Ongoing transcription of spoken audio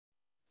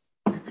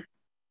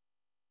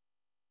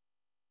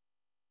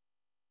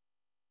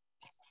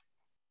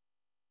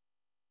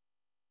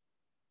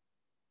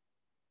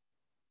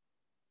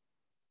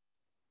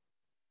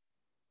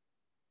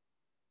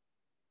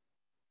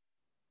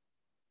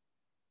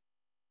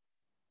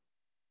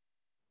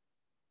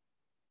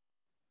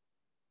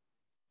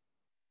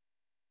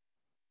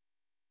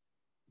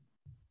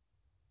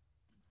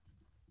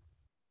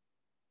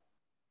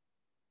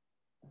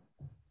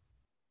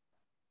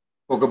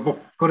Well,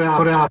 good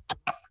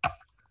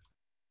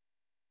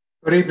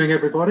evening,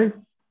 everybody.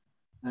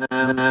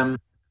 I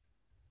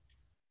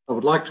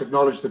would like to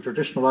acknowledge the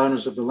traditional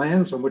owners of the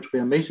lands on which we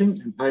are meeting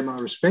and pay my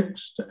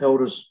respects to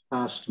elders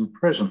past and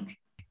present.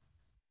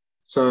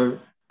 So,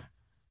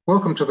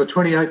 welcome to the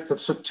 28th of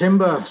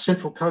September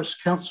Central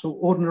Coast Council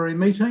Ordinary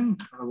Meeting.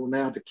 I will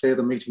now declare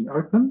the meeting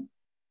open.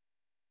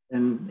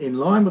 And in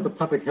line with the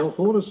public health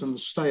orders and the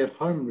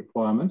stay-at-home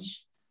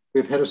requirements,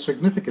 we've had a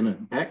significant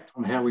impact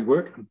on how we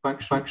work and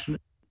function in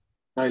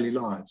daily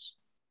lives.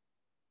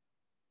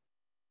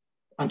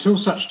 Until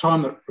such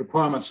time that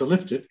requirements are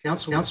lifted,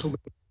 Council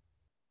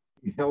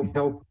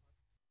held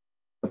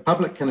the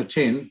public can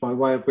attend by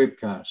way of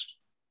webcast.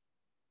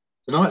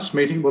 Tonight's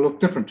meeting will look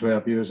different to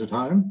our viewers at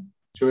home.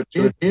 To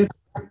adhere to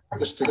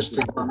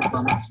existing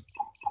requirements,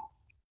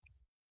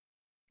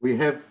 we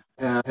have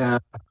our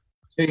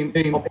team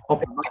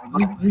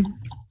operating,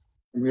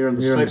 and we're in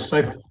the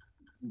safe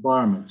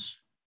environments.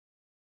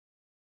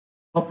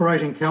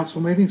 Operating council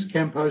meetings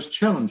can pose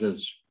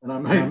challenges, and I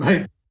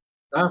may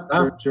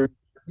after during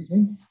the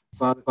meeting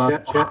by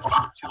the chat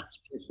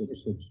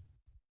message.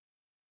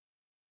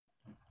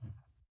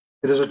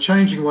 It is a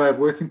changing way of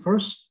working for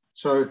us,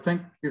 so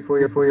thank you for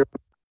your.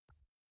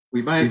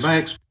 We may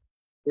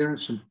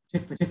experience some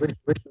technical issues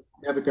to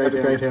navigate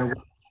our work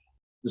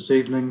this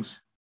evenings,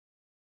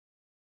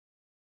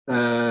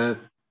 and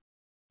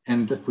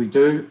if we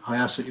do, I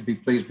ask that you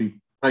please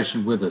be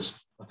patient with us.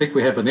 I think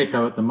we have an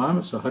echo at the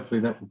moment, so hopefully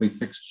that will be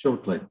fixed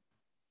shortly.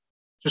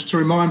 Just to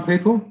remind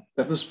people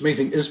that this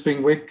meeting is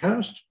being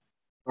webcast,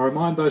 I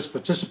remind those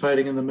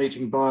participating in the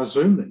meeting via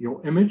Zoom that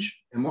your image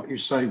and what you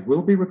say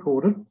will be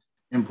recorded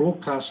and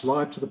broadcast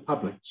live to the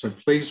public, so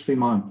please be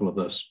mindful of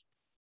this.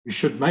 You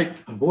should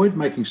avoid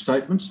making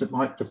statements that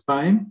might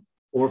defame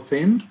or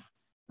offend,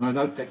 and I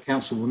note that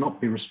Council will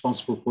not be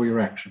responsible for your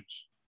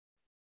actions.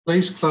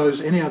 Please close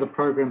any other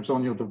programs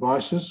on your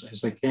devices as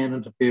they can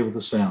interfere with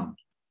the sound.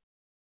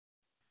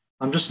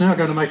 I'm just now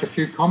going to make a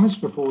few comments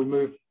before we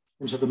move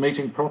into the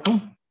meeting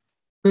proper.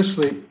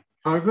 Firstly,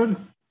 COVID,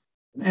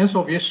 and as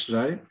of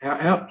yesterday,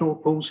 our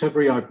outdoor pools have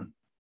reopened,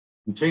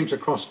 and teams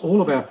across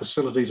all of our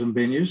facilities and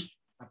venues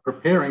are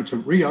preparing to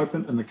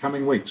reopen in the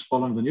coming weeks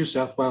following the New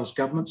South Wales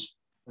Government's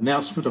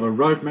announcement of a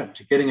roadmap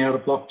to getting out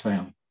of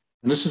lockdown,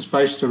 and this is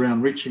based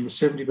around reaching the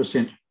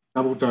 70%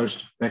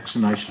 double-dosed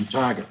vaccination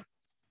target.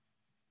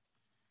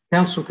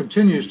 Council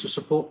continues to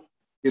support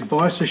the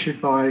advice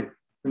issued by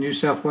the New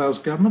South Wales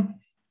Government,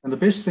 and the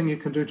best thing you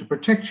can do to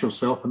protect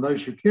yourself and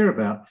those you care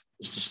about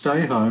is to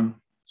stay home,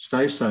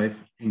 stay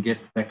safe, and get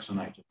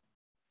vaccinated.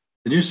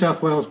 The New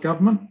South Wales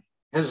Government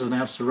has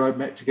announced a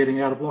roadmap to getting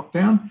out of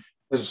lockdown,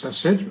 as I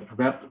said,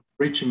 about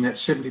reaching that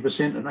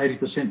 70% and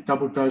 80%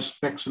 double-dose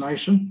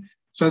vaccination.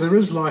 So there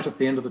is light at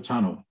the end of the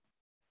tunnel.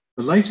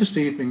 The latest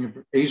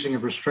easing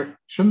of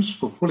restrictions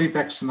for fully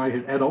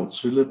vaccinated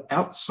adults who live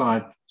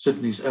outside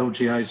Sydney's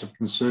LGAs of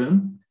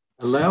concern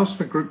allows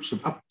for groups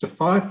of up to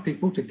 5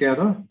 people to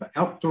gather for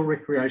outdoor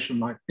recreation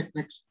like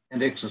picnics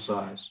and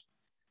exercise.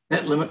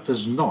 That limit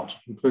does not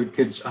include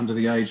kids under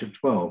the age of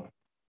 12.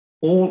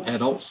 All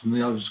adults in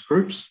those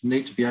groups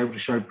need to be able to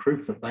show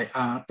proof that they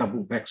are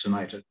double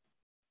vaccinated.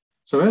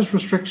 So as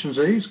restrictions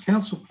ease,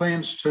 Council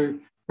plans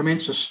to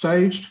commence a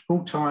staged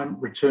full-time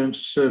return to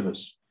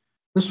service.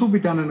 This will be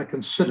done in a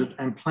considered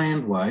and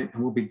planned way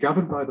and will be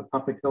governed by the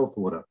public health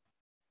order.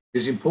 It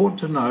is important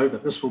to know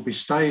that this will be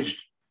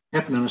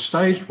happen in a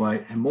staged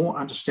way, and more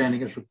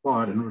understanding is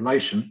required in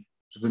relation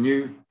to the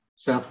New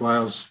South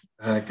Wales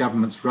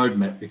Government's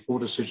roadmap before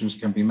decisions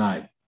can be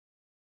made.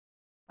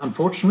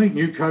 Unfortunately,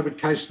 new COVID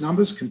case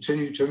numbers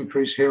continue to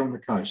increase here on the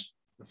coast,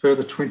 a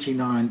further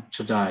 29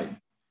 today.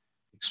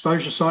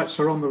 Exposure sites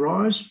are on the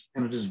rise,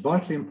 and it is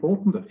vitally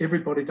important that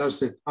everybody does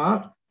their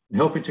part in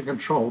helping to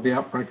control the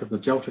outbreak of the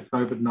Delta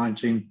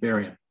COVID-19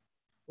 variant.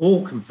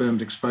 All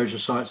confirmed exposure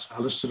sites are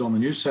listed on the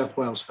New South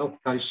Wales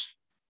Health Case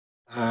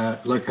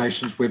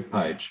Locations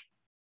webpage.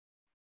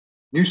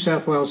 New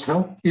South Wales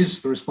Health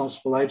is the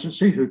responsible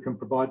agency who can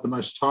provide the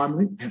most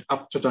timely and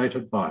up-to-date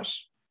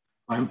advice.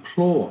 I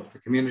implore the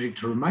community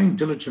to remain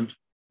diligent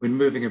when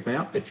moving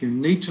about. If you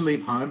need to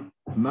leave home,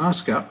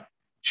 mask up,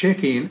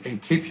 check in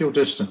and keep your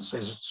distance,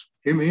 as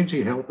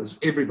community health is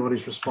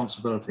everybody's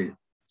responsibility.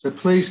 So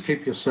please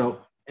keep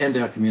yourself and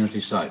our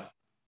community safe.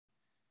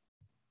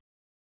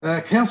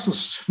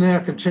 Council's now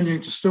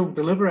continuing to still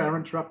deliver our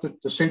interrupted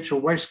essential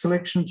waste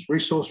collections,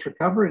 resource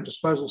recovery and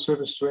disposal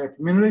service to our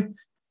community,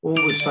 all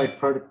with safe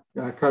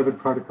COVID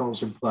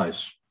protocols in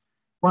place.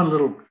 One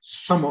little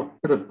somewhat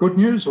bit of good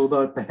news,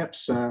 although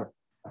perhaps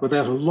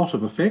without a lot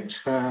of effect,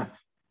 the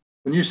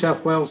New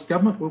South Wales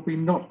Government will be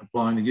not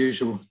applying the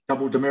usual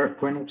double demerit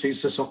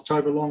penalties this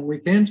October long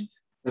weekend,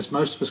 as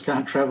most of us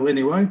can't travel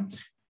anyway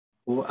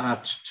or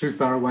are too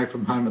far away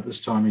from home at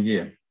this time of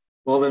year.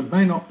 While there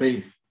may not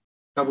be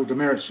double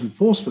demerits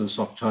enforced for this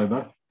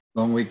October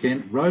long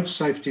weekend, road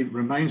safety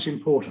remains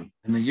important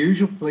and the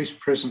usual police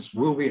presence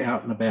will be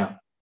out and about.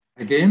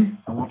 Again,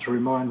 I want to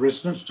remind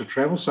residents to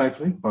travel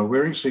safely by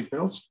wearing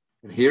seatbelts,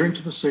 adhering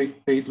to the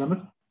speed limit,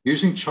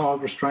 using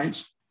child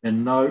restraints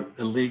and no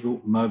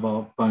illegal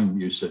mobile phone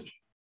usage.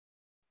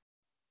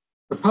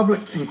 The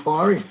public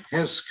inquiry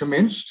has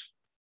commenced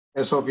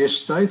as of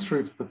yesterday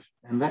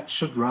and that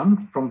should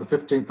run from the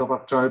 15th of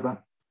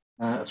October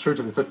through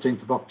to the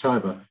 15th of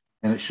October,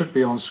 and it should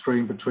be on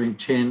screen between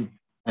 10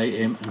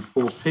 a.m. and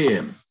 4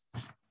 p.m.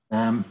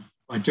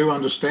 I do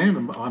understand,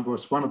 and I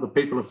was one of the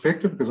people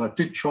affected because I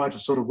did try to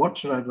sort of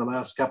watch it over the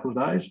last couple of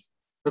days,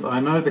 but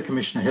I know the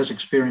Commissioner has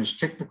experienced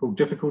technical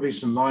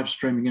difficulties in live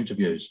streaming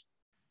interviews.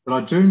 But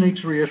I do need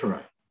to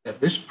reiterate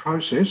that this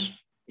process,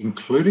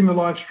 including the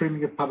live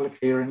streaming of public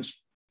hearings,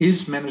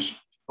 is managed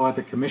by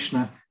the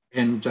Commissioner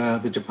and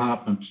the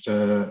Department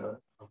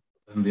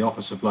and the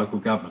Office of Local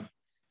Government.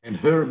 And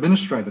her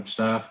administrative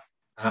staff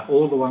are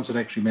all the ones that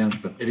actually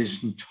manage it. It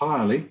is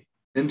entirely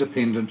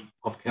independent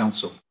of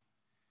Council.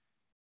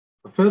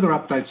 For further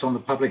updates on the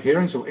public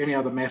hearings or any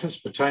other matters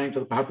pertaining to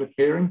the public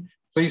hearing,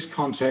 please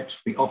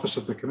contact the Office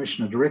of the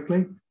Commissioner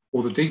directly,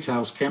 or the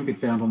details can be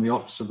found on the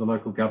Office of the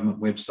Local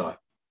Government website.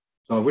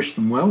 So I wish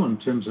them well in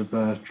terms of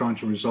trying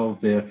to resolve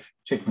their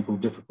technical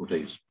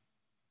difficulties.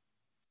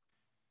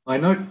 I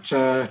note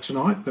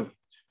tonight that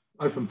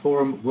open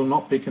forum will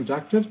not be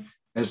conducted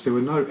as there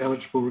were no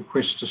eligible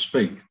requests to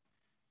speak.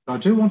 I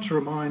do want to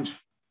remind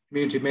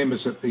community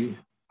members that the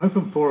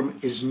open forum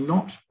is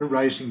not for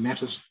raising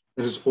matters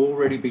that has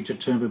already been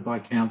determined by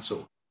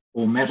Council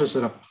or matters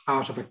that are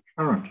part of a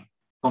current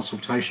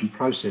consultation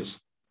process,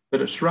 but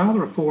it's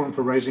rather a forum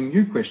for raising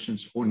new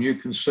questions or new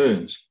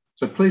concerns.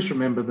 So please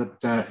remember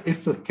that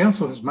if the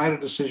Council has made a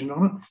decision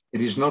on it,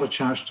 it is not a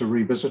chance to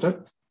revisit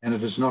it, and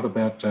it is not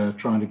about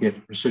trying to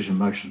get rescission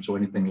motions or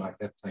anything like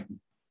that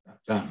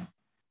done.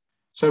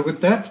 So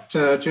with that,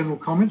 general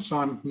comments,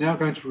 I'm now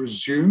going to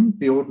resume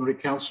the ordinary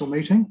Council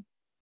meeting.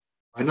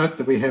 I note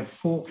that we have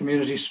 4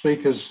 community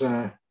speakers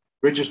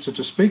registered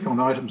to speak on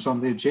items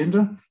on the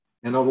agenda,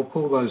 and I will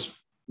call those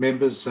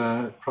members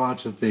prior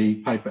to the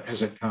paper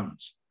as it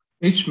comes.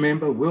 Each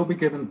member will be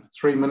given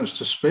 3 minutes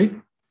to speak.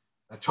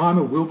 A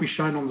timer will be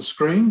shown on the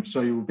screen,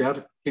 so you will be able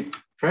to keep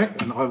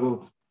track, and I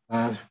will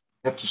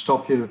have to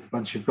stop you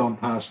once you've gone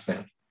past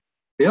that.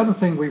 The other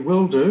thing we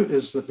will do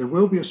is that there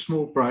will be a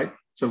small break.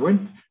 So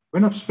when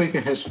a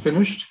speaker has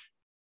finished,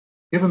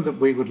 given that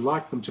we would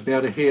like them to be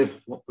able to hear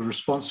what the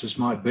responses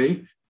might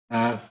be,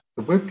 the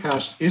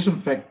webcast is in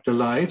fact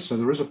delayed, so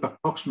there is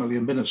approximately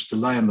a minute's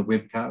delay in the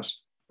webcast,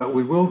 but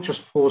we will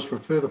just pause for a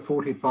further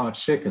 45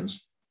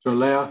 seconds to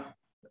allow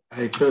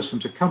a person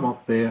to come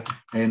off there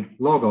and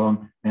log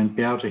on and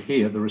be able to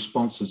hear the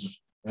responses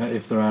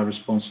if there are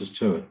responses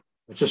to it.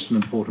 It's just an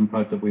important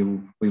point that we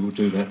will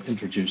do that,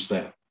 introduce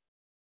that.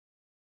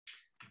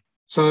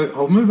 So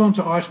I'll move on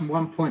to item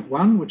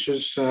 1.1, which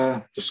is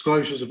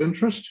disclosures of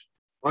interest.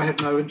 I have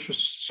no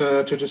interests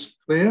to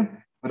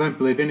declare. I don't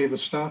believe any of the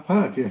staff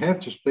are. If you have,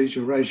 just please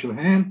you raise your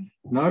hand.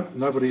 No,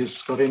 nobody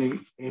has got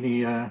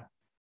any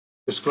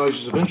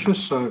disclosures of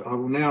interest. So I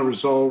will now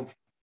resolve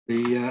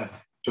to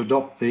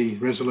adopt the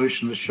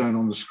resolution as shown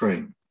on the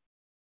screen.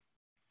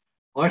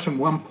 Item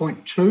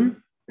 1.2,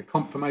 the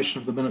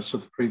confirmation of the minutes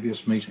of the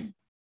previous meeting.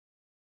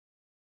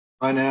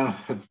 I now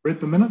have read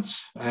the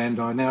minutes and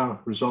I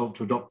now resolve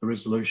to adopt the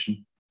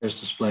resolution as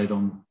displayed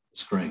on the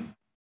screen.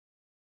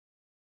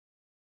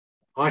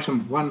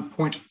 Item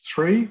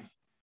 1.3,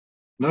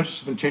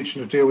 notice of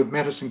intention to deal with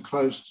matters in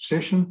closed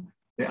session.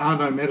 There are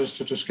no matters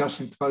to discuss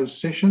in closed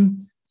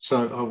session,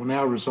 so I will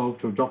now resolve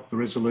to adopt the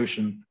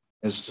resolution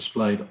as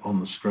displayed on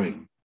the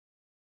screen.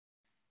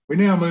 We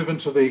now move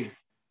into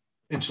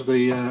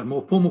the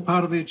more formal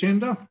part of the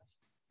agenda.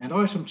 And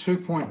item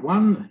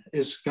 2.1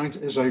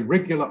 is a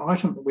regular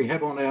item that we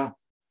have on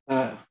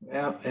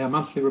our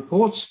monthly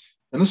reports.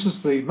 And this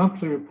is the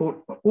monthly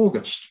report for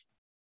August.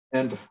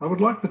 And I would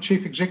like the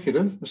Chief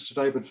Executive, Mr.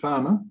 David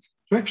Farmer,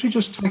 to actually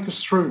just take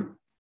us through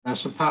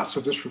some parts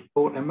of this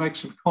report and make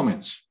some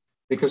comments,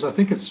 because I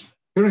think it's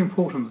very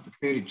important that the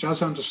community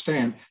does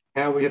understand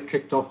how we have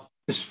kicked off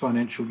this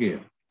financial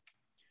year.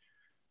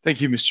 Thank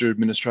you, Mr.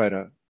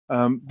 Administrator.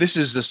 This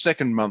is the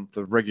second month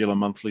of regular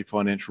monthly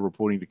financial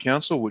reporting to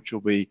Council, which will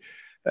be,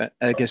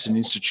 I guess, an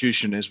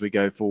institution as we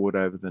go forward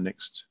over the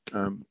next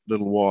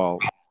little while.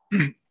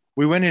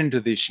 We went into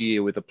this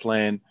year with a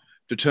plan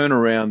to turn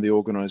around the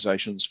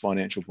organisation's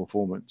financial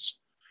performance.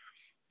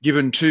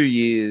 Given 2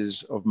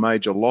 years of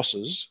major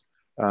losses,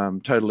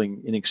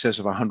 totalling in excess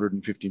of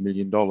 $150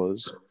 million,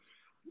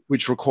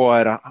 which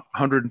required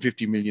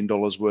 $150 million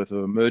worth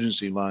of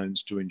emergency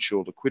loans to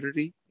ensure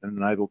liquidity and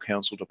enable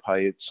Council to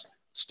pay its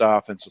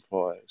staff and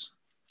suppliers.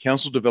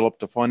 Council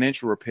developed a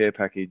financial repair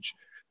package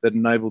that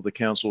enabled the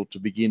Council to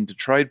begin to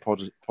trade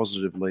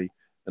positively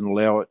and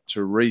allow it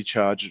to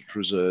recharge its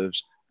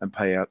reserves and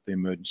pay out the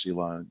emergency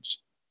loans.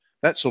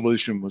 That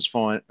solution was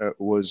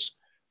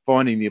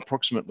finding the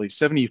approximately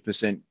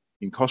 70%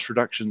 in cost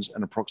reductions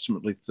and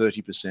approximately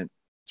 30%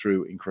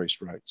 through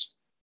increased rates.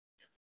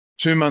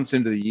 2 months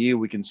into the year,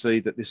 we can see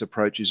that this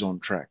approach is on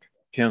track.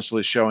 Council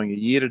is showing a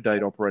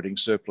year-to-date operating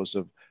surplus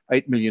of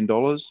 $8 million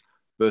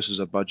versus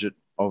a budget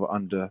of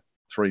under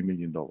 $3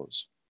 million.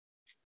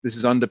 This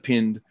is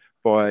underpinned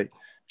by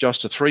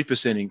just a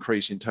 3%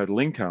 increase in total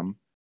income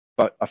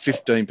but a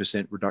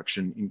 15%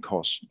 reduction in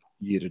cost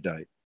year to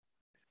date.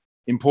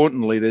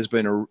 Importantly, there's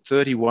been a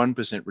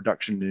 31%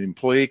 reduction in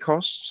employee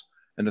costs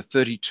and a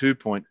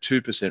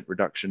 32.2%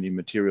 reduction in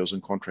materials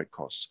and contract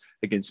costs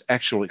against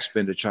actual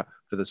expenditure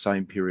for the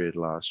same period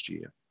last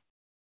year.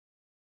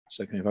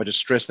 So if I just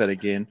stress that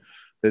again,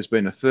 there's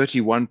been a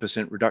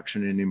 31%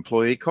 reduction in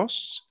employee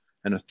costs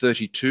and a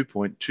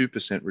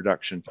 32.2%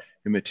 reduction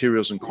in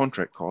materials and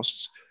contract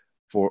costs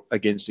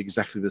against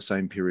exactly the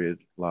same period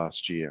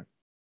last year.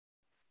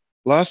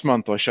 Last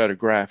month, I showed a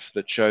graph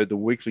that showed the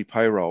weekly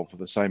payroll for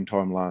the same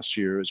time last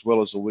year, as well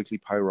as the weekly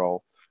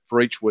payroll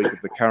for each week of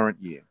the current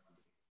year.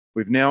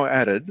 We've now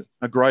added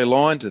a grey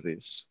line to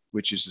this,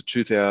 which is the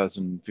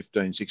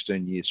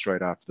 2015-16 year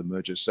straight after the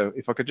merger. So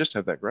if I could just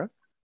have that graph.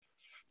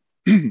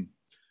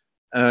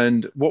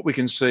 And what we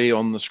can see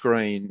on the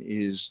screen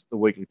is the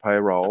weekly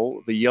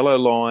payroll. The yellow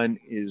line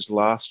is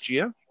last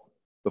year,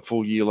 the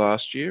full year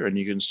last year, and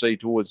you can see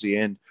towards the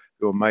end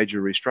there were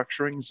major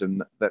restructurings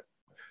and that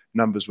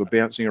numbers were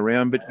bouncing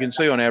around, but you can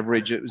see on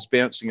average it was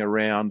bouncing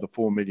around the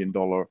 $4 million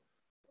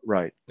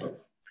rate.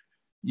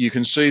 You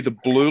can see the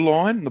blue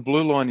line. The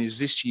blue line is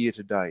this year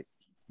to date.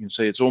 You can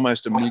see it's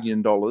almost $1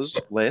 million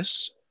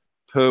less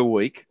per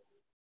week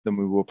than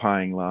we were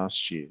paying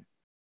last year.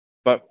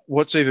 But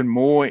what's even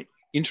more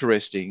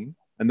interesting,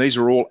 and these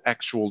are all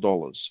actual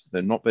dollars.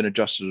 They've not been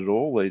adjusted at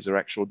all. These are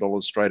actual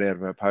dollars straight out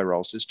of our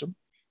payroll system.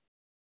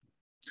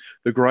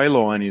 The grey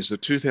line is the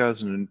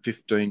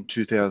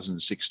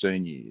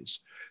 2015-2016 years.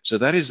 So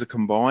that is the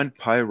combined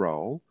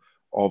payroll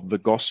of the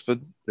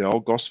Gosford, the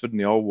old Gosford and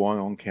the old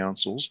Wyong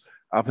councils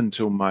up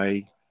until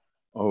May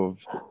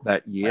of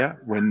that year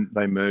when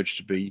they merged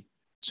to be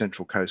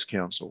Central Coast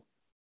Council.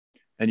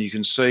 And you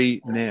can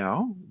see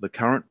now the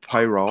current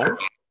payroll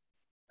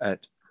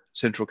at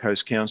Central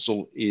Coast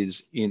Council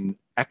is in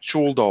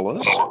actual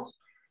dollars,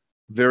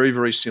 very,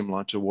 very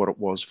similar to what it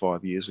was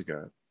 5 years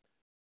ago.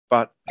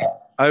 But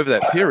over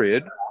that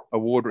period,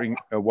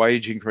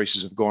 wage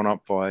increases have gone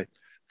up by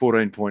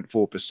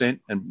 14.4%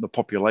 and the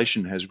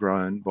population has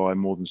grown by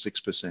more than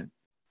 6%.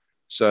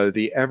 So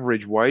the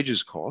average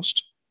wages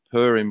cost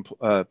per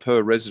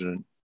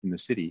resident in the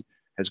city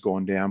has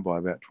gone down by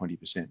about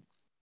 20%.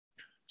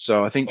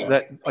 So I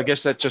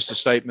guess that's just a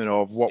statement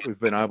of what we've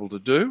been able to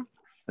do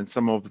and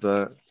some of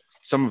the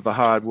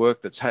hard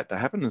work that's had to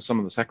happen and some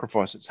of the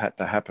sacrifice that's had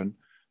to happen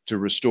to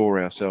restore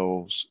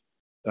ourselves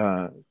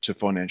to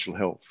financial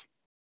health.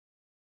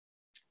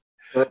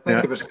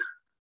 Thank you, Mr.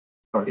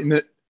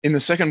 Sorry. In the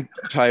second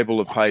table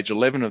of page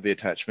 11 of the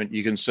attachment,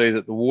 you can see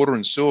that the water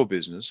and sewer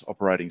business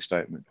operating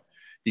statement,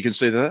 you can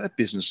see that that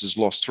business has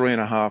lost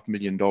 $3.5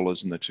 million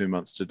in the 2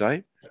 months to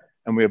date,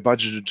 and we are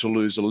budgeted to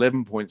lose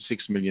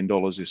 $11.6 million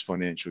this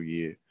financial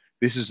year.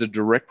 This is a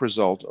direct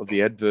result of the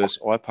adverse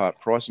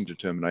IPART pricing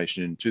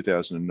determination in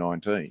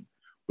 2019,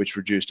 which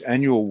reduced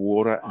annual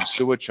water and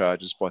sewer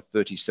charges by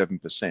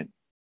 37%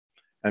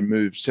 and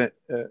moved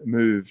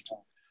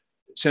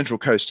Central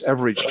Coast's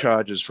average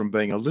charges from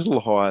being a little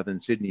higher than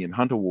Sydney and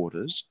Hunter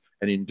Waters,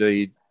 and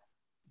indeed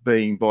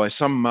being by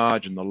some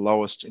margin the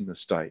lowest in the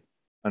state.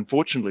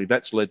 Unfortunately,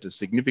 that's led to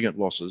significant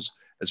losses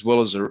as well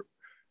as a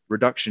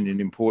reduction in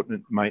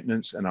important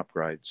maintenance and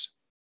upgrades.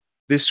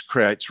 This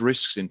creates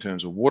risks in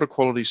terms of water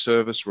quality,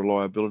 service,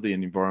 reliability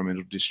and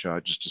environmental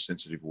discharges to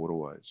sensitive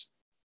waterways.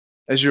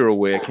 As you're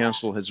aware,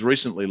 Council has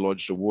recently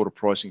lodged a water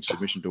pricing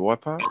submission to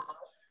IPART.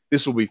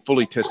 This will be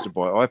fully tested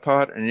by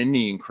IPART and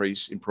any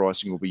increase in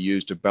pricing will be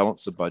used to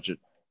balance the budget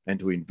and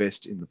to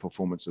invest in the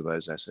performance of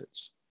those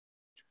assets.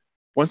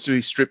 Once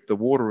we strip the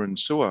water and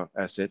sewer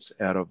assets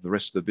out of the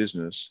rest of the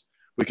business,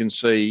 we can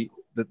see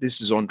that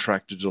this is on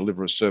track to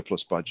deliver a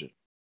surplus budget.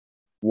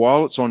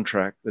 While it's on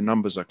track, the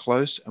numbers are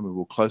close and we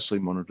will closely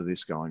monitor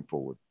this going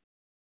forward.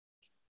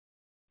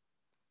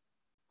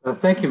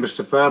 Thank you,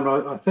 Mr.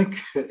 Farmer. I think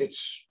it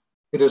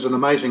is an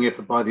amazing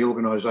effort by the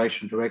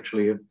organisation to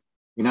actually have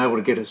been able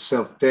to get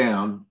itself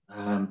down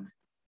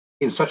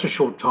in such a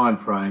short time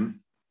frame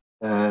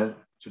to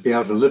be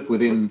able to live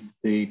within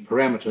the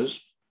parameters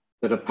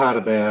that are part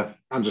of our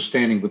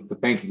understanding with the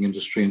banking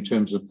industry in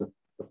terms of the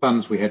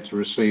funds we had to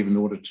receive in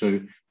order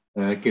to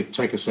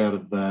take us out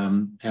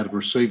of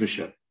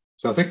receivership.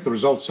 So I think the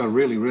results are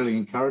really, really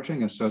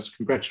encouraging, and so it's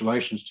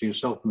congratulations to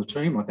yourself and the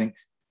team. I think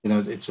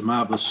it's a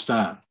marvellous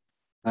start.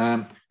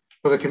 For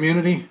the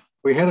community,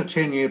 we had a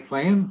 10-year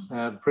plan.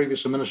 The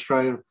previous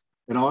administrator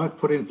and I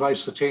put in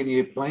place the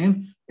 10-year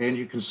plan, and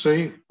you can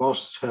see,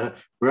 whilst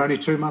we're only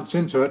 2 months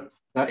into it,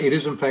 it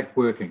is in fact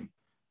working.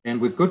 And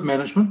with good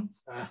management,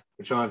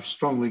 which I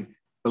strongly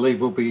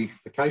believe will be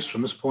the case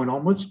from this point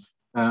onwards,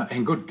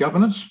 and good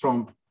governance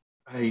from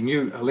a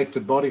new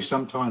elected body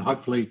sometime,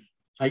 hopefully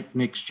late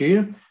next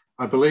year,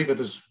 I believe it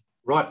is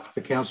right for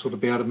the council to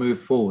be able to move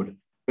forward.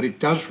 But it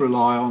does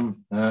rely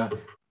on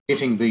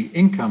getting the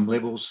income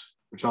levels,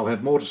 which I'll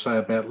have more to say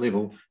about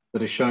level,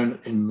 that are shown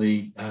in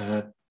the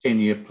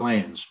 10-year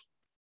plans.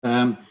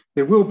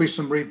 There will be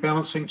some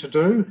rebalancing to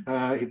do.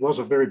 It was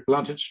a very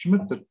blunt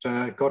instrument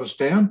that got us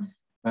down.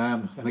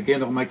 And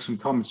again, I'll make some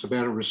comments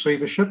about a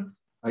receivership.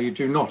 You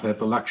do not have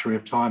the luxury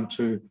of time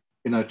to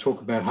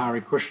talk about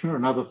Hari Krishna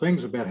and other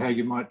things about how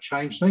you might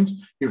change things,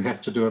 you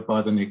have to do it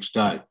by the next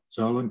day.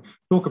 So I'll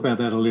talk about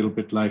that a little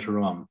bit later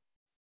on.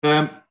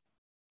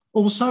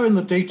 Also in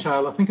the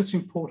detail, I think it's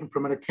important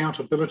from an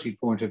accountability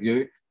point of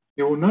view,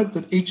 you will note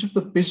that each of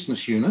the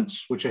business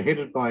units, which are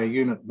headed by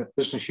a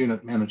business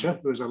unit manager,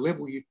 who is a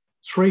level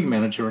 3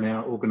 manager in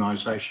our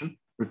organisation,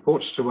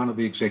 reports to one of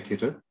the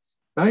executive,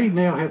 they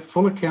now have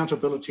full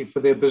accountability for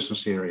their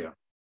business area.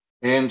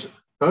 And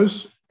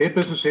their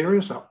business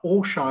areas are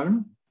all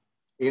shown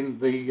in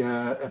the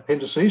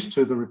appendices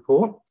to the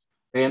report.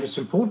 And it's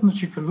important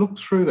that you can look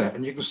through that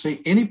and you can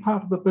see any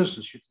part of the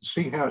business, you can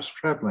see how it's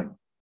travelling.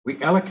 We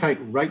allocate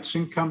rates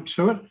income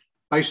to it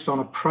based on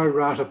a pro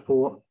rata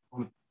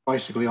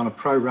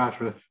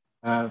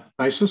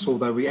basis,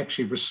 although we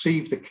actually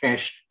receive the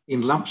cash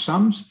in lump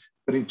sums.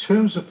 But in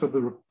terms of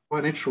the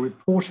financial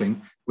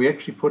reporting, we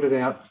actually put it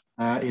out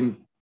in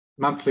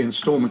monthly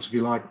instalments, if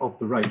you like, of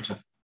the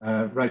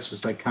rates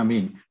as they come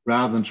in,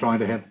 rather than trying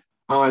to have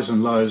highs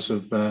and lows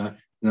of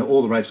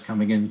all the rates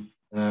coming in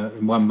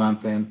 1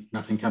 month and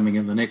nothing coming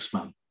in the next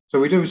month. So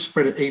we do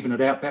spread it, even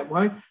it out that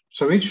way.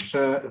 So each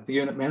of the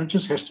unit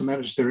managers has to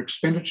manage their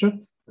expenditure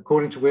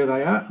according to where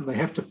they are, and they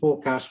have to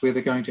forecast where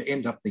they're going to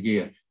end up the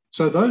year.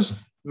 So those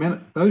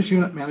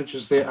unit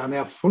managers there are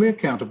now fully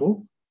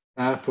accountable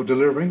for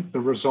delivering the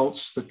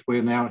results that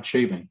we're now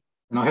achieving.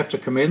 And I have to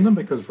commend them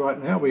because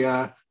right now we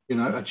are,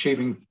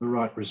 achieving the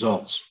right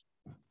results.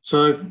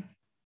 So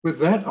with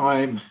that,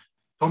 I'm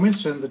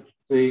comments and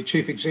the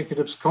Chief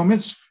Executive's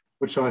comments,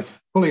 which I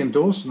fully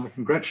endorse, and I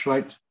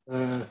congratulate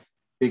the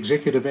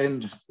Executive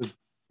and the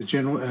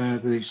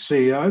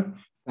CEO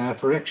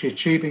for actually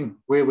achieving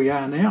where we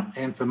are now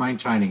and for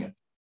maintaining it.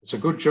 It's a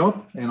good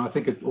job, and I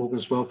think it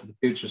augurs well for the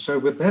future. So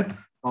with that,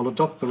 I'll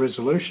adopt the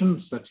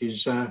resolutions that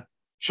is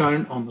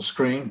shown on the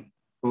screen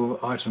for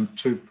item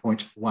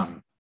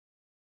 2.1.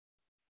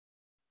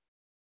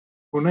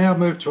 We'll now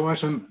move to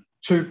item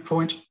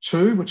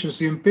 2.2, which is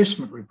the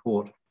investment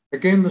report.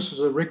 Again, this is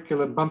a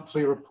regular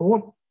monthly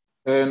report,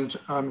 and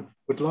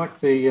would like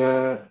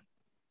the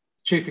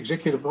Chief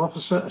Financial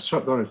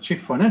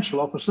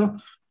Officer,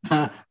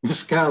 Ms.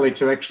 Scarley,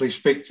 to actually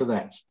speak to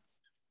that.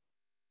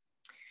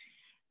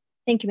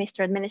 Thank you,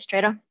 Mr.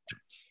 Administrator.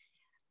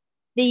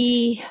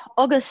 The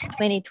August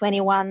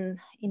 2021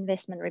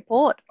 investment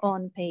report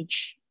on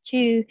page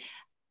 2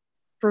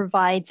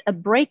 provides a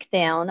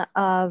breakdown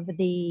of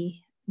the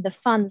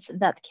funds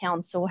that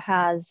Council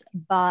has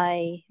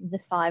by the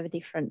 5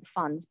 different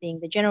funds,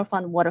 being the General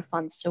Fund, Water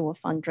Fund, Sewer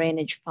Fund,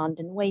 Drainage Fund,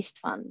 and Waste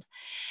Fund.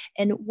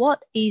 And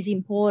what is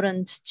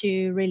important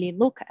to really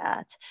look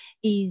at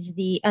is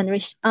the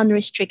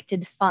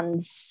unrestricted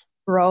funds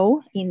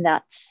row in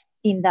that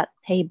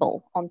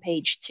table on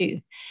page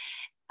 2.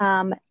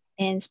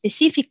 And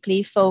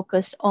specifically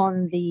focus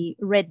on the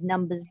red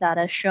numbers that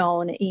are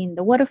shown in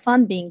the Water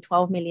Fund, being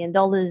 $12 million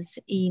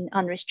in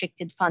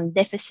unrestricted fund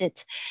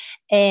deficit,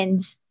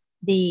 and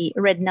the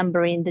red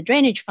number in the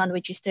Drainage Fund,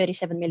 which is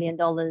 $37 million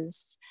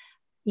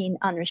in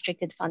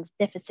unrestricted funds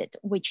deficit,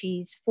 which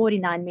is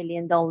 $49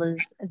 million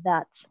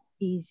that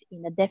is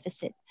in a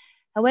deficit.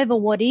 However,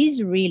 what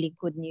is really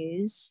good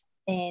news,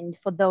 and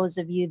for those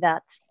of you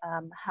that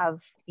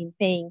have been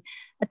paying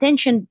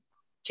attention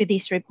to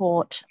this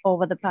report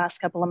over the past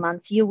couple of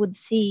months, you would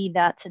see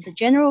that the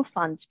general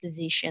funds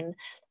position,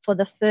 for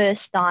the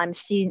first time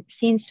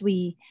since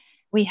we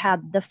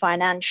had the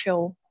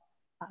financial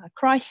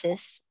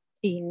crisis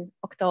in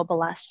October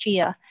last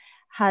year,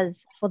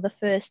 has for the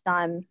first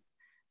time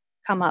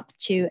come up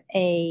to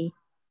a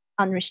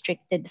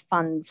unrestricted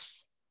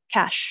funds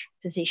cash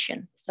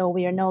position. So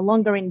we are no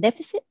longer in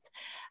deficit,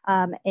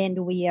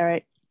 and we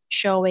are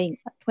showing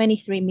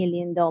 $23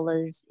 million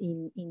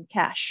in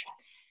cash.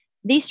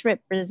 This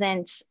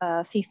represents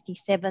a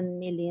 $57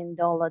 million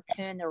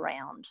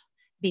turnaround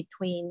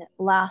between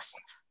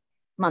last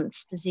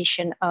month's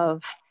position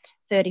of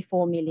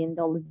 $34 million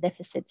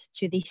deficit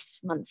to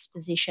this month's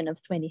position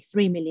of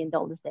 $23 million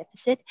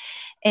deficit.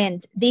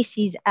 And this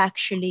is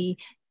actually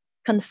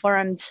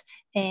confirmed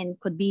and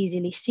could be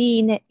easily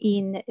seen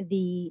in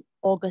the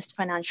August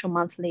financial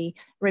monthly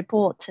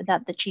report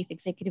that the Chief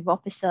Executive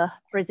Officer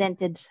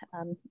presented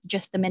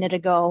just a minute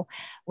ago,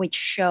 which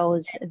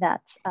shows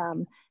that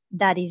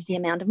that is the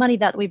amount of money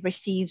that we've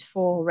received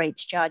for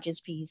rates,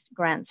 charges, fees,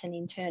 grants, and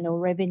internal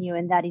revenue,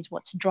 and that is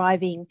what's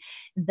driving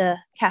the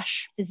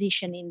cash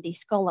position in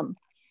this column.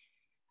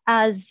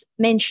 As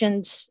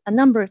mentioned a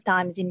number of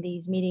times in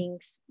these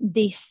meetings,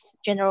 this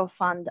general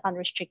fund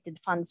unrestricted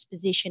funds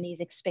position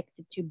is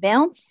expected to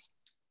bounce,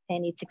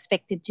 and it's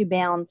expected to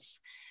bounce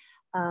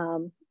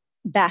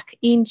back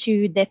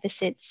into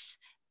deficits,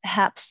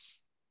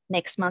 perhaps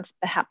next month,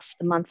 perhaps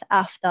the month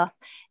after,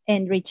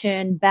 and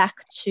return back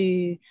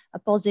to a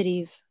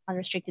positive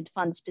unrestricted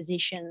funds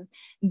position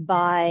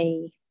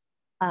by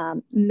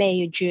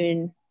May or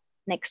June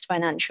next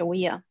financial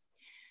year.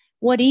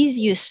 What is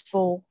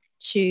useful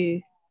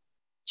to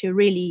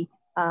really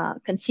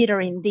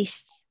consider in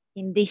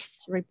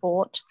this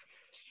report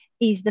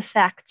is the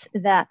fact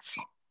that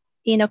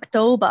in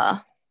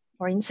October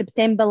or in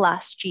September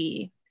last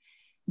year,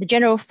 the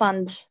general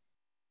fund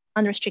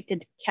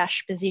unrestricted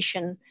cash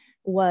position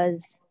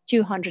was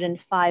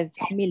 $205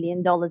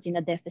 million in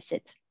a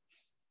deficit.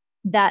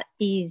 That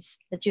is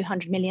the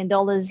 $200 million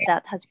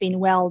that has been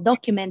well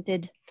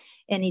documented,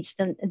 and it's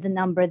the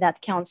number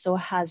that council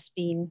has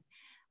been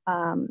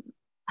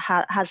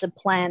has a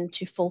plan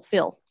to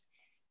fulfill.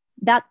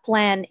 That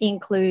plan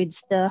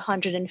includes the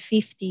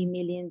 $150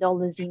 million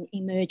in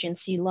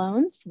emergency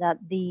loans that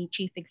the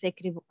Chief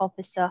Executive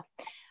Officer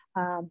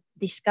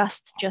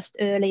discussed just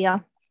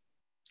earlier,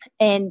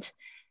 and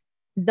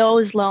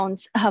those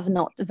loans have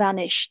not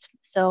vanished.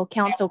 So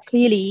council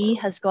clearly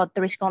has got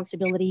the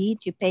responsibility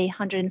to pay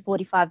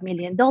 $145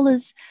 million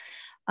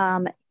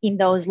in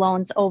those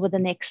loans over the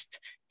next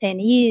 10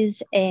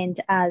 years. And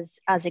as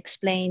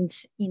explained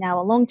in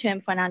our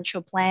long-term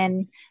financial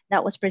plan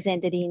that was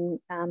presented in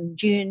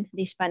June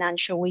this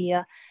financial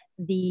year,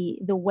 the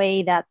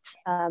way that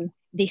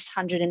this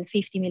 $150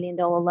 million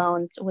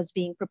loans was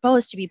being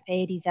proposed to be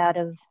paid is out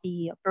of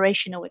the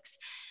operational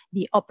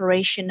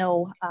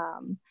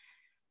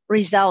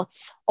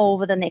results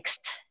over the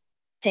next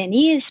 10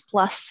 years,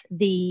 plus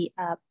the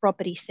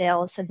property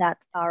sales that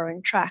are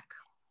on track.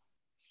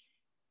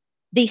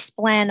 This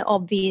plan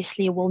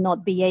obviously will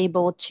not be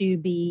able to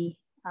be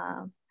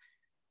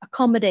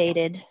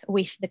accommodated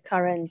with the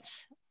current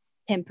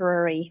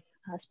temporary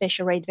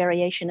special rate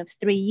variation of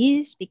 3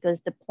 years,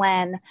 because the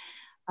plan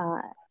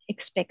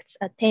expects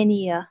a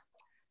 10-year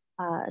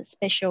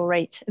special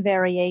rate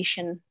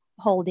variation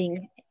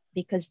holding,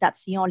 because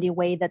that's the only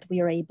way that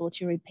we are able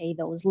to repay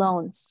those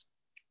loans.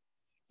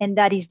 And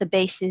that is the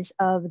basis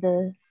of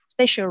the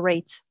special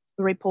rate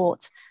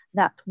report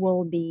that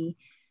will be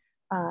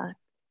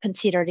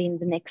considered in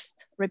the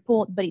next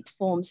report, but it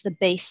forms the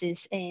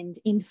basis and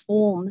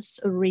informs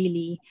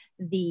really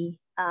the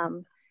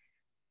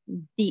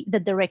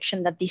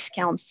direction that this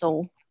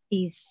council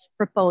is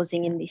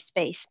proposing in this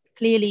space.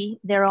 Clearly,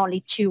 there are only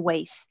two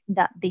ways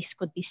that this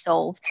could be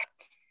solved.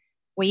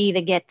 We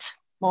either get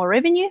more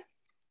revenue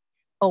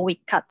or we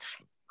cut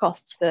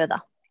costs further.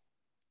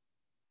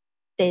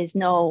 There's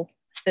no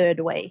third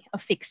way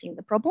of fixing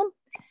the problem.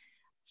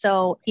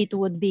 So it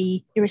would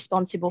be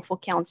irresponsible for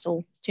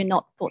council to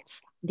not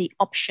put the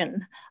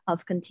option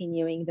of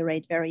continuing the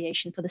rate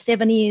variation for the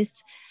 7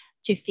 years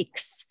to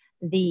fix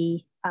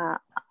the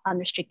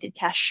unrestricted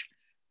cash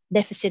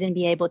deficit and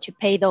be able to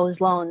pay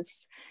those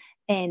loans.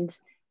 And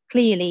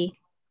clearly,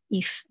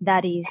 if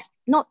that is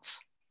not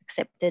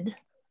accepted,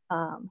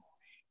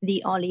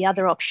 the only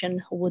other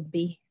option would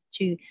be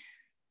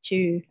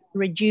to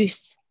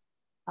reduce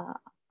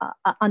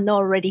an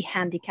already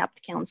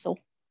handicapped council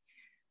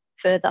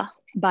further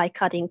by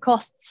cutting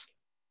costs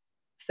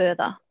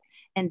further,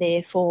 and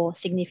therefore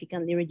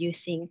significantly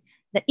reducing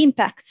the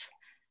impact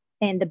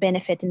and the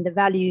benefit and the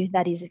value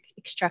that is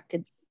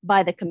extracted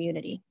by the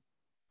community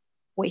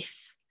with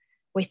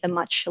a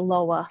much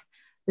lower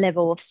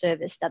level of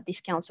service that this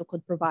council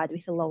could provide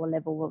with a lower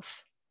level of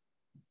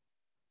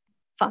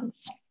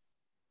funds.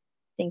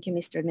 Thank you,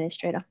 Mr.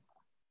 Administrator.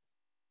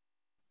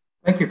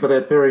 Thank you for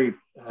that very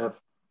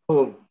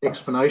full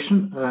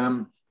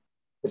explanation.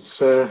 It's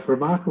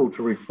remarkable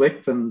to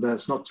reflect, and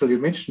it's not till you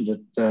mentioned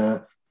it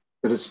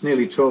that it's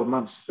nearly 12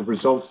 months, the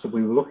results that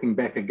we were looking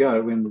back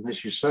ago when,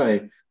 as you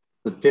say,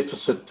 the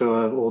deficit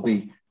or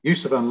the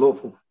use of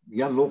unlawful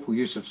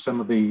use of some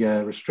of the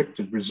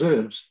restricted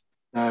reserves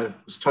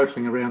was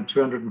totaling around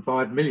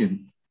 205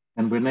 million.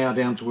 And we're now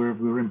down to where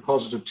we're in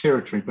positive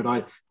territory.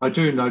 But I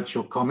do note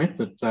your comment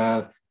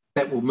that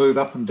that will move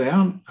up and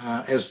down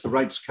as the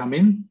rates come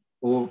in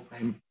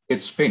and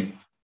get spent.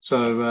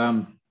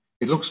 So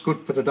it looks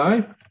good for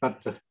today,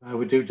 but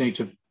we do need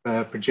to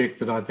project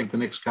that I think the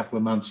next couple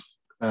of months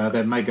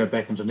that may go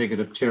back into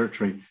negative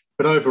territory.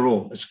 But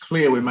overall, it's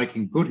clear we're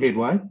making good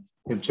headway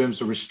in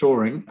terms of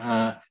restoring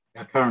our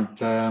current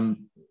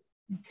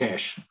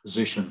cash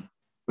position,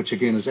 which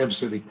again is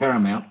absolutely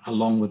paramount,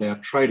 along with our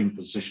trading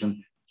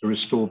position, to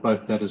restore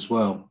both that as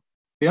well.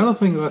 The other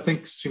thing that I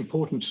think is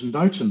important to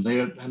note in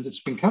there, and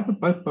it's been covered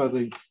both by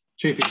the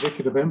Chief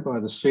Executive and by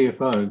the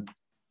CFO,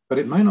 but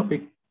it may not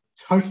be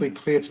totally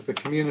clear to the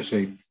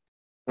community.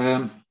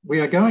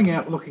 We are going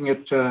out looking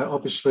at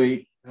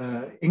obviously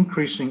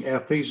increasing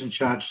our fees and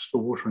charges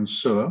for water and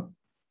sewer.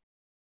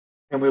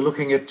 And we're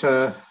looking at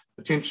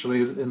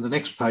potentially in the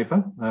next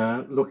paper,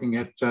 looking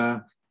at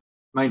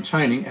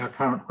maintaining our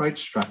current rate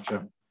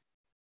structure.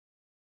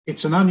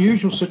 It's an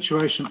unusual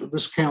situation that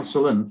this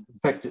council in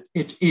fact,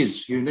 it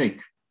is unique.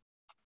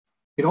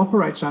 It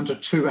operates under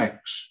two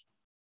acts,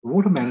 the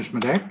Water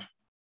Management Act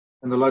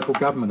and the Local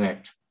Government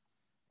Act.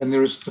 And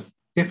there is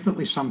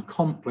definitely some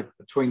conflict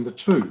between the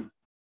two.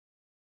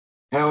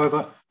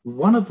 However,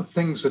 one of the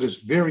things that is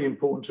very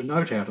important to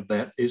note out of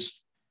that is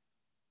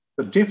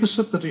the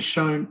deficit that is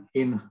shown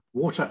in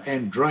water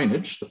and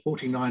drainage, the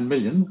 49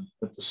 million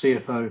that the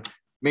CFO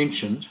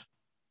mentioned,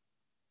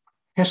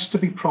 has to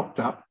be propped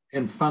up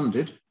and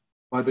funded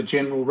by the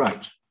general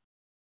rate.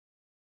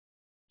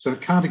 So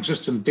it can't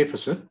exist in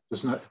deficit.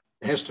 There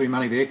has to be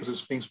money there because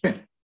it's being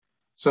spent.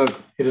 So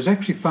it is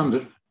actually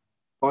funded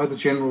by the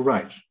general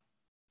rate.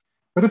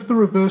 But if the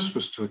reverse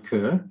was to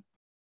occur,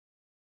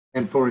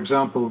 and for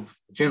example,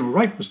 the general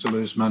rate was to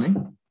lose money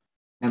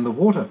and the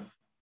water and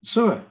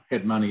sewer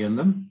had money in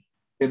them,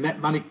 then that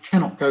money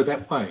cannot go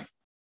that way.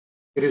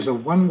 It is a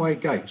one-way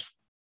gate.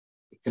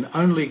 It can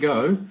only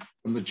go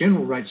from the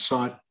general rate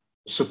side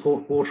to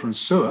support water and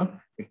sewer.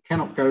 It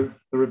cannot go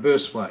the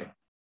reverse way.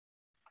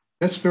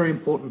 That's very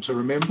important to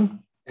remember,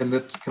 and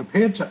that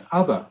compared to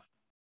other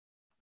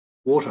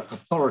water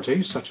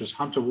authorities such as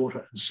Hunter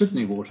Water and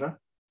Sydney Water,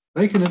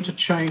 they can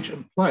interchange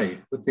and play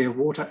with their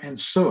water and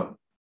sewer.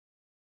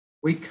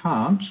 We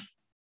can't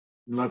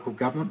in local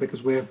government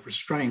because we're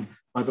restrained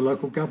by the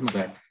Local Government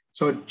Act.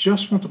 So I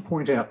just want to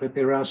point out that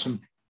there are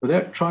some,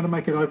 without trying to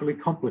make it overly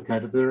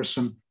complicated, there are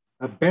some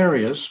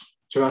barriers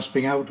to us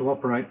being able to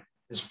operate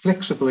as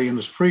flexibly and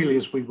as freely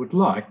as we would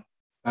like,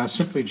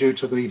 simply due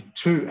to the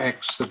two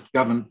acts that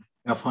govern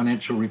our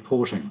financial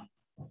reporting.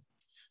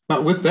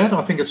 But with that,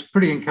 I think it's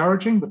pretty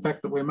encouraging, the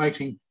fact that we're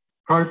making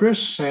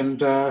progress,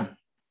 and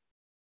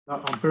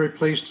I'm very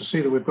pleased to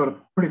see that we've got it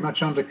pretty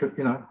much under,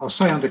 I'll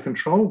say under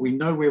control. We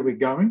know where we're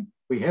going.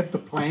 We have the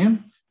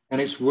plan and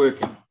it's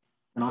working.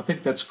 And I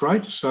think that's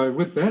great. So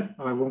with that,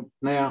 I will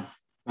now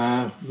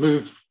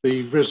move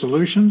the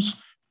resolutions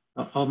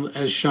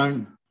as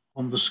shown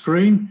on the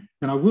screen.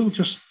 And I will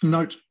just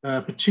note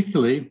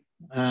particularly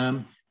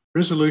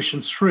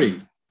resolution 3,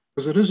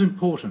 because it is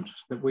important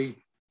that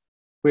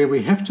where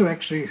we have to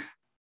actually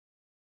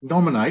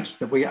nominate,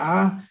 that we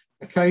are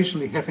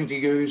occasionally having to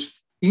use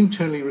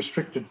internally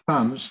restricted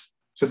funds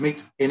to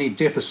meet any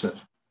deficit.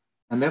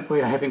 And that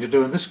we're having to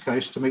do in this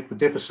case to meet the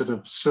deficit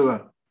of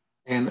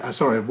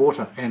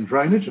water and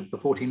drainage of the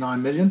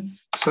 49 million.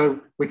 So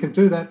we can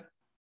do that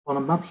on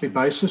a monthly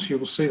basis. You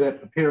will see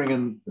that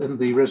appearing in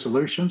the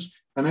resolutions.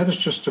 And that is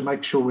just to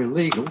make sure we're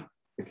legal.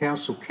 The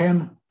council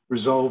can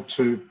resolve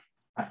to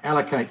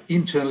allocate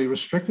internally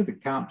restricted.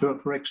 It can't do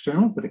it for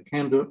external, but it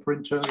can do it for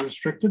internally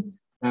restricted.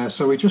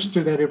 So we just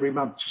do that every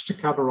month just to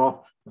cover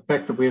off the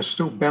fact that we are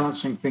still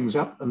balancing things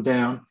up and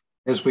down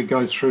as we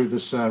go through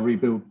this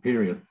rebuild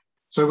period.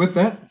 So with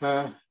that,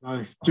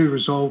 I do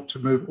resolve to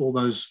move all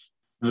those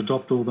and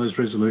adopt all those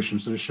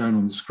resolutions that are shown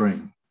on the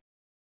screen.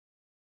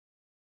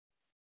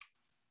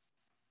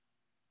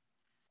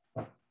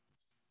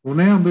 We'll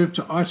now move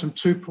to item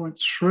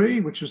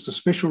 2.3, which is the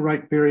special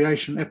rate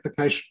variation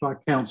application by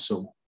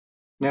council.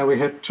 Now we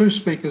have two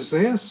speakers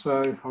there,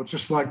 so I'd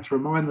just like to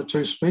remind the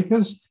two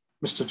speakers,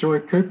 Mr.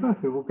 Joy Cooper,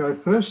 who will go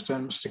first,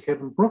 and Mr.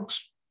 Kevin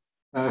Brooks,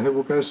 who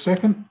will go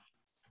second.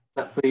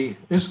 That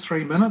is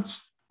 3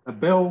 minutes. A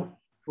bell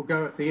will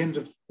go at the end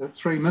of the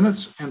 3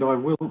 minutes, and I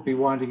will be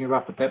winding you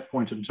up at that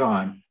point in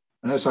time.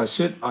 And as I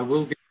said, I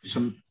will give you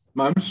some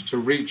moments to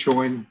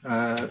rejoin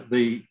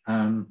the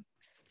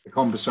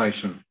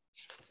conversation.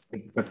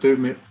 But do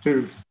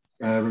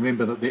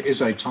remember that there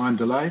is a time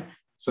delay.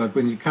 So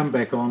when you come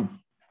back on,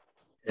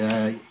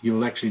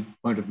 you'll actually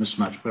won't have missed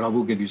much, but I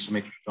will give you some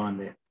extra time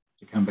there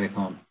to come back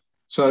on.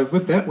 So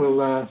with that,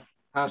 we'll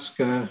ask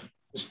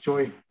Ms.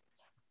 Joy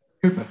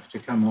Cooper to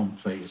come on,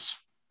 please.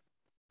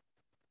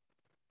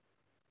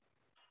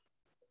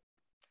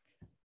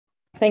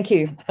 Thank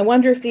you. I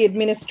wonder if the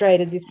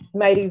administrator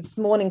made his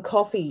morning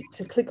coffee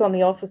to click on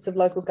the Office of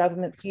Local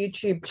Government's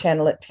YouTube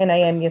channel at 10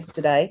 a.m.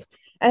 yesterday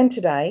and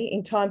today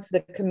in time for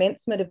the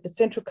commencement of the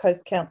Central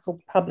Coast Council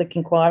public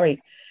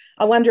inquiry.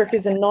 I wonder if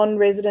as a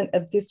non-resident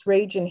of this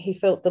region, he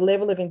felt the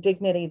level of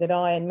indignity that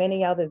I and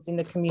many others in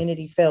the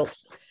community felt.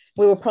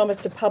 We were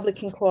promised a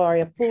public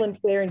inquiry, a full and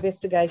fair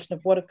investigation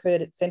of what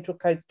occurred at Central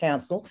Coast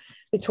Council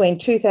between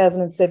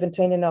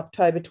 2017 and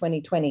October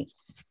 2020.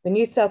 The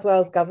New South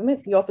Wales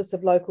Government, the Office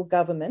of Local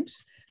Government,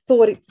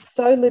 thought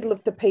so little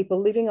of the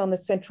people living on the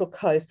Central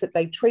Coast that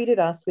they treated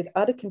us with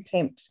utter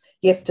contempt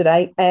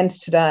yesterday and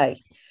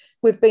today.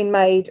 We've been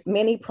made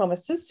many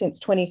promises since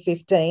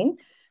 2015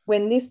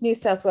 when this New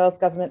South Wales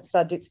Government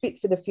started its Fit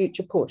for the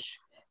Future push.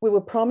 We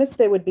were promised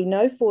there would be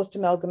no forced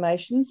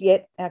amalgamations,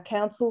 yet our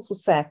councils were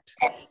sacked.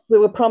 We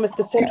were promised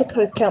the Central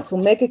Coast Council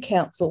Mega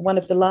Council, one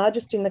of the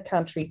largest in the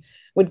country,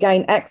 would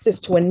gain access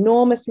to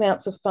enormous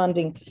amounts of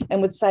funding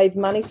and would save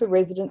money for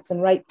residents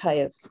and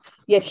ratepayers.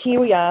 Yet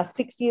here we are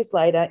 6 years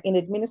later in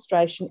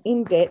administration,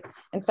 in debt,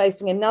 and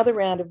facing another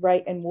round of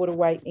rate and water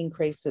rate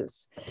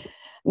increases.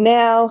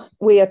 Now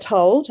we are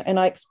told, and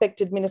I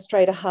expect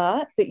Administrator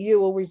Hart that you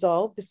will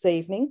resolve this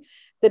evening,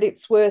 that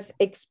it's worth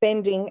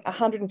expending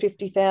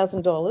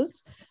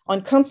 $150,000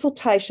 on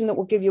consultation that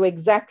will give you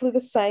exactly the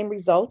same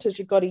result as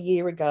you got a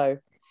year ago.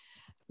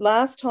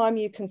 Last time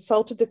you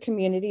consulted the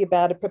community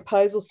about a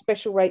proposal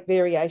special rate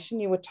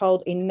variation, you were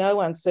told in no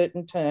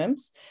uncertain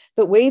terms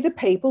that we, the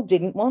people,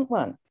 didn't want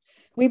one.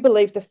 We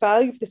believe the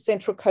failure of the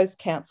Central Coast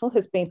Council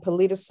has been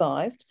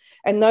politicised,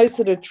 and those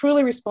that are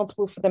truly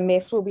responsible for the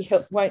mess will be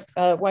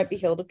won't be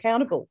held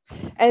accountable.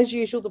 As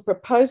usual, the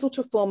proposal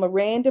to form a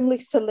randomly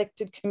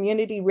selected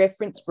community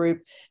reference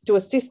group to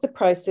assist the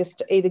process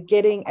to either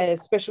getting a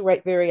special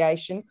rate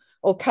variation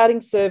or cutting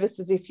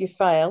services if you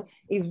fail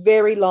is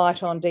very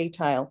light on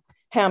detail.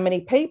 How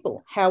many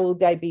people? How will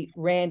they be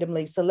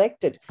randomly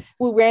selected?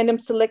 Will random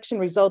selection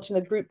result in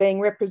the group being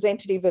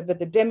representative of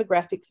the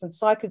demographics and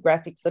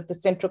psychographics of the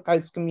Central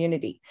Coast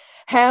community?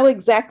 How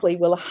exactly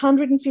will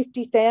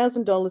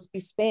 $150,000 be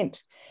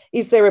spent?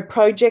 Is there a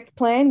project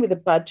plan with a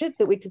budget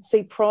that we could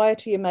see prior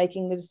to you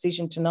making the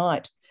decision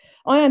tonight?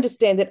 I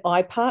understand that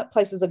IPART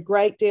places a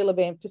great deal of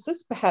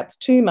emphasis, perhaps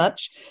too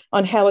much,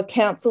 on how a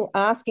council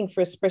asking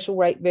for a special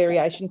rate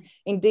variation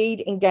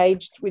indeed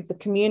engaged with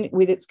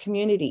its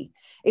community.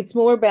 It's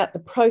more about the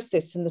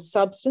process than the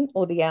substance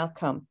or the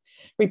outcome.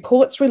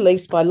 Reports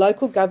released by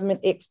local government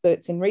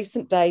experts in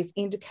recent days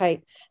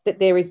indicate that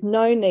there is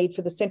no need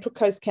for the Central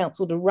Coast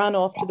Council to run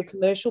off to the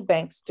commercial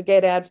banks to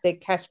get out of their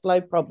cash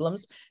flow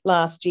problems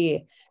last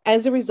year.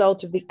 As a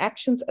result of the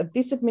actions of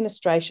this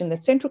administration, the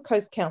Central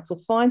Coast Council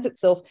finds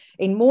itself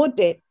in more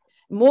debt,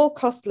 more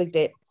costly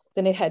debt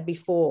than it had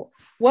before.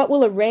 What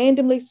will a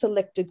randomly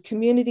selected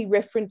community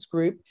reference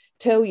group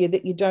tell you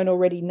that you don't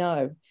already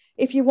know?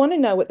 If you want to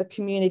know what the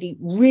community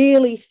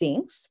really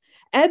thinks,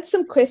 add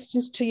some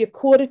questions to your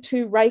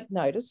Q2 rate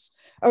notice,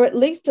 or at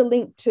least a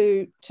link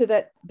to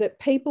that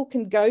people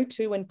can go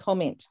to and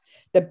comment.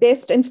 The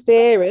best and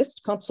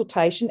fairest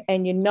consultation,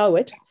 and you know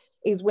it,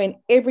 is when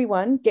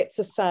everyone gets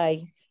a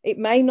say. It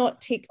may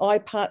not tick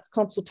IPART's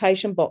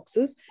consultation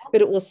boxes,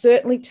 but it will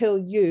certainly tell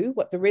you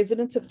what the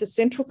residents of the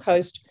Central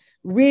Coast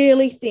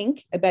really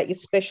think about your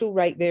special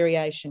rate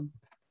variation.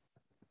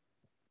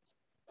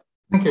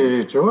 Thank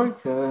you, Joy.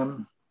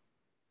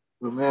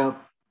 We'll now,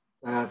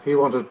 if you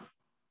want to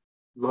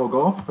log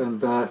off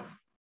and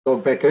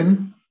log back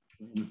in,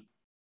 I'll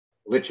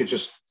let you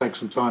just take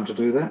some time to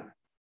do that.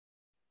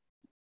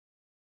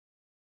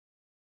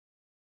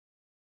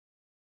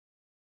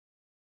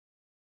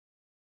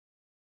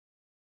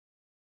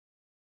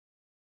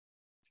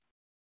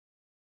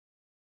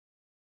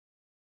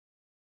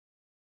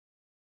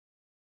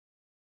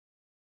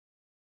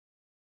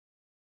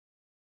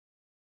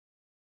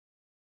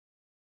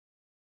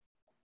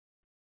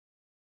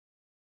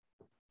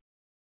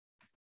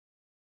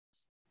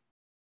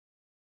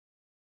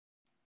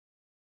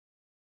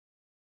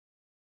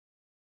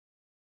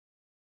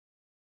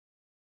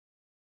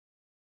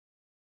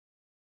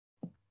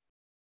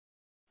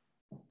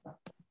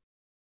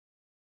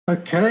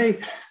 Okay,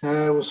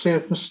 we'll see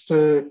if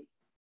Mr.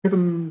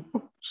 Kevin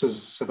Brooks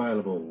is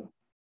available.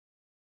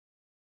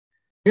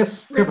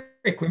 Yes, Kevin.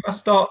 Rick, we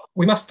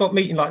must stop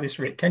meeting like this,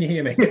 Rick. Can you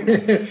hear me?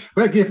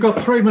 Well, you've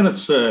got 3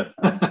 minutes, sir.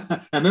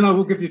 And then I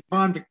will give you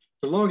time to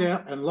log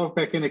out and log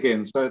back in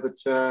again so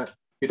that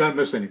you don't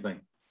miss anything.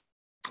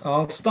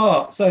 I'll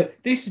start. So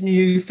this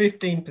new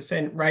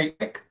 15%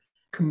 rate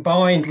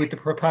combined with the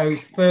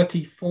proposed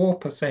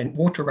 34%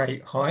 water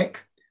rate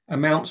hike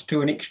amounts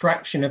to an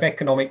extraction of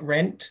economic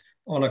rent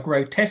on a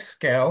grotesque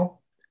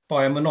scale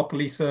by a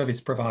monopoly service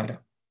provider.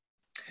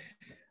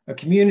 A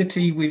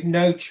community with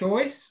no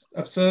choice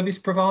of service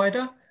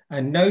provider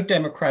and no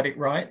democratic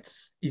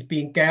rights is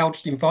being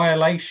gouged in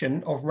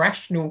violation of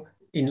rational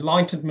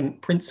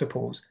Enlightenment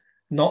principles,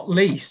 not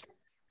least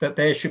that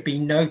there should be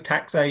no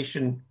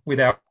taxation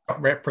without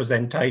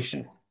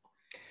representation.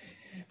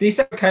 This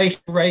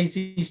application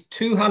raises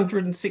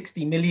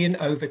 260 million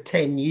over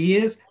 10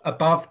 years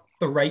above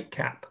the rate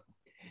cap.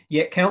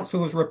 Yet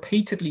council has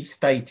repeatedly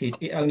stated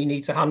it only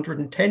needs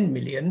 110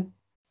 million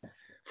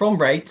from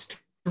rates to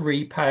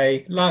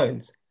repay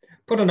loans.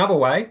 Put another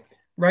way,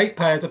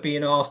 ratepayers are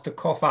being asked to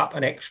cough up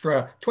an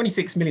extra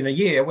 26 million a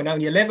year when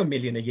only 11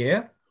 million a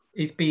year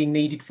is being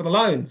needed for the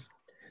loans.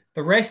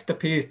 The rest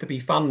appears to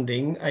be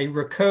funding a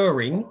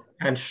recurring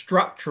and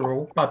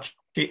structural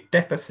budget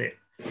deficit.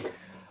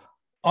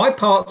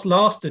 IPART's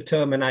last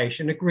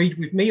determination agreed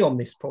with me on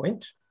this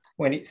point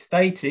when it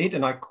stated,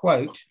 and I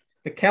quote,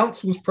 "The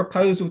council's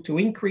proposal to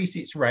increase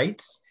its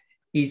rates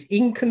is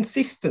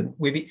inconsistent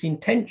with its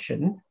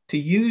intention to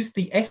use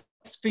the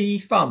SV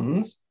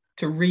funds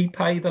to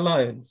repay the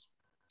loans."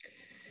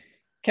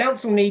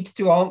 Council needs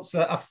to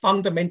answer a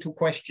fundamental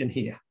question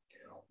here.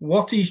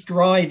 What is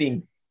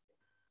driving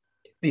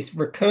this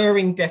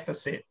recurring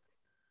deficit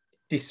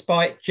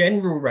despite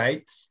general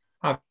rates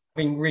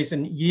having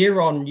risen year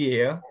on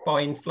year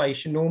by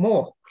inflation or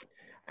more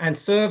and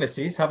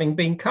services having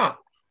been cut?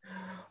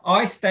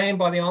 I stand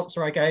by the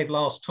answer I gave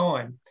last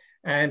time,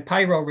 and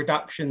payroll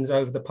reductions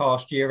over the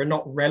past year are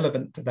not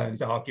relevant to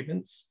those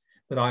arguments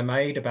that I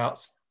made about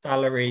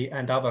salary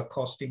and other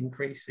cost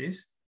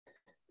increases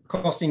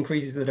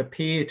that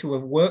appear to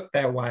have worked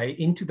their way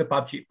into the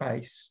budget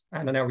base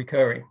and are now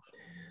recurring.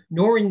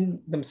 Nor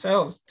in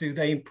themselves do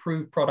they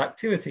improve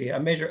productivity, a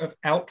measure of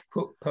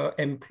output per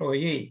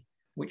employee,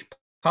 which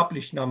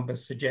published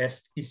numbers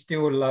suggest is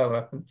still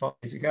lower than 5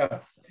 years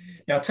ago.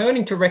 Now,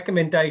 turning to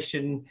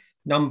recommendation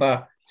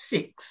number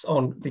 6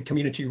 on the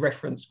community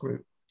reference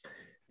group.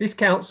 This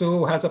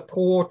council has a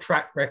poor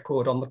track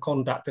record on the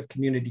conduct of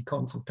community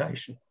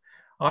consultation.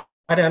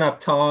 I don't have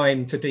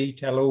time to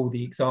detail all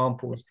the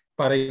examples,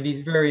 but it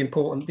is very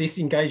important this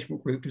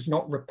engagement group does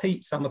not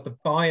repeat some of the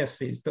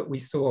biases that we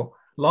saw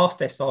last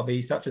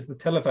SRV, such as the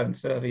telephone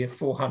survey of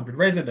 400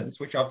 residents,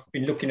 which I've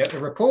been looking at the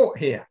report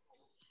here.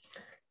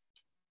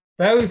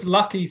 Those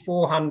lucky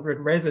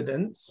 400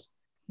 residents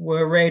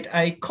were read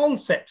a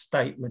concept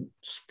statement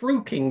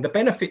spruiking the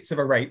benefits of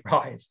a rate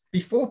rise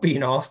before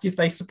being asked if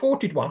they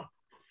supported one.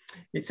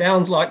 It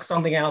sounds like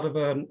something out of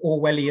an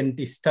Orwellian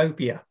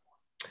dystopia.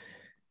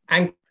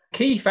 And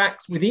key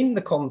facts within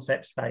the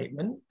concept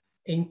statement,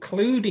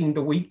 including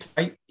the weekly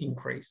rate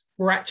increase,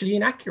 were actually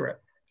inaccurate.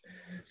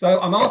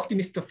 So I'm asking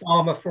Mr.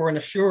 Farmer for an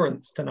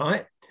assurance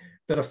tonight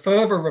that a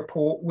further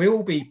report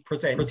will be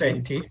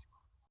presented,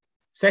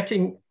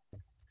 setting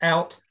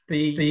out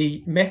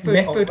the method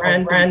of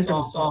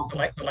random sample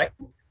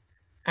collection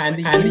and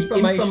the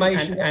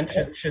information and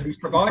actions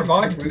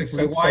provided to the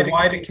group so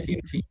wider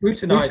community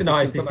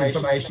scrutinise this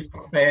information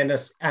for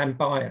fairness and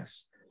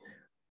bias.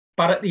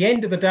 But at the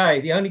end of the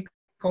day, the only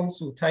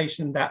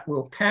consultation that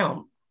will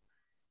count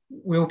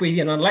will be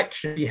an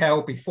election be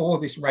held before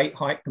this rate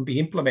hike can be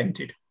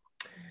implemented.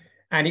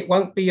 And it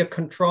won't be a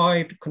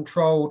contrived,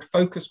 controlled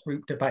focus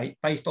group debate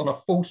based on a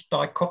false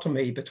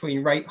dichotomy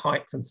between rate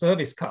hikes and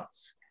service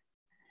cuts.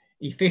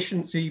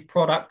 Efficiency,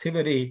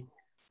 productivity,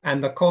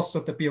 and the costs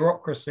of the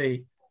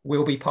bureaucracy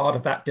will be part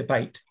of that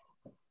debate.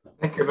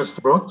 Thank you,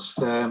 Mr. Brooks,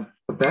 for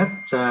that.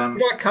 You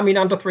might come in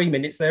under 3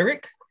 minutes there,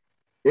 Rick.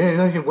 Yeah,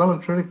 no, you're well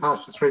and truly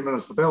past the 3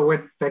 minutes. The bell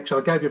went,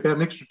 actually, I gave you about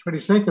an extra 20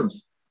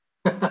 seconds.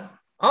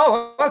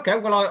 Oh, okay.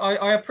 Well,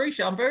 I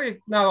appreciate. I'm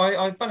very in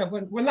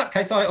that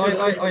case,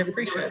 I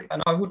appreciate it,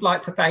 and I would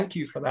like to thank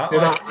you for that.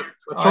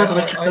 I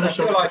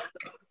feel like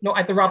not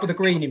had the rub of the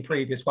green in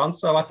previous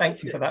ones, so I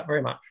thank you for that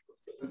very much.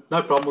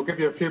 No problem. We'll give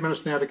you a few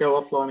minutes now to go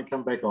offline and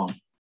come back on.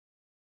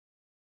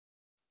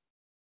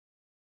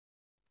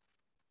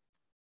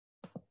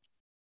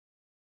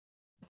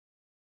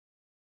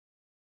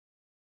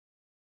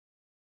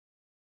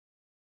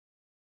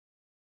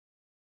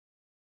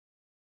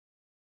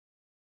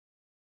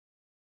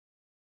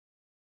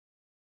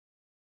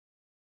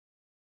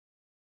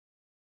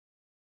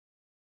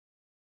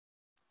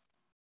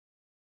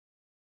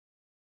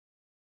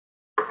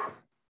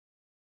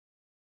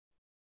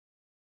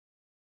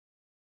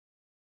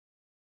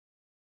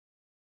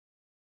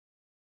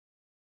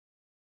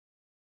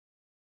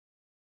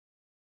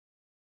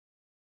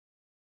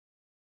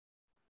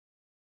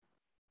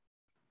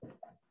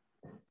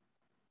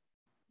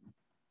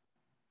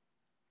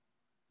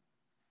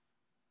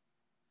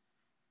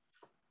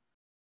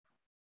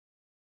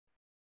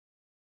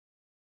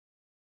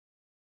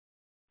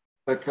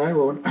 Okay,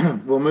 well,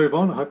 we'll move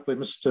on. Hopefully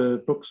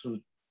Mr. Brooks and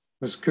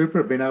Ms. Cooper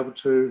have been able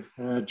to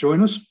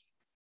join us.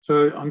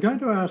 So I'm going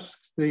to ask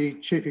the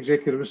Chief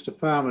Executive, Mr.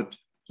 Farmer,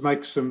 to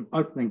make some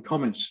opening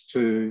comments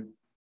to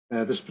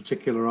this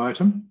particular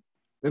item.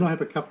 Then I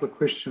have a couple of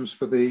questions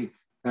for the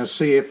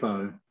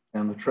CFO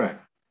down the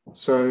track.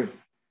 So,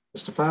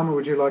 Mr. Farmer,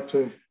 would you like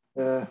to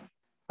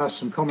pass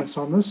some comments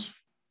on this?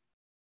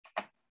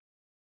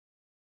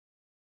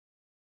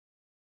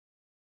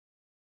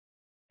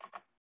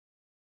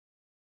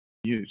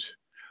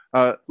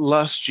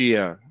 Last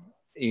year,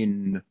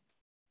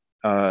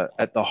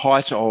 at the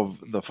height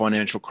of the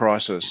financial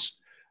crisis,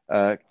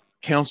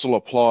 Council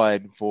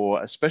applied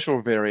for a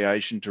special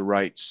variation to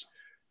rates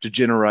to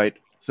generate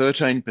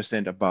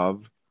 13%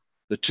 above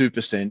the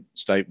 2%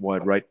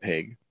 statewide rate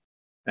peg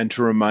and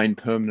to remain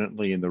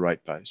permanently in the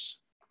rate base.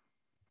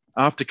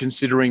 After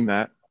considering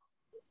that,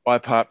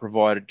 IPART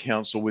provided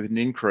Council with an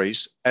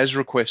increase as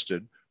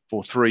requested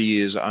for 3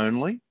 years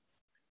only,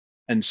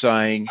 and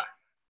saying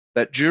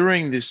that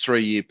during this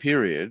 3-year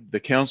period, the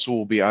Council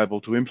will be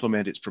able to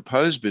implement its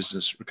proposed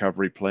business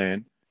recovery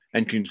plan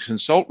and can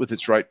consult with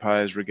its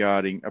ratepayers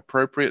regarding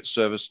appropriate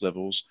service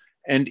levels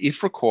and,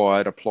 if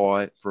required,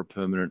 apply for a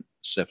permanent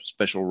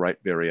special rate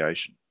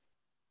variation.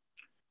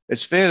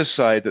 It's fair to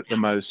say that the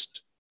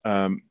most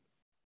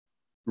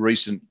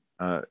recent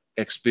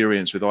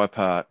experience with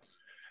IPART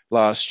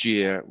last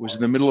year was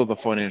in the middle of the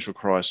financial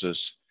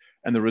crisis,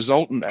 and the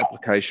resultant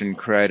application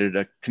created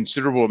a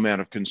considerable amount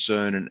of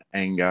concern and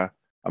anger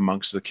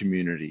amongst the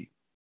community.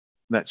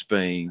 That's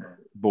being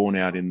borne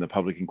out in the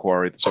public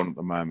inquiry that's on at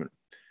the moment.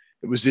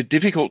 It was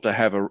difficult to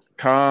have a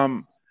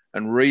calm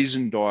and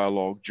reasoned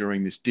dialogue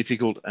during this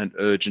difficult and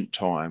urgent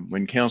time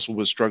when Council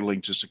was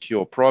struggling to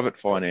secure private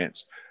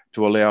finance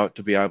to allow it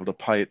to be able to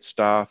pay its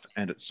staff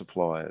and its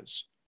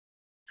suppliers.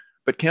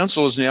 But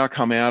Council has now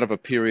come out of a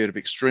period of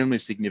extremely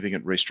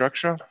significant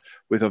restructure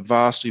with a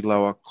vastly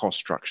lower cost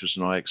structures,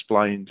 and I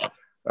explained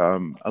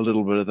a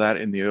little bit of that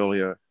in the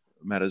earlier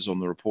matters on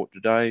the report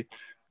today.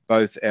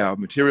 Both our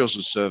materials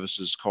and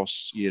services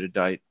costs year to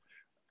date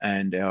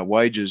and our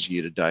wages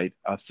year to date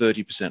are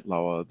 30%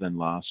 lower than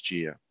last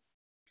year.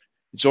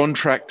 It's on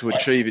track to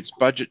achieve its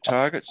budget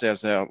targets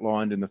as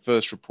outlined in the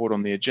first report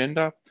on the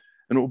agenda,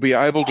 and it will be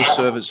able to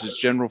service its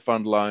general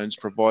fund loans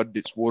provided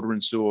its water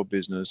and sewer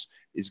business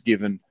is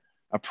given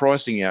a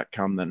pricing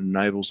outcome that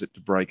enables it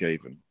to break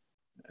even.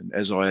 And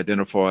as I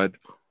identified,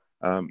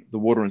 the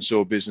water and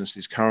sewer business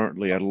is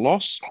currently at a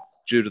loss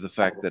due to the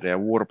fact that our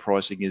water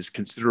pricing is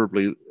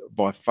considerably,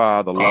 by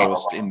far, the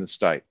lowest in the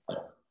state.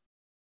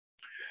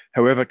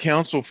 However,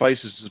 Council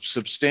faces a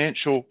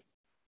substantial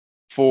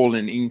fall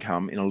in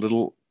income in a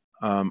little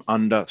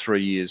under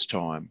 3 years'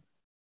 time.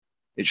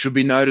 It should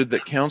be noted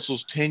that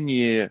Council's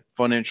 10-year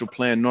financial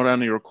plan not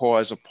only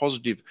requires a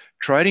positive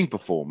trading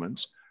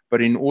performance,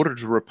 but in order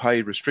to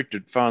repay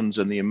restricted funds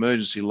and the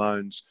emergency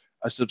loans,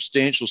 a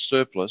substantial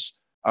surplus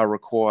are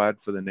required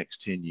for the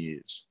next 10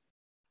 years.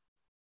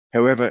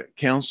 However,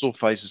 Council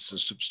faces a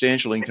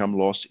substantial income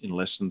loss in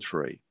less than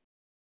 3.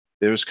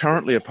 There is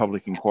currently a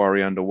public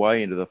inquiry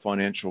underway into the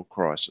financial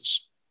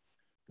crisis.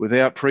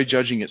 Without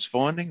prejudging its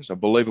findings, I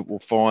believe it will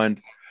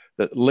find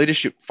that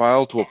leadership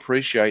failed to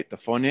appreciate the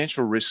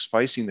financial risks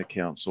facing the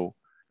Council,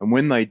 and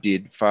when they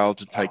did, failed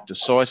to take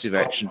decisive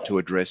action to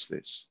address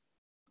this.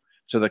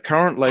 So the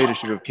current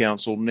leadership of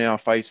Council now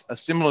face a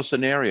similar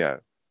scenario,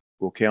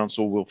 where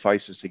Council will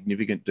face a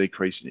significant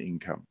decrease in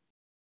income.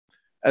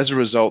 As a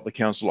result, the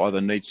Council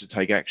either needs to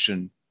take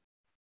action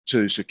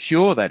to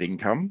secure that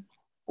income,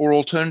 or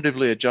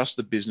alternatively adjust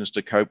the business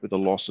to cope with the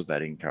loss of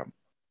that income.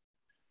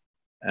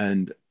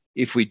 And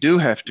if we do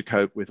have to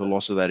cope with the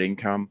loss of that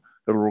income,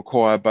 it will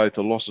require both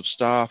the loss of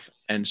staff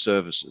and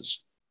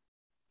services.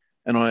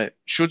 And I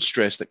should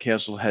stress that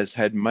Council has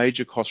had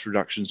major cost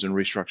reductions and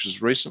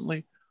restructures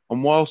recently,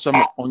 and while some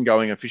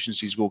ongoing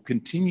efficiencies will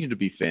continue to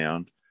be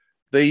found,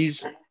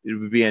 these, it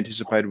would be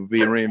anticipated, will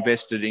be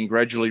reinvested in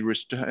gradually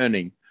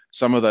returning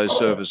some of those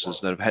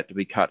services that have had to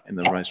be cut in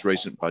the most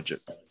recent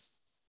budget.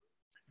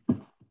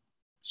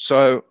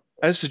 So,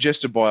 as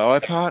suggested by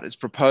IPART, it's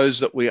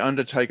proposed that we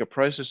undertake a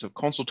process of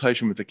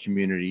consultation with the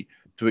community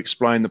to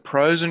explain the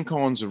pros and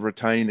cons of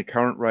retaining the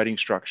current rating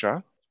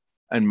structure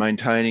and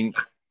maintaining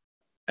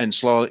and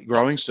slowly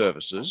growing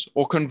services,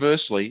 or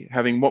conversely,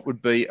 having what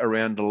would be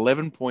around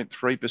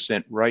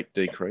 11.3% rate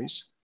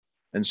decrease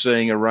and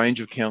seeing a range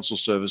of Council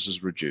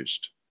services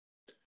reduced.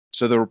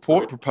 So the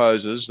report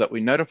proposes that we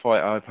notify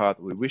IPART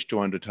that we wish to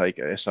undertake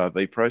a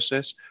SRV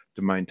process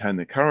to maintain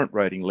the current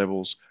rating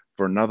levels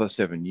for another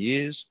 7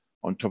 years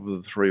on top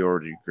of the 3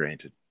 already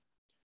granted.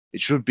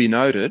 It should be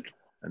noted,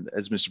 and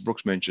as Mr.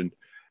 Brooks mentioned,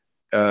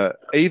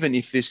 even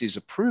if this is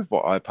approved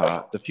by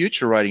IPART, the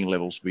future rating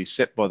levels will be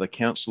set by the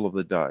Council of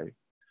the day.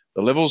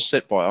 The levels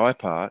set by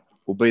IPART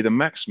will be the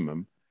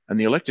maximum, and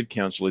the elected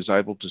Council is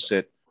able to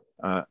set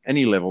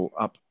any level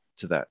up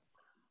to that.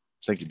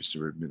 Thank you,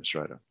 Mr.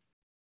 Administrator.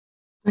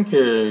 Thank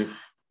you,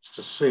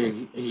 Mr.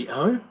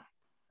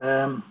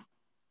 CEO.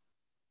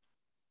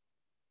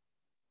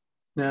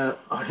 Now,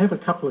 I have a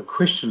couple of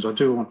questions I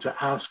do want to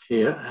ask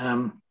here.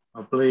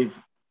 I believe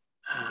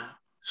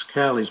Ms.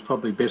 Cowley is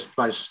probably best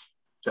placed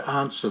to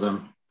answer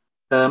them.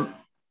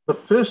 The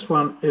first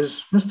one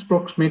is, Mr.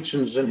 Brooks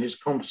mentions in his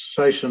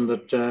conversation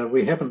that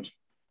we haven't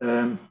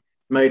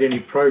made any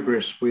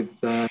progress with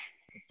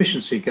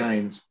efficiency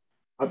gains.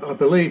 I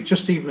believe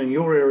just even in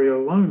your area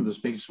alone, there's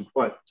been some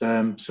quite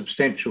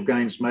substantial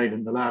gains made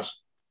in the last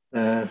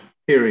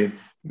period.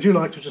 Would you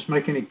like to just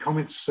make any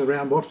comments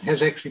around what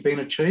has actually been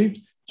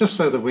achieved, just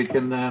so that we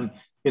can,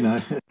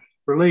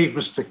 relieve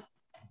Mr.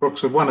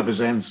 Brooks of one of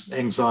his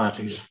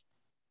anxieties?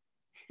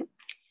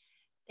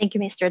 Thank you,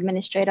 Mr.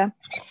 Administrator.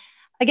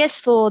 I guess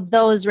for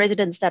those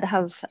residents that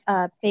have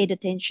paid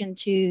attention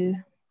to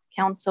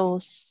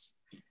Council's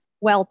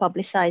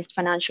well-publicised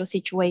financial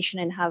situation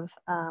and have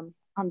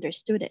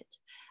understood it,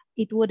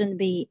 it wouldn't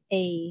be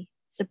a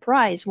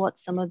surprise what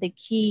some of the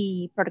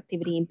key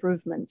productivity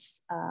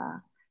improvements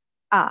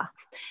are.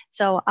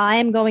 So I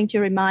am going to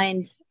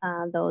remind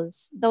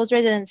those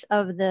residents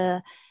of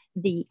the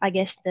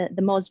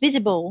most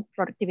visible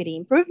productivity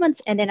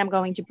improvements, and then I'm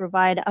going to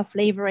provide a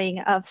flavoring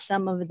of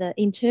some of the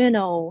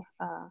internal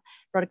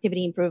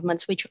productivity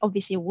improvements, which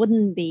obviously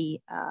wouldn't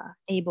be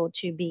able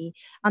to be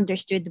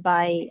understood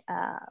by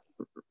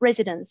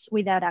residents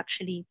without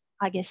actually,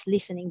 I guess,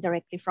 listening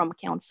directly from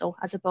Council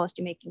as opposed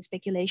to making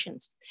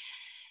speculations.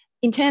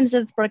 In terms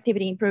of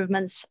productivity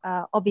improvements,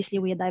 obviously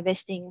we are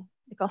divesting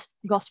the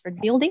Gosford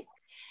building.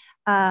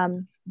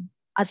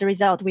 As a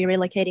result, we're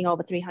relocating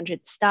over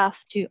 300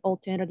 staff to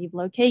alternative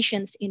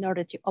locations in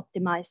order to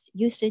optimize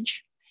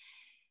usage.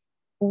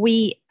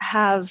 We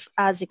have,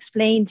 as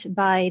explained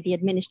by the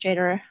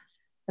administrator,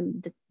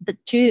 the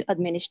 2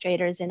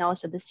 administrators and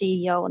also the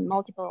CEO on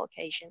multiple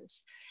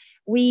occasions,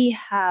 we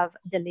have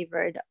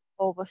delivered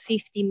over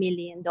 $50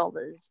 million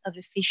of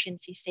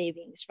efficiency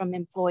savings from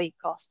employee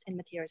costs and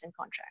materials and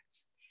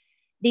contracts.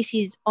 This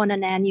is on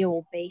an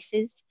annual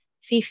basis,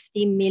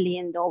 $50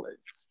 million.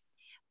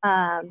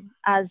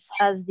 As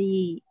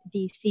the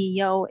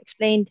CEO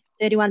explained,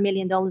 $31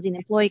 million in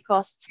employee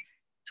costs,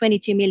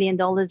 $22 million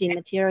in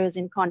materials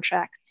and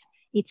contracts.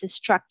 It's a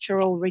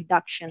structural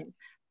reduction.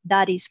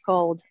 That is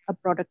called a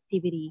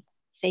productivity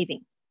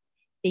saving,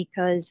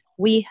 because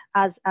we,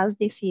 as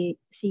the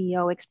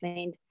CEO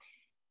explained,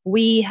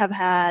 we haven't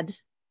had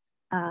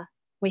a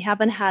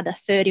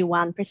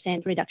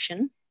 31%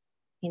 reduction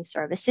in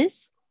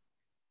services,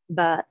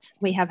 but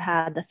we have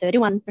had a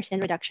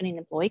 31% reduction in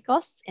employee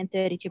costs and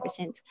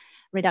 32%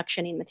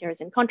 reduction in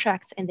materials and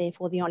contracts. And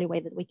therefore, the only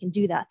way that we can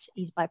do that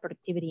is by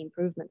productivity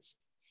improvements.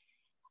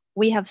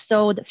 We have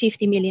sold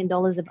 $50 million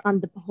of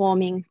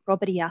underperforming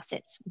property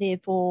assets,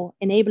 therefore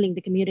enabling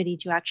the community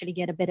to actually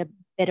get a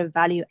better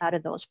value out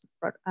of those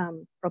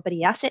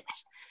property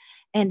assets.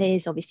 And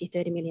there's obviously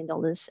 $30 million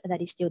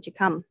that is still to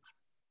come.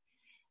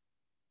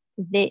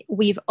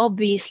 We've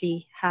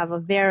obviously have a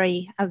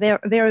very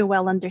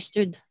well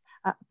understood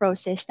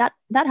process that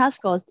has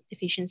caused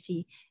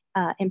efficiency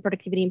and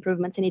productivity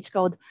improvements, and it's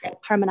called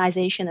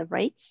harmonization of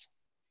rates.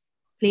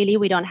 Clearly,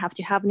 we don't have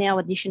to have now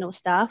additional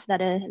staff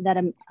that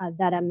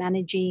are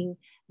managing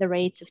the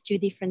rates of two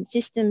different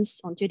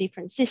systems on two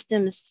different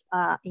systems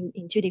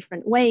in two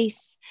different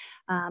ways,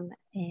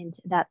 and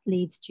that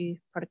leads to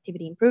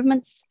productivity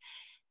improvements.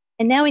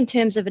 And now, in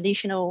terms of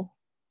additional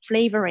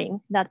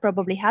flavoring, that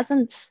probably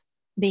hasn't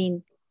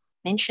been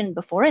mentioned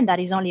before, and that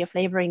is only a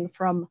flavoring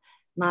from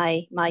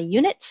my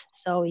unit.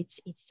 So it's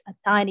a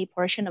tiny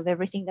portion of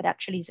everything that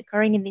actually is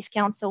occurring in this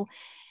council.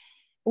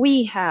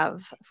 We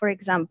have, for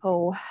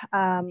example,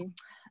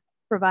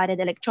 provided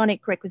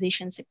electronic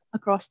requisitions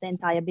across the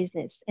entire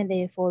business, and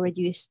therefore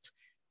reduced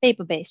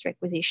paper-based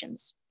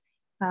requisitions,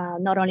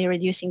 not only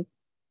reducing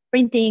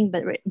printing,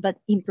 but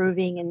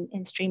improving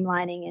and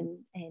streamlining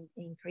and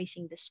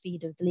increasing the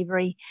speed of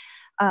delivery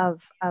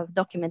of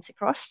documents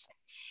across.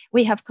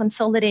 We have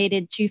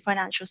consolidated two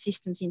financial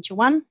systems into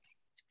one.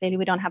 Clearly,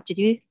 we don't have to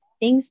do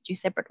things two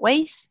separate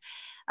ways.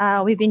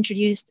 We've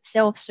introduced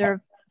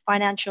self-serve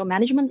financial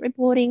management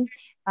reporting,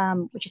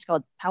 which is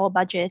called Power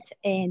Budget,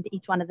 and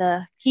it's one of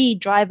the key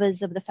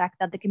drivers of the fact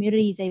that the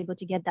community is able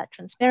to get that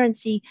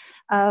transparency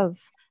of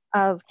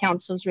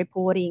council's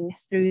reporting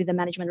through the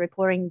management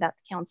reporting that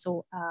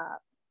council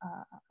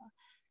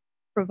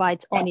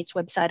provides on its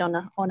website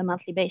on a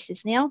monthly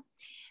basis now.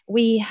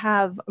 We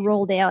have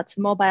rolled out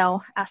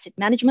mobile asset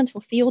management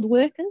for field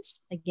workers.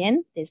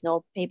 Again, there's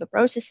no paper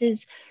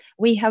processes.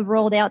 We have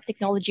rolled out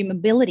technology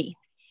mobility.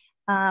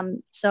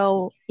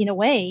 So in a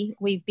way,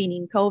 we've been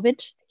in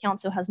COVID.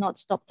 Council has not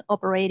stopped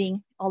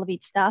operating all of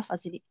its staff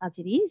as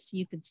it is.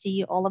 You could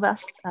see all of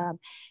us.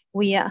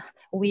 We are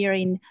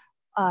in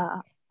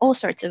all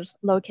sorts of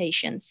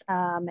locations,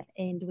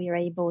 and we are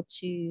able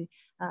to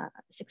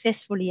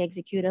successfully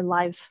execute a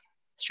live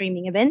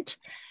streaming event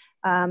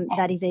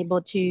that is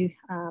able to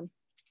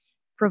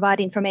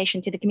provide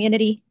information to the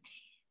community.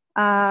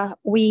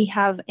 We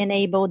have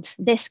enabled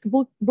desk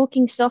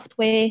booking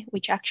software,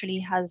 which actually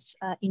has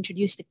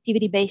introduced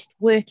activity-based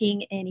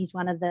working and is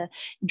one of the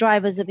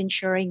drivers of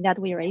ensuring that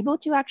we are able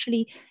to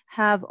actually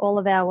have all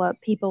of our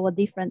people at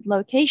different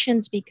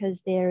locations,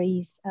 because there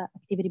is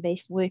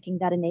activity-based working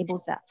that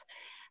enables that.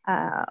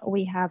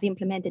 We have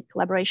implemented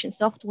collaboration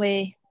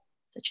software,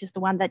 such as the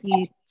one that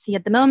you see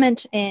at the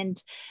moment,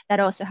 and that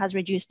also has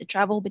reduced the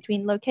travel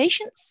between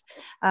locations.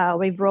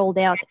 We've rolled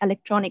out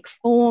electronic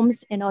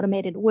forms and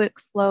automated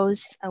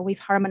workflows. We've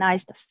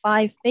harmonized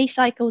 5 pay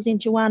cycles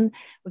into one.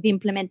 We've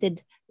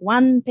implemented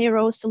one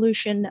payroll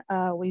solution.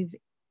 We've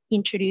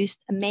introduced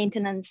a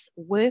maintenance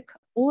work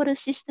order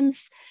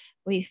systems.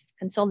 We've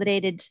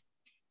consolidated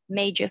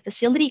major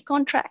facility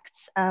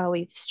contracts.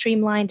 We've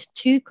streamlined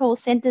 2 call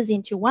centers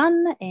into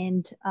one,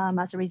 and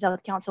as a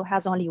result, council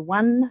has only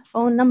 1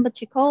 phone number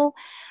to call.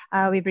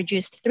 We've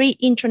reduced 3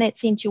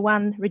 intranets into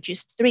one,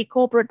 reduced 3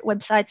 corporate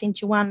websites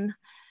into one,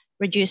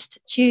 reduced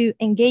 2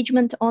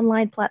 engagement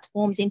online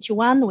platforms into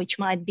one, which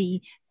might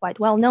be quite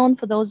well known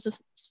for those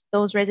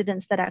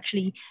residents that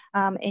actually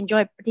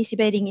enjoy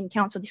participating in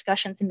council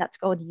discussions, and that's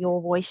called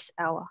Your Voice,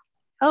 Our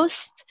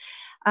Host.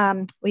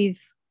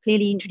 We've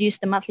clearly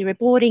introduced the monthly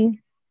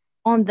reporting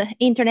on the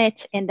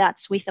internet, and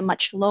that's with a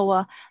much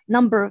lower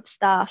number of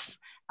staff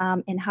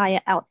and higher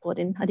output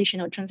and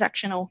additional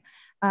transactional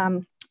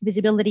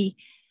visibility.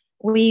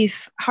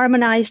 We've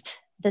harmonized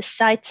the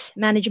site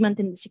management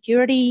and the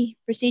security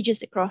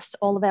procedures across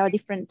all of our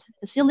different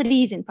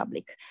facilities in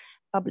public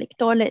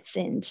toilets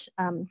and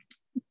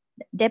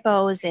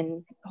depots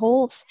and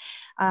halls.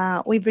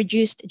 We've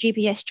reduced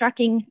GPS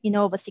tracking in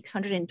over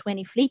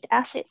 620 fleet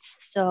assets,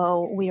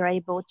 so we are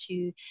able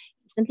to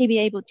instantly be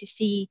able to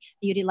see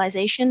the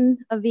utilization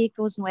of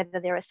vehicles and whether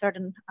there are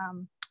certain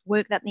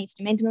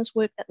maintenance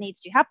work that needs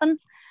to happen.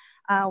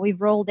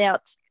 We've rolled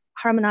out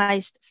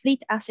harmonized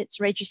fleet assets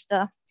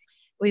register.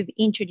 We've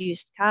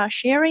introduced car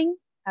sharing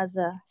as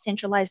a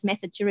centralized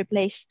method to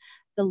replace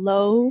the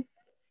low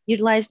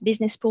utilized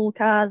business pool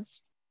cars.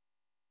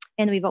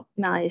 And we've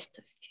optimized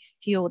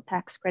fuel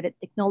tax credit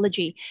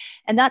technology.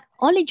 And that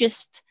only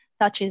just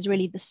touches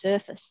really the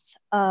surface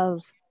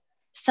of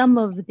some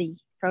of the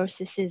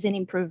processes and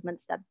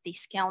improvements that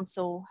this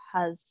council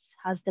has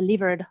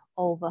delivered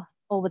over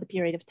the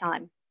period of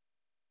time.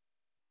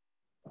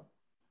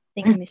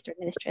 Thank you, Mr.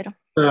 Administrator.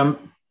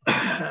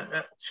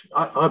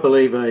 I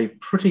believe a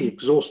pretty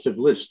exhaustive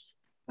list,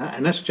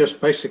 and that's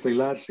just basically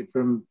largely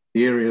from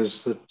the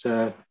areas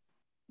that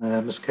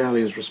Ms.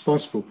 Cowley is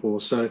responsible for.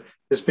 So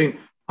there's been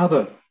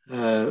other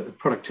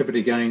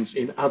productivity gains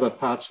in other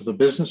parts of the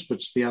business,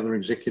 which the other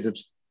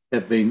executives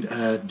have been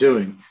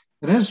doing.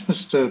 And as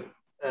Mr.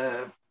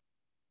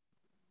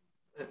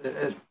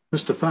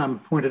 Farm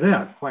pointed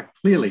out quite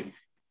clearly,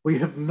 we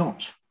have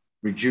not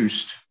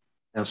reduced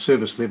our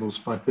service levels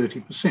by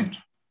 30%.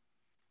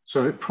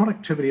 So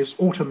productivity is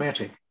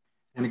automatic.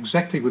 And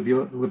exactly with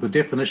the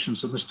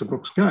definitions that Mr.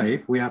 Brooks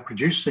gave, we are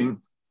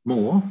producing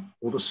more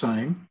or the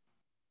same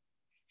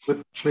with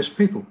much less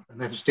people. And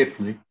that is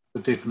definitely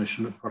the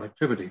definition of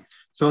productivity.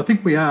 So I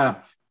think we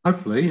are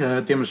hopefully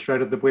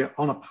demonstrated that we're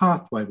on a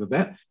pathway with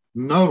that.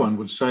 No one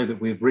would say that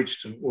we've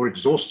reached or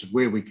exhausted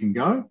where we can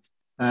go.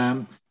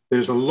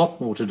 There's a lot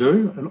more to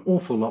do, an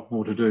awful lot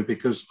more to do,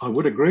 because I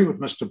would agree with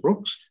Mr.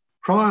 Brooks.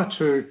 Prior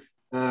to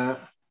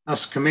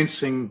us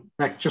commencing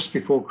back just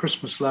before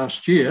Christmas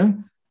last year,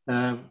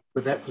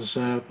 but that was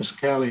Ms.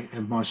 Cowley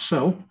and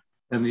myself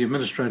and the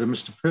administrator,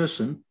 Mr.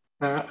 Person,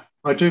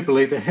 I do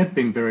believe there had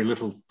been very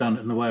little done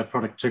in the way of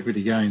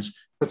productivity gains.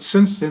 But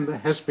since then, there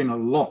has been a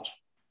lot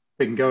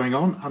been going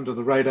on under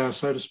the radar,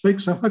 so to speak.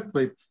 So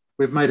hopefully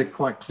we've made it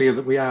quite clear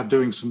that we are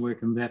doing some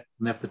work in that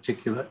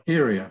particular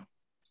area.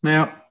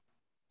 Now,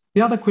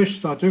 the other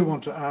question I do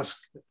want to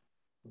ask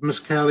Ms.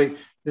 Cowley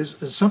is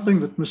something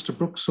that Mr.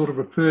 Brooks sort of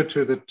referred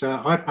to, that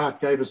IPART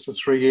gave us the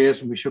 3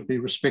 years and we should be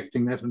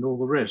respecting that and all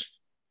the rest.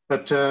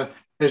 But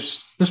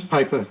as this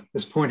paper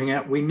is pointing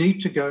out, we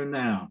need to go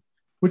now.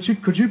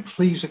 Could you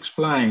please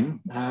explain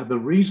the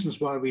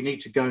reasons why we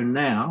need to go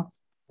now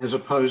as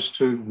opposed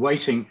to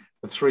waiting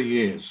for 3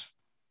 years?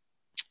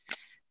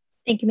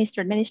 Thank you, Mr.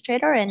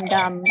 Administrator, and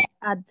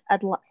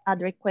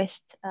I'd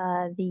request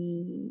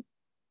the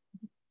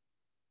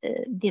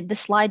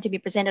slide to be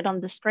presented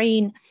on the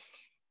screen.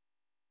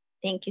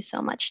 Thank you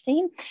so much,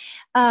 team.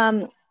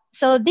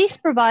 So this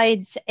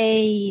provides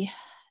a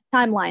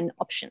timeline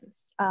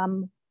options.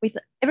 With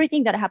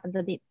everything that happens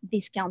at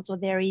this council,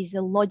 there is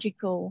a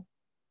logical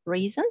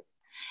reason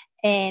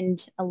and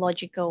a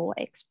logical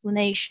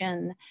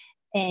explanation,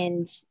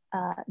 and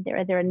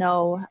there are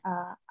no,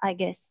 I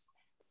guess,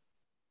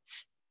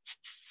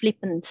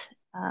 flippant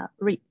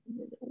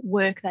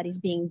work that is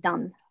being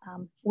done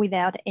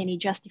without any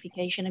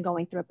justification and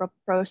going through a proper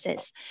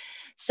process.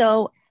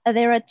 So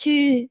there are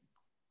 2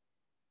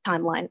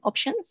 timeline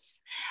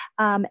options,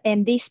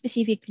 and this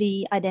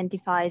specifically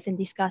identifies and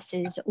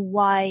discusses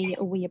why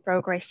we are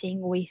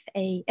progressing with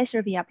a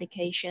SRV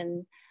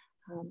application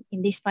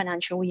in this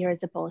financial year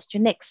as opposed to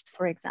next,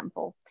 for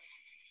example.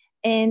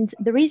 And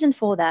the reason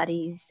for that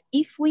is,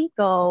 if we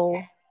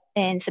go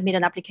and submit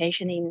an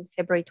application in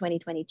February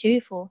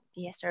 2022 for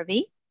the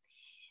SRV,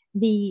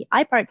 the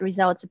IPART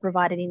results are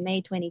provided in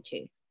May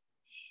 22.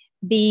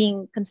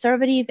 Being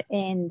conservative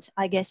and,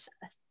 I guess,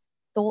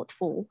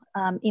 thoughtful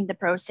in the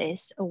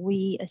process,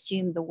 we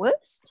assume the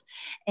worst.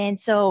 And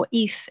so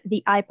if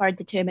the IPART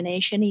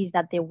determination is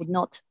that they would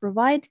not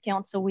provide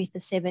council with a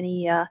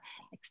 7-year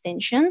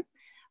extension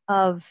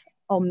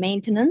or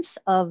maintenance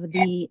of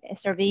the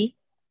SRV,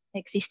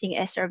 existing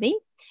SRV,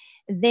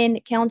 then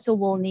council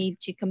will need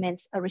to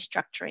commence a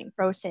restructuring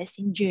process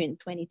in June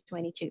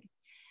 2022.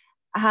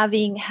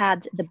 Having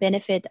had the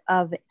benefit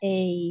of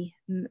a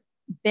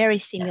very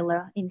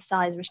similar in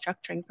size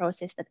restructuring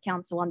process that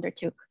council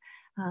undertook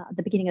at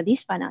the beginning of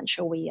this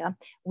financial year,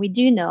 we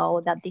do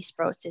know that this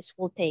process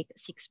will take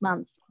 6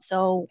 months.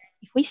 So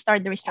if we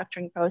start the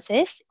restructuring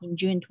process in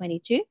June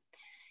 22,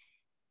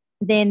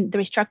 then the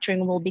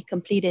restructuring will be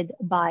completed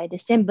by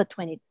December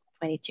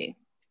 2022.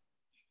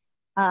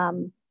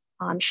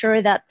 I'm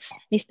sure that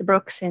Mr.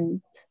 Brooks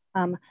and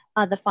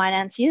other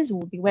financiers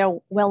will be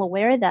well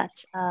aware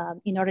that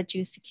in order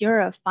to secure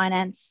a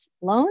finance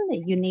loan,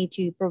 you need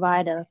to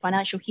provide a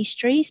financial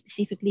history,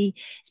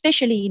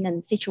 especially in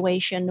a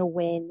situation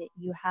when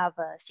you have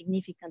a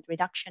significant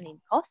reduction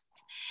in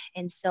costs.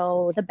 And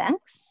so the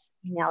banks,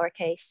 in our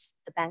case,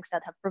 the banks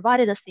that have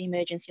provided us the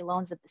emergency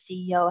loans that the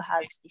CEO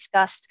has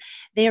discussed,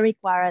 they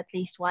require at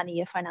least 1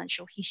 year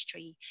financial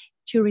history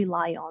to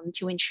rely on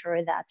to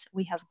ensure that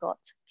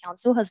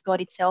council has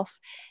got itself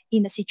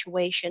in a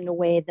situation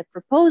where the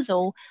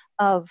proposal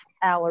of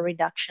our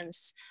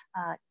reductions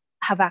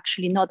have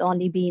actually not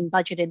only been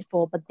budgeted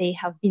for, but they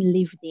have been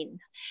lived in.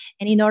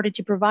 And in order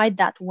to provide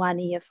that 1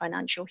 year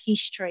financial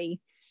history,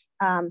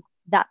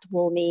 that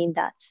will mean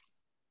that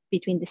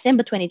between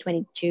December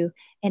 2022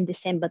 and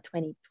December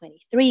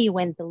 2023,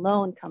 when the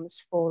loan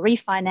comes for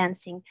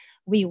refinancing,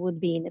 we would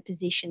be in a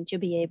position to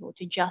be able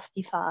to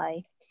justify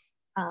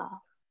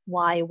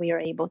why we are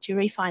able to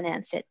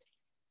refinance it.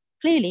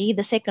 Clearly,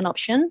 the second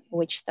option,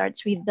 which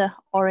starts with the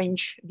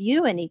orange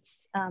view, and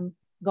it's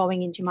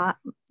going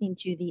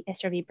into the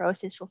SRV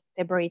process for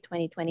February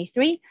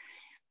 2023,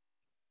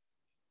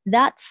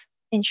 that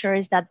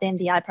ensures that then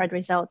the IPART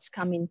results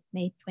come in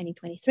May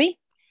 2023.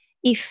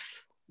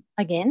 If,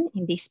 again,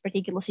 in this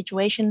particular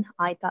situation,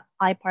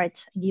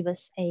 IPART give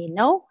us a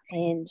no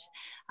and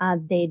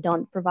they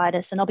don't provide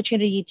us an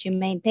opportunity to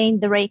maintain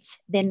the rates,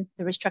 then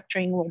the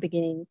restructuring will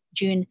begin in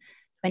June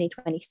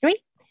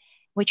 2023,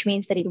 which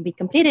means that it will be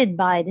completed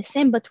by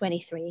December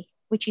 23,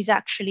 which is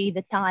actually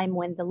the time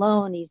when the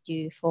loan is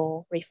due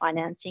for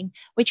refinancing,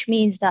 which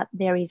means that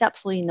there is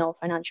absolutely no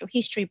financial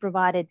history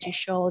provided to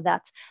show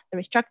that the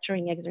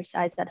restructuring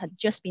exercise that had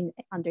just been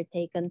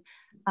undertaken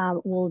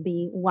will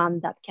be one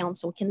that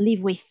council can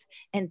live with,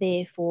 and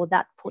therefore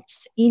that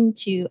puts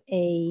into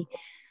a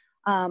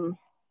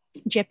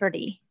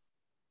jeopardy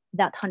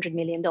that $100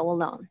 million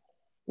loan.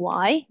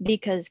 Why?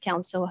 Because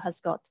council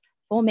has got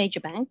 4 major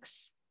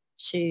banks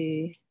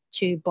to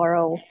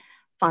borrow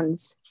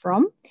funds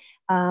from.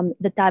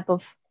 The type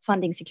of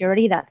funding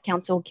security that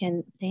council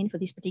can obtain for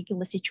this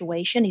particular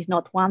situation is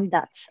not one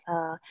that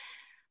a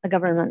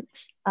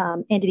government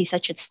entity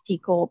such as T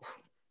Corp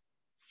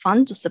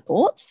funds or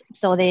supports.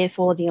 So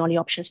therefore, the only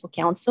options for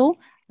council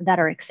that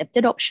are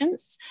accepted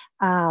options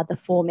are the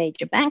 4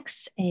 major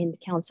banks, and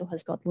council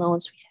has got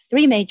loans with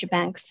 3 major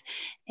banks,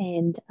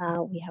 and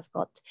we have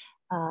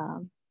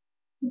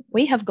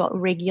got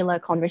regular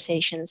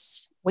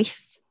conversations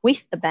with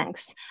the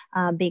banks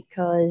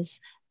because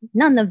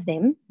none of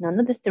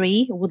the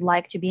 3 would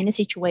like to be in a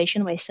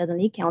situation where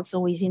suddenly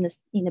council is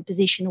in a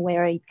position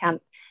where it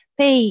can't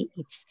pay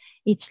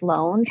its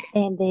loans,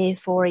 and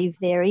therefore if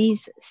there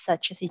is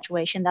such a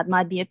situation that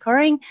might be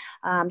occurring,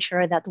 I'm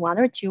sure that 1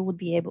 or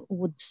 2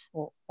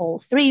 or all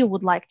 3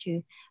 would like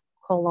to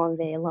call on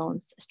their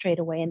loans straight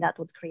away, and that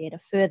would create a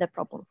further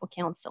problem for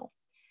council.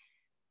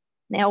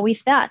 Now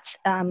with that,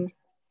 if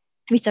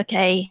it's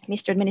okay,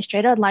 Mr.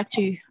 Administrator, I'd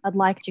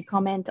like to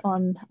comment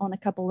on a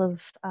couple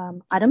of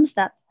items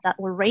that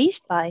were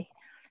raised by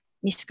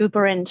Ms.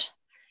 Cooper and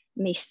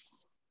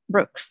Ms.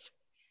 Brooks.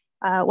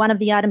 One of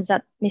the items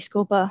that Ms.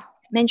 Cooper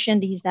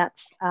mentioned is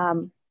that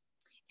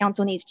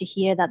council needs to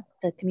hear that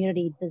the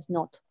community does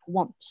not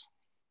want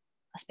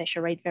a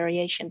special rate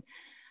variation.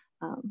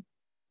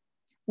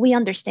 We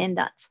understand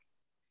that.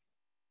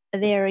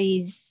 There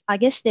is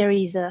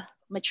a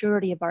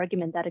maturity of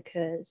argument that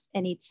occurs,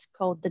 and it's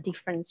called the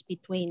difference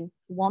between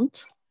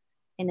want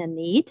and a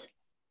need.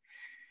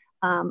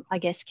 I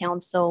guess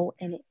council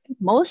and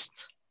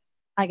most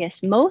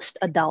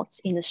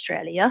adults in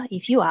Australia,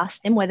 if you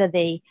ask them whether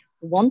they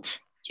want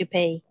to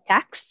pay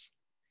tax,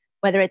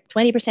 whether it's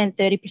 20%,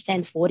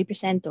 30%,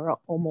 40%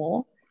 or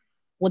more,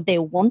 would they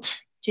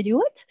want to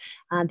do it?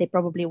 They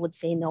probably would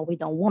say, no, we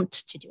don't want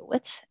to do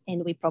it.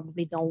 And we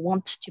probably don't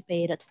want to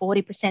pay it at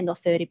 40% or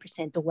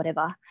 30% or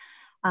whatever.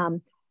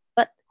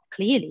 But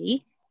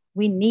clearly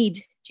we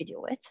need to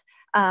do it.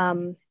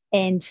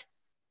 And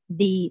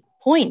the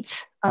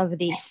point of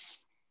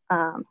this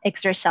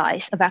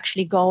exercise of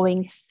actually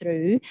going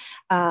through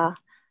a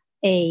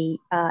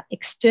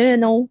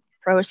external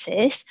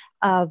process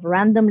of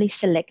randomly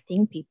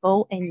selecting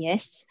people, and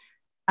yes,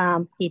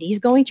 it is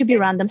going to be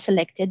random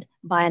selected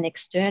by an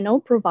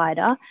external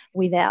provider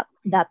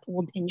that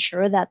would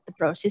ensure that the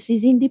process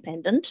is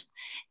independent,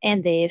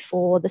 and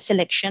therefore the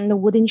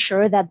selection would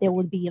ensure that there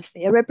would be a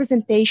fair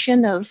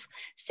representation of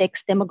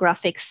sex,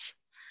 demographics,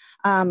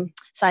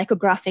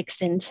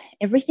 psychographics, and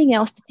everything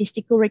else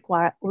statistical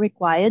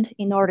required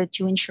in order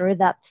to ensure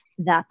that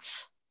that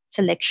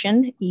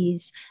selection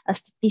is a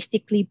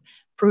statistically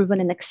proven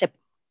and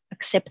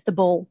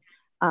acceptable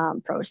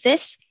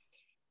process.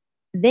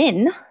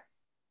 Then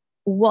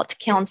what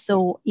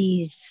council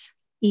is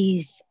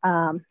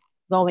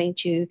going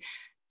to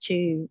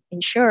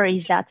ensure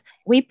is that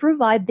we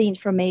provide the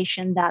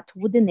information that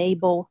would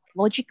enable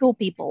logical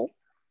people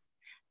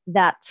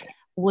that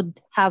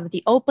would have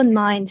the open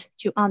mind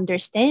to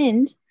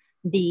understand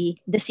the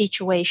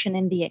situation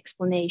and the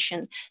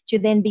explanation, to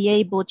then be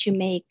able to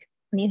make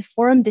an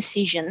informed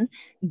decision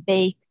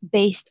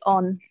based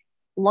on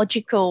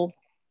logical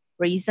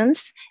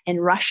reasons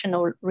and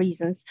rational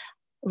reasons,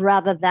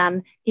 rather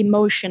than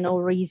emotional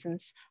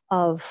reasons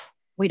of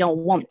we don't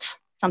want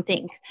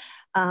something.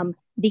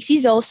 This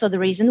is also the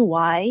reason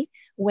why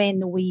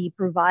when we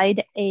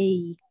provide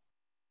a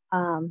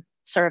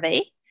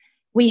survey,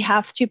 we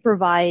have to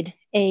provide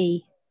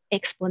a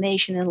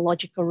explanation and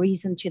logical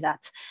reason to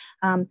that.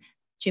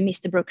 To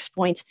Mr. Brooks'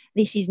 point,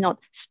 this is not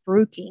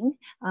spruiking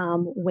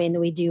when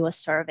we do a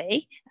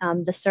survey.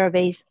 The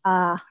surveys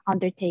are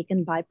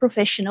undertaken by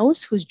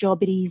professionals whose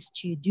job it is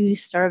to do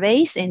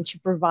surveys and to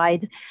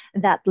provide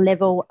that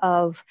level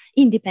of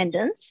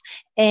independence.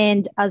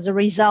 And as a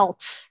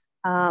result,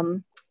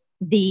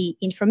 the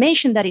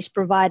information that is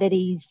provided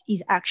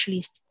is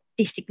actually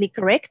statistically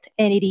correct,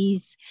 and it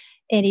is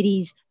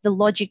the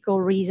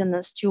logical reason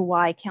as to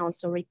why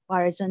council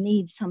requires or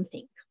needs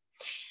something.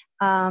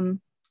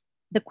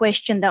 The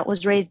question that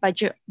was raised by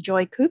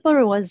Joy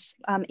Cooper was,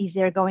 is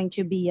there going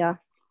to be a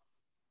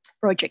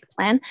project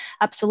plan?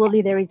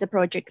 Absolutely, there is a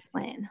project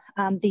plan.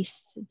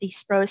 This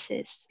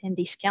process and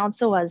this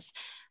council, as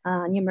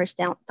numerous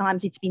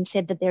times it's been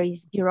said that there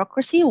is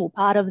bureaucracy, or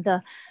part of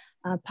the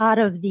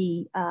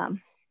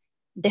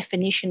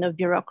definition of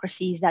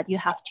bureaucracy is that you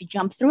have to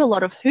jump through a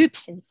lot of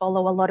hoops and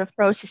follow a lot of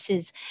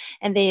processes,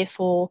 and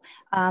therefore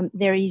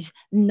there is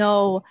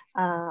no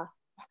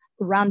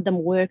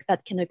random work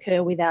that can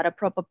occur without a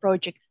proper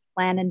project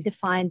plan and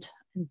defined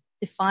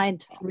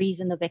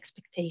reason of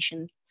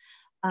expectation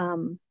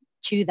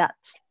to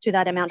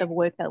that amount of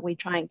work that we're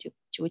trying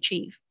to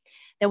achieve.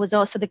 There was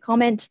also the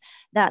comment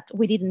that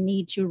we didn't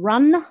need to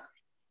run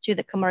to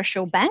the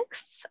commercial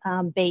banks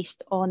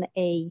based on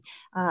a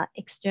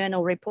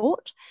external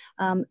report.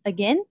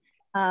 Again,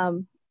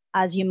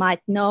 as you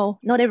might know,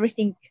 not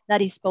everything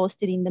that is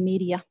posted in the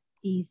media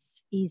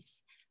is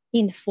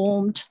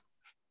informed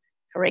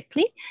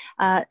correctly.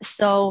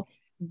 So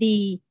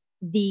the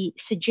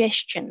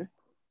suggestion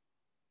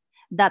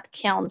that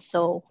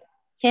council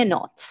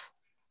cannot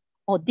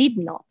or did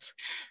not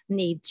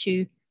need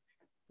to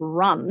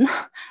run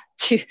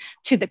to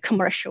the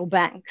commercial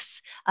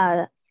banks.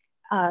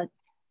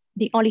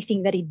 The only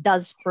thing that it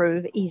does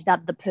prove is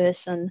that the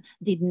person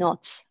did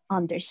not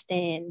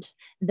understand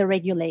the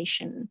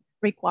regulation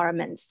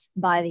requirements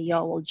by the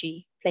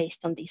OLG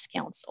placed on this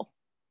council.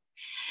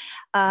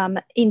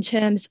 In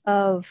terms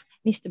of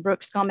Mr.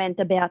 Brooks' comment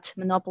about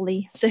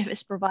monopoly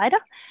service provider,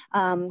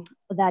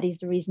 that is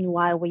the reason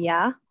why we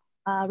are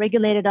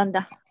regulated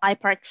under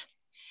IPART.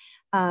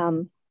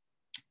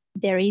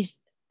 There is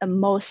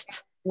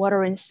most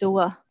water and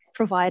sewer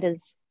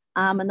providers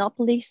are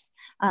monopolies.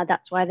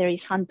 That's why there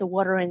is Hunter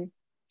Water and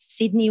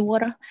Sydney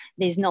Water.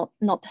 There's not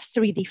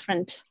 3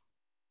 different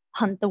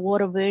Hunter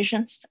Water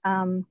versions,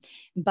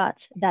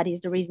 but that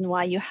is the reason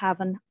why you have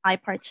an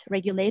IPART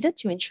regulator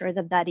to ensure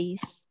that that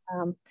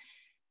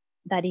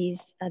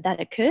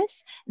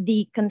occurs.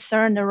 The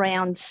concern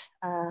around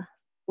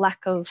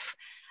lack of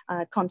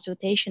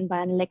consultation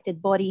by an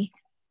elected body,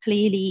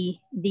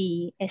 clearly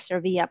the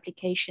SRV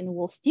application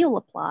will still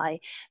apply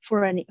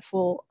for a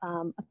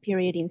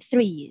period in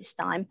 3 years'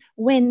 time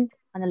when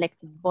an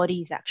elected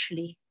body is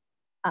actually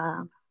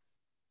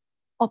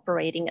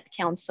operating at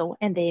council,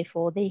 and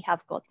therefore they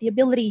have got the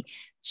ability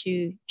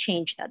to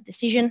change that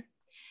decision.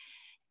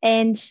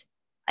 And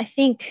I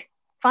think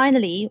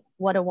finally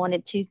what I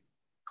wanted to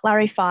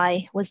clarify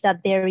was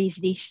that there is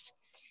this,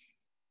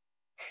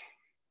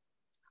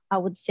 I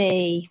would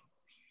say,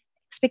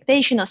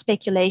 expectation or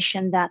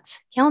speculation that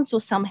council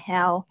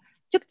somehow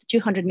took the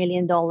 $200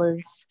 million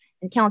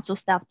and council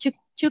staff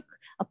took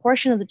a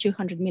portion of the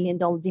 $200 million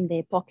in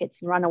their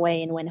pockets and ran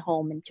away and went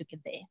home and took it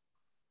there.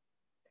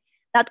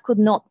 That could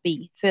not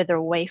be further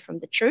away from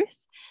the truth.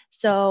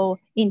 So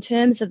in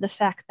terms of the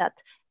fact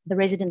that the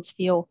residents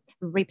feel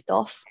ripped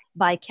off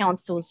by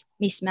council's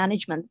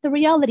mismanagement, the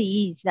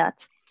reality is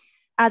that,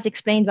 as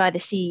explained by the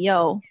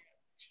CEO,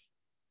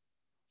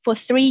 for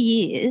 3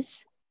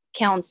 years,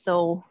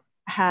 council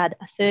had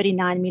a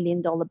 $39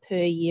 million per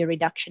year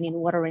reduction in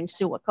water and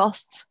sewer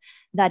costs.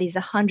 That is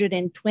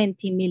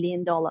 $120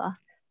 million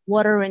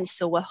water and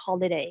sewer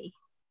holiday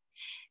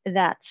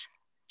that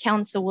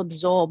council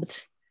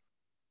absorbed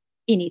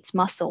in its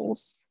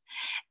muscles.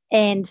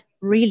 And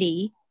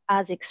really,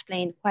 as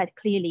explained quite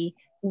clearly,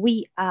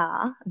 we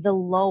are the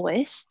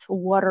lowest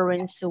water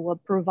and sewer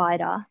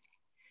provider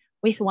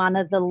with one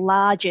of the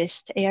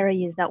largest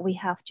areas that we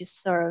have to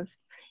serve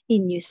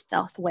in New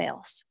South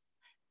Wales.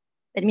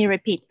 Let me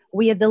repeat,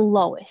 we are the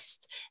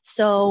lowest.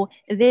 So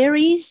there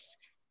is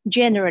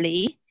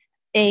generally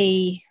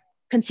a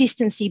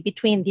consistency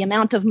between the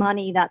amount of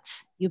money that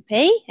you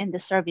pay and the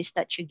service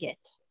that you get.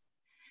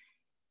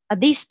 At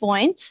this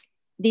point,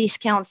 this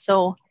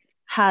council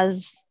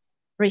has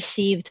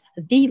received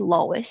the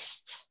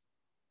lowest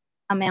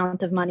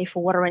amount of money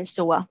for water and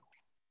sewer.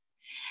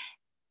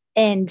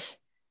 And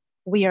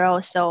we are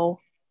also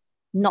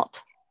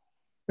not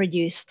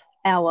reduced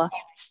our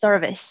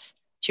service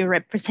to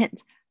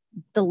represent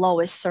the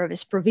lowest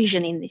service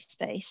provision in this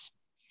space.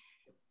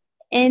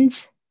 And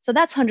so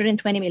that's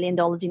 $120 million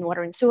in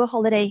water and sewer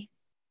holiday.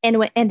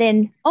 And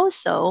then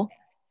also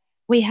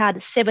we had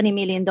 $70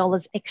 million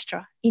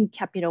extra in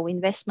capital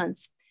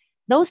investments.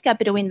 Those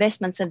capital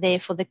investments are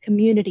there for the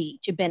community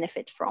to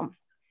benefit from.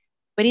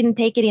 We didn't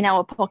take it in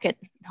our pocket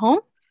at home.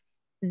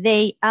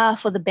 They are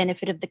for the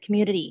benefit of the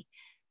community.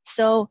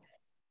 So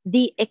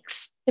the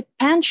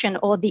expansion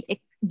or the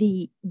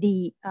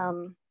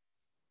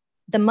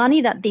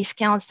money that this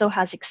council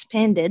has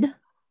expended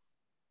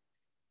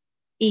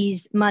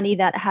is money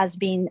that has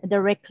been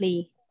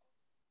directly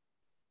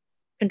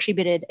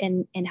contributed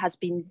and has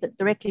been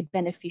directly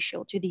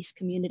beneficial to this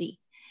community.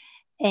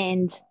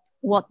 And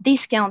what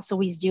this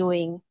council is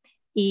doing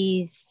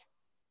is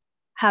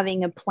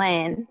having a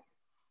plan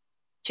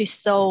to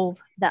solve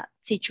that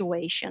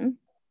situation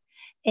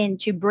and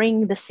to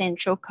bring the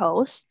Central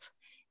Coast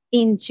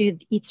into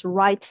its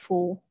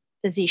rightful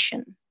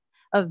position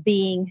of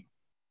being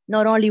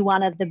not only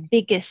one of the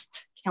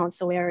biggest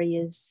council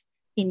areas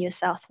in New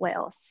South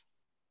Wales,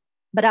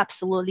 but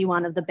absolutely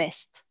one of the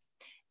best.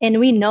 And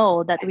we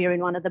know that we are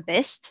in one of the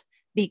best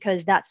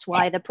because that's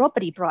why the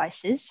property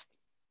prices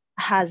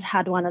has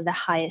had one of the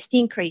highest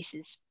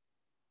increases.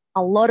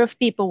 A lot of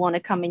people want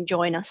to come and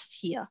join us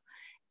here.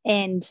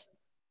 And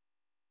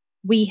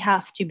we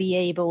have to be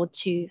able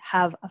to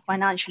have a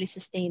financially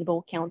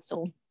sustainable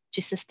council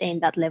to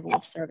sustain that level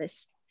of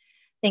service.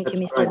 Thank you,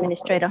 Mr.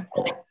 Administrator.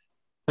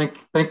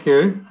 Thank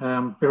you.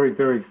 Very,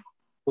 very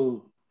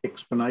full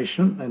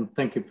explanation. And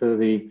thank you for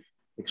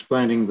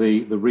explaining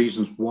the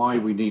reasons why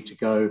we need to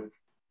go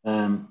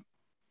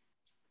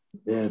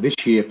this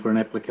year for an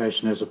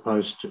application as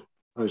opposed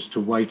to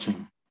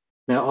waiting.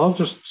 Now, I'll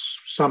just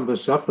sum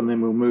this up and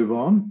then we'll move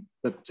on.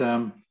 But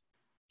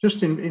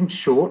just in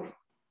short,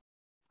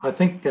 I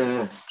think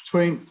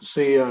between the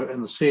CEO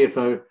and the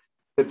CFO,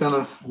 they've done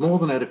a more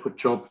than adequate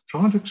job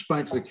trying to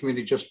explain to the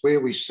community just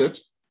where we sit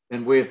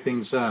and where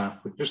things are.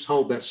 But just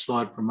hold that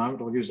slide for a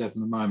moment. I'll use that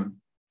in a moment.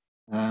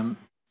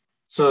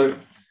 So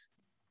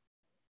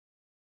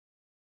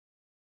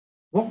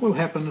what will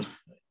happen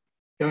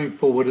going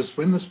forward is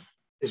when this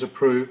is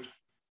approved,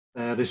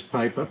 this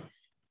paper,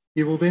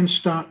 you will then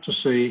start to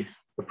see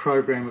the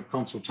program of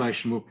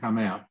consultation will come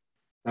out.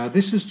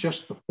 This is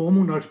just the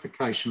formal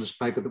notification, this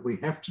paper, that we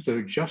have to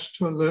do just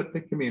to alert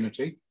the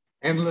community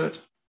and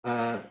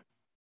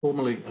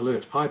formally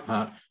alert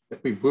IPART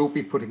that we will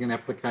be putting an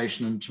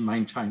application in to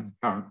maintain the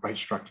current rate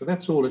structure.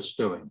 That's all it's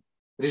doing.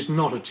 It is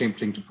not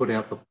attempting to put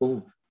out the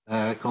full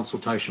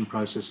consultation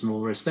process and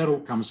all the rest. That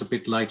all comes a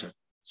bit later.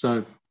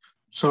 So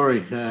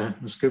sorry,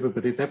 Ms. Cooper,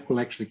 but that will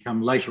actually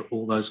come later,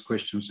 all those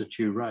questions that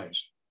you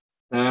raised.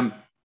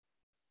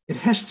 It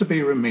has to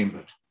be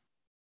remembered.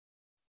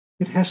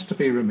 It has to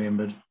be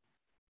remembered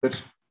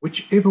that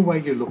whichever way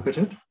you look at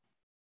it,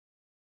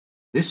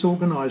 this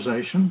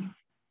organisation,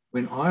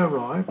 when I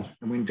arrived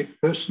and when Dick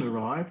Person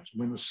arrived,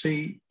 when the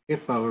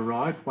CFO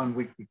arrived 1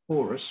 week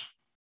before us,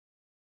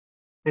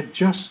 had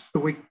just the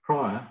week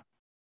prior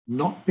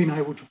not been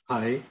able to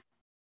pay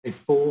a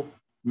 $4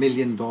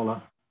 million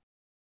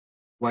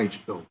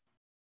wage bill.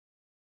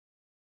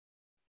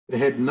 It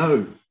had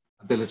no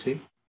ability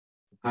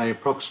to pay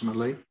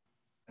approximately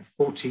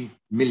a $40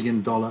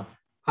 million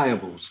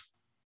payables,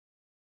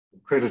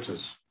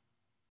 creditors,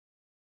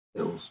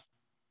 bills.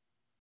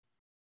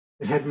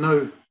 It had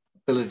no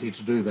ability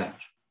to do that.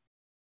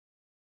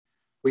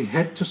 We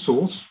had to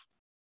source.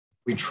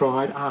 We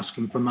tried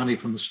asking for money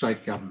from the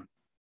state government.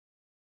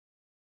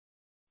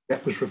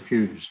 That was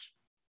refused.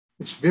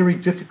 It's very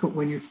difficult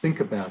when you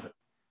think about it,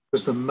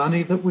 because the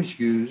money that was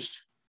used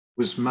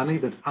was money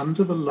that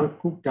under the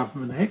Local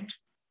Government Act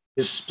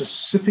is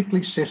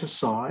specifically set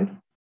aside to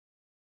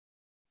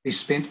be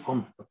spent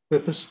on the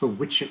purpose for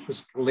which it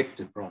was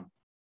collected from.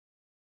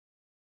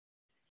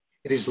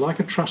 It is like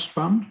a trust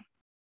fund,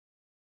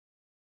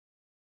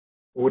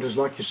 or it is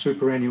like your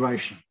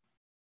superannuation.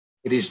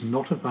 It is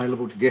not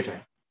available to get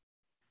at.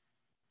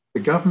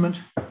 The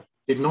government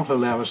did not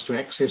allow us to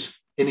access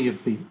any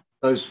of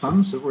those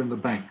funds that were in the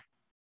bank.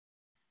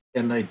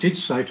 And they did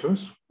say to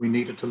us, we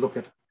needed to look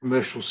at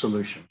commercial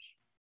solutions.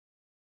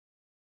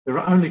 There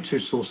are only two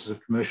sources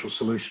of commercial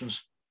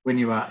solutions when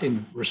you are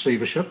in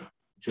receivership,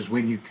 which is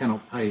when you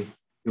cannot pay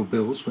your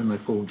bills when they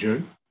fall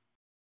due.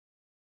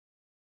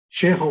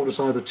 Shareholders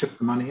either tip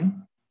the money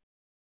in,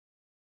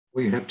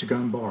 or you have to go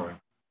and borrow.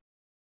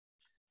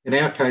 In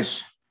our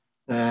case,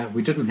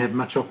 we didn't have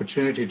much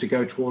opportunity to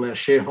go to all our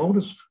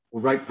shareholders or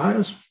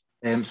ratepayers,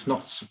 and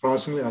not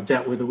surprisingly, I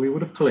doubt whether we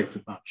would have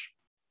collected much.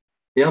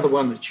 The other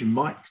one that you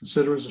might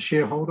consider as a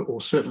shareholder,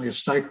 or certainly a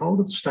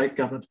stakeholder, the state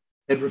government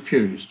had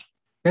refused.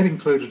 That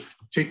included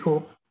T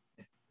Corp,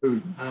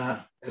 who,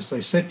 as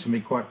they said to me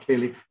quite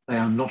clearly, they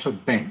are not a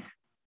bank.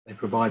 They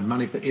provide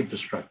money for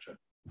infrastructure.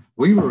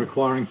 We were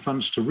requiring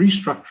funds to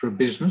restructure a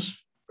business,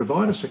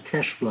 provide us a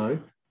cash flow,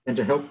 and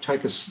to help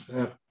take us,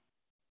 to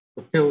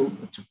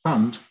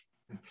fund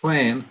a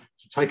plan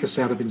to take us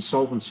out of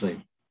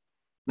insolvency.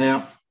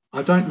 Now,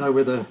 I don't know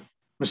whether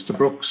Mr.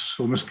 Brooks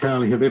or Ms.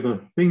 Carley have ever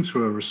been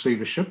through a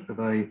receivership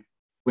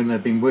when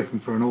they've been working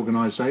for an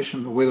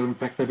organisation, or whether in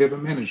fact they've ever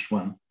managed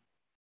one.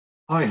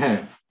 I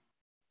have.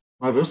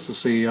 I was the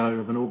CEO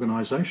of an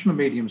organisation, a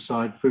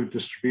medium-sized food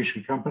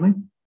distribution company,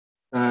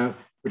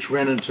 which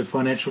ran into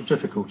financial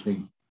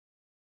difficulty.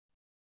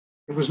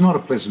 It was not a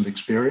pleasant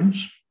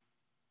experience.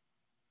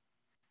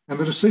 And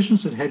the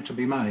decisions that had to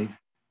be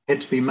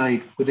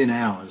made within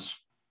hours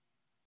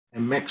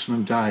and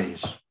maximum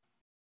days.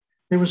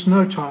 There was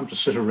no time to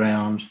sit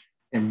around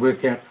and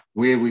work out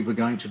where we were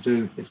going to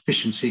do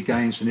efficiency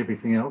gains and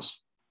everything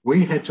else.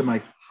 We had to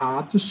make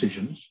hard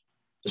decisions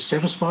to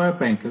satisfy our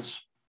bankers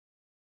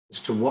as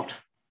to what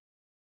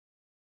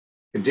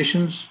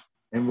conditions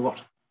and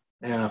what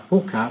our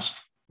forecast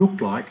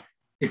looked like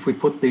if we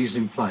put these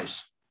in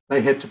place.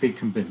 They had to be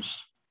convinced.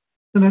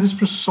 And that is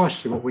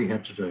precisely what we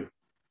had to do.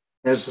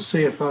 As the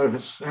CFO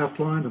has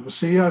outlined and the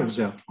CEO has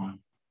outlined,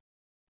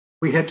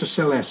 we had to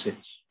sell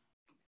assets.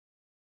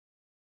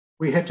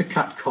 We had to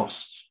cut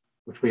costs,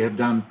 which we have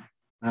done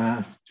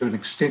to an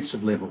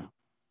extensive level.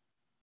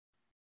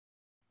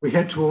 We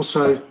had to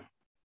also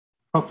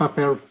prop up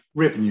our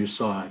revenue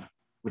side,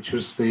 which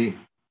was the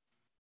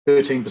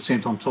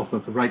 13% on top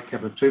of the rate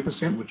cap of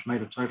 2%, which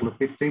made a total of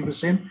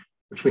 15%,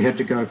 which we had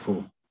to go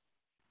for.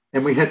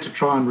 And we had to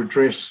try and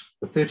redress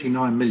the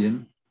 $39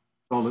 million,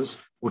 or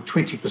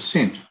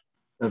 20%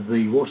 of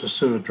the water,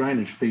 sewer,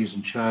 drainage fees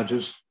and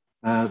charges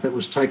that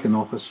was taken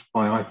off us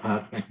by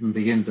IPART back in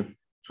the end of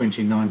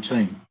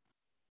 2019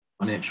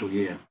 financial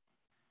year.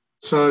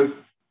 So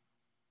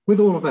with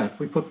all of that,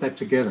 we put that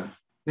together.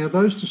 Now,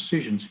 those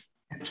decisions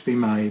had to be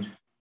made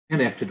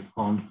and acted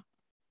upon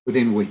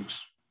within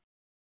weeks.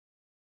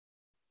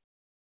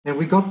 And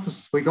we got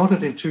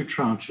it in two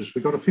tranches.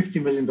 We got a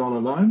 $50 million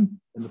loan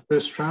in the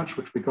first tranche,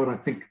 which we got, I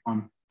think,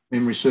 on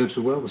memory serves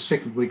well, the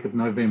second week of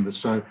November.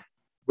 So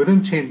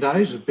within 10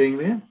 days of being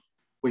there,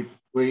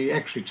 we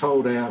actually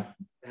told our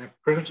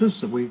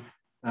creditors that we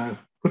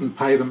couldn't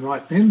pay them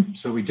right then,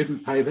 so we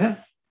didn't pay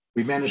that.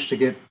 We managed to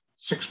get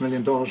 $6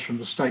 million from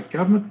the state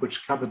government,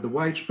 which covered the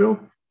wage bill.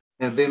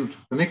 And then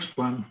the next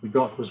one we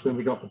got was when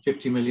we got the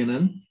 $50 million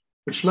in,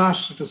 which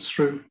lasted us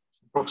through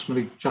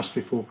approximately just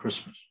before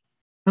Christmas.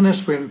 And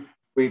that's when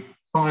we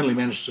finally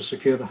managed to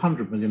secure the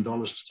 $100 million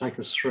to take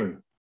us through.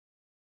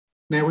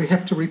 Now we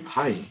have to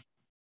repay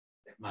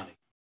that money.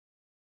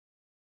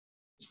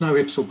 There's no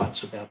ifs or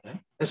buts about that.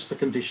 That's the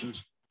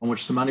conditions on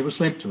which the money was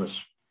lent to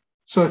us.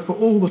 So for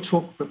all the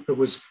talk that there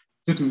was,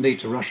 didn't need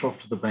to rush off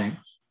to the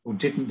banks or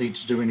didn't need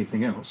to do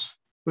anything else,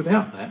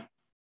 without that,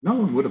 no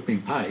one would have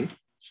been paid.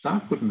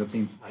 Staff wouldn't have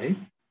been paid.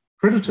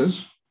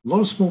 Creditors, a lot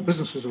of small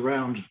businesses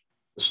around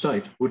the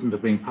state wouldn't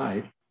have been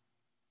paid.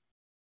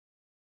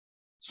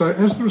 So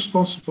as the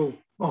responsible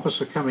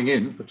officer coming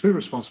in, the two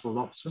responsible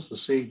officers, the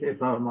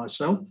CFO and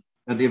myself,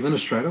 and the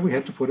administrator, we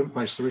had to put in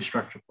place the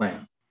restructure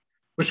plan,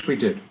 which we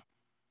did.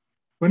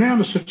 We're now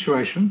in a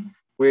situation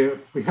where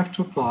we have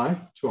to apply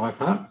to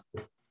IPART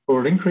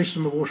for an increase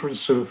in the water and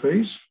sewer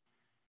fees,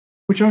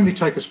 which only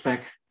take us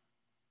back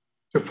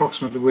to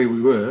approximately where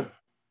we were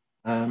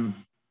 3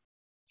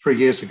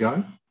 years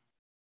ago.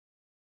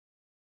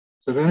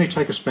 So they only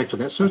take us back to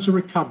that. So it's a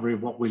recovery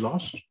of what we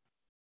lost.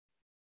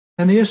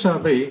 And the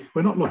SRV,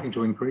 we're not looking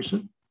to increase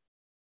it.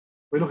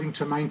 We're looking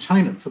to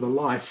maintain it for the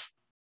life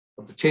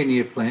of the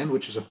 10-year plan,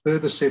 which is a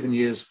further 7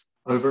 years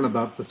over and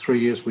above the 3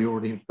 years we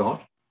already have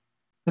got.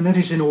 And that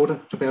is in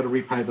order to be able to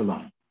repay the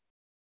loan.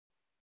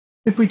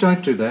 If we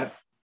don't do that,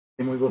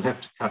 then we will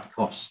have to cut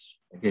costs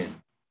again.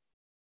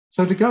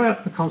 So to go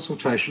out for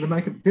consultation, to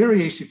make it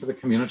very easy for the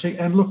community,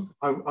 and look,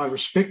 I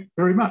respect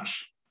very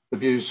much the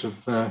views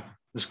of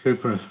Ms.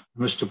 Cooper and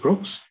Mr.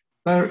 Brooks.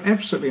 They're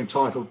absolutely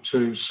entitled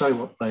to say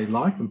what they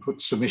like and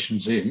put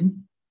submissions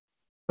in.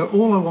 But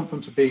all I want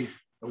them to be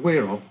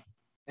aware of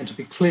and to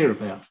be clear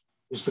about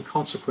is the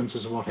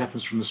consequences of what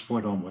happens from this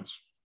point onwards.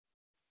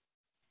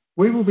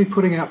 We will be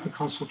putting out for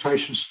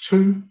consultations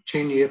 2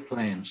 10-year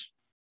plans.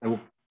 They will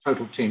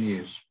total 10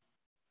 years.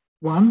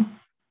 One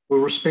will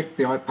respect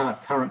the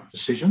IPART current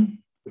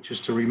decision, which is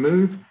to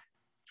remove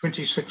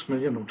 $26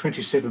 million or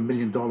 $27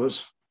 million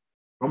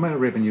from our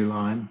revenue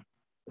line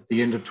at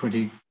the end of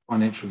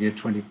financial year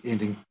 20,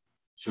 ending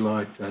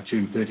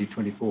June 30,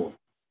 24.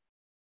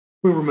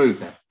 We'll remove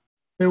that.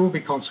 There will be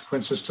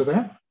consequences to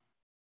that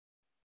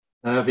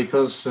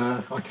because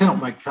I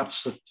cannot make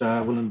cuts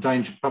that will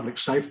endanger public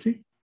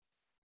safety.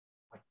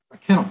 I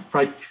cannot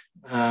break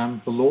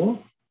the law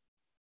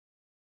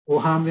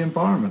or harm the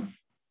environment.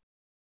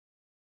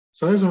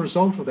 So as a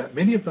result of that,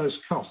 many of those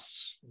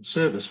costs and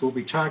service will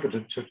be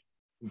targeted to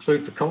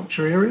include the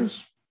culture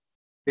areas,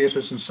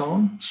 theatres and so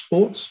on,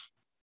 sports,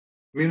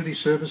 community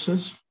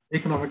services,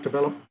 economic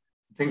development,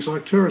 things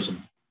like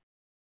tourism.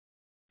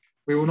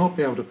 We will not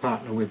be able to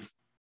partner with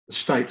the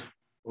state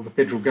or the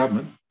federal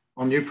government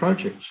on new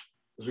projects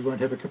because we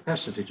won't have a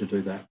capacity to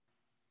do that.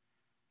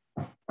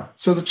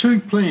 So the 2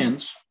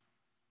 plans,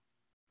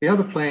 the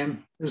other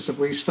plan is that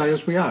we stay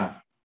as we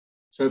are,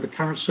 so the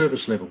current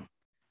service level.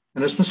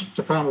 And as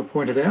Mr. Farmer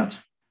pointed out,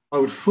 I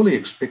would fully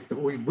expect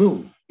that we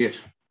will get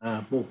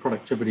more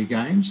productivity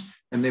gains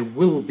and there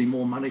will be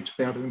more money to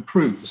be able to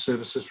improve the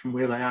services from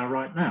where they are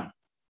right now.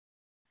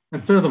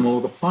 And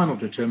furthermore, the final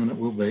determinant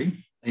will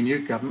be a new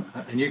government,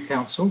 a new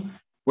council,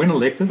 when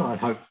elected, I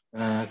hope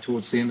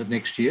towards the end of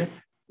next year,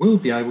 will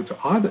be able to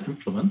either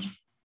implement,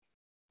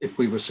 if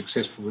we were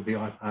successful with the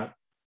IPART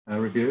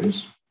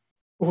reviews,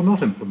 or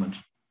not implement.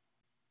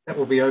 That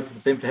will be open for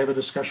them to have a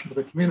discussion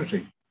with the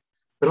community.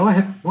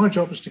 But my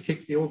job is to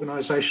keep the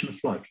organisation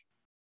afloat.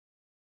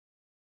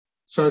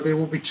 So there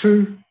will be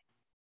 2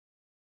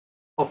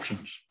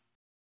 options.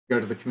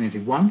 Go to the community.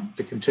 One,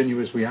 to continue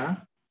as we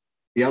are.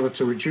 The other,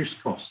 to reduce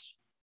costs.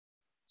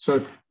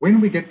 So when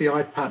we get the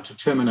IPART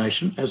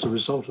determination as a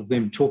result of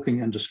them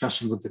talking and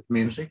discussing with the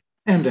community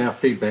and our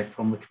feedback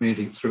from the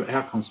community through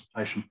our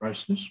consultation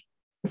process,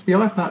 if the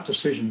IPART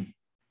decision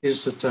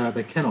is that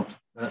they cannot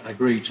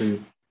agree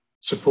to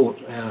support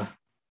our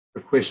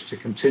request to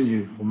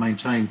continue or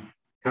maintain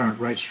current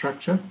rate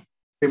structure,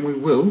 then we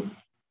will,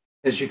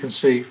 as you can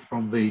see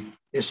from the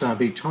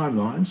SRV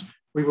timelines,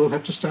 we will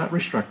have to start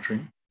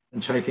restructuring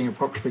and taking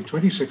approximately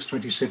 $26,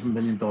 $27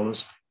 million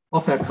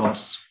off our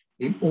costs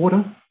in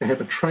order to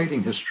have a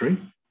trading history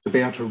to be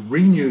able to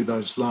renew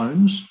those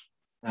loans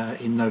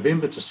in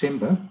November,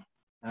 December,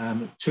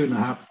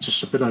 2.5,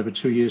 just a bit over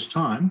 2 years'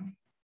 time.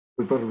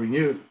 We've got to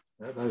renew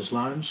those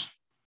loans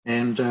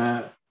and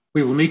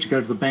we will need to go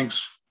to the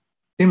banks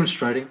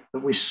demonstrating that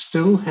we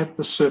still have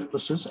the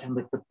surpluses and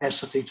the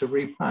capacity to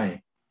repay.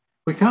 If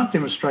we can't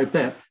demonstrate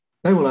that,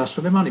 they will ask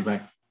for their money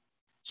back.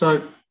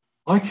 So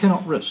I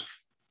cannot risk,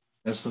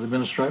 as the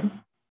administrator,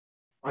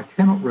 I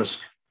cannot risk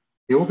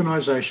the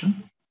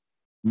organisation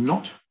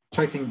not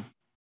taking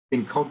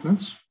in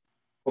cognizance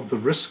of the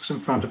risks in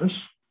front of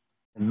us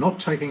and not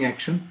taking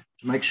action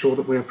to make sure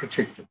that we are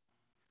protected.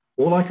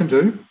 All I can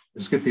do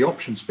is give the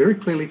options very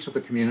clearly to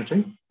the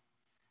community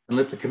and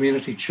let the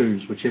community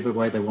choose whichever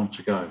way they want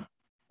to go.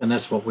 And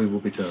that's what we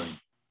will be doing.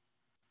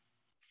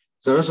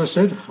 So as I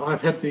said,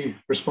 I've had the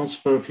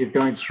responsibility of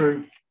going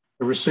through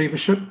the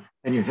receivership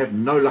and you have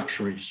no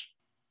luxuries.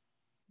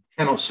 You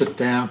cannot sit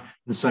down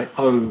and say,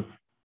 oh,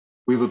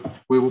 we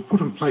will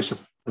put in place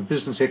a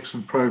business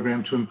excellence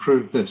program to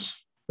improve this.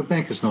 The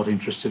bank is not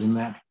interested in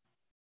that.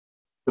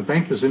 The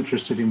bank is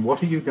interested in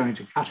what are you going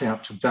to cut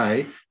out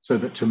today so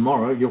that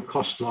tomorrow your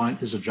cost line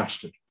is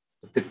adjusted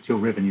to fit your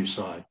revenue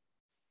side.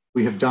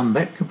 We have done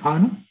that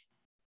component.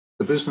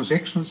 The business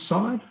excellence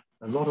side,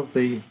 a lot of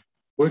the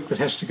work that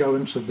has to go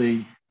into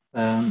the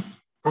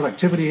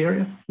productivity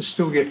area is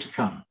still yet to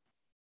come.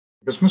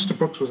 Because Mr.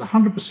 Brooks was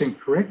 100%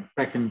 correct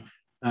back in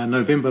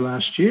November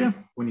last year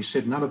when he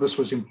said none of this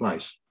was in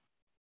place.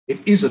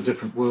 It is a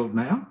different world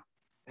now,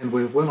 and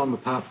we're well on the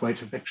pathway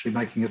to actually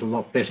making it a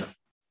lot better.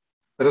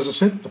 But as I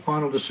said, the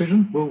final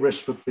decision will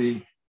rest with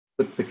the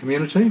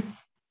community.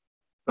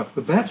 But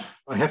with that,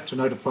 I have to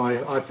notify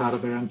IPART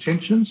of our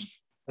intentions,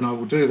 and I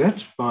will do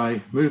that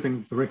by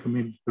moving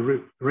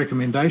the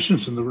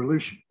recommendations and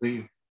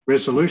the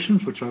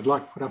resolutions, which I'd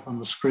like to put up on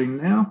the screen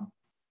now,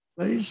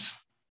 please.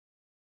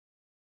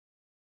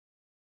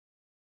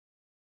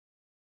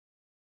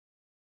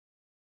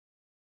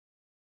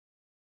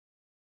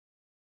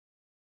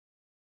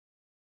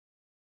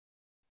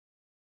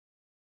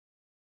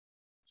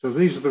 So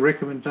these are the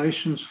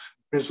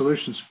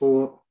resolutions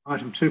for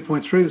item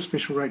 2.3, the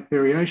special rate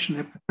variation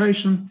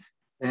application.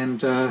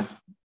 And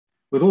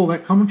with all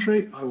that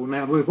commentary, I will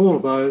now move all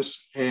of those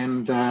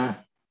and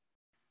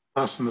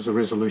pass them as a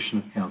resolution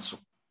of council.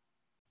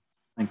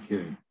 Thank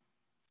you.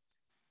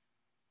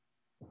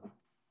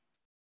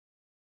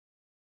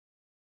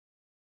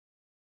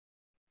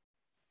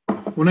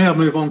 We'll now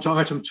move on to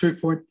item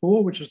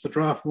 2.4, which is the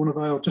draft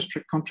Warnervale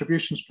District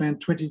Contributions Plan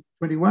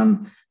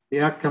 2021,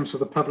 the outcomes of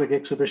the public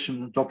exhibition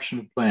and adoption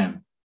of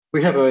plan.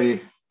 We have a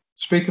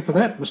speaker for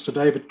that, Mr.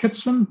 David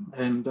Kitson,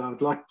 and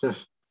I'd like to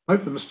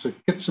hope that Mr.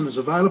 Kitson is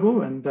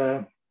available, and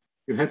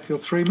you have your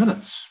 3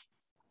 minutes.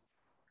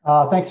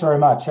 Thanks very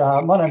much.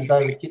 My name is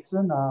David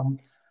Kitson.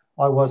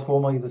 I was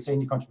formerly the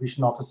Senior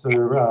Contribution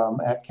Officer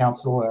at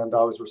Council, and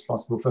I was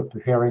responsible for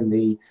preparing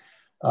the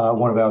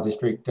Warnervale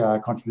District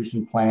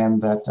Contribution Plan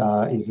that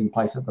is in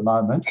place at the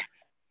moment.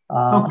 Look,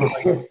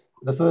 I guess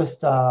the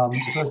first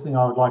thing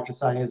I would like to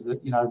say is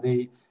that, you know,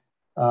 the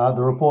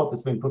report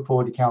that's been put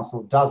forward to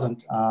Council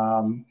doesn't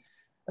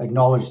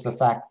acknowledge the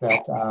fact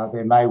that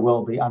there may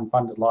well be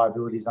unfunded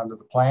liabilities under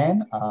the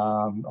plan.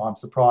 I'm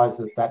surprised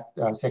that that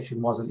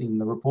section wasn't in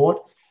the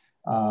report.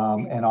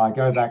 And I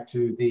go back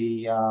to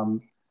the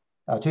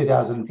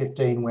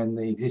 2015 when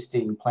the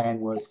existing plan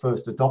was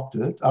first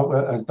adopted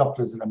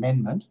as an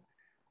amendment.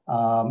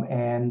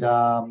 And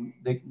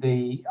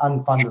the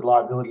unfunded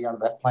liability under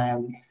that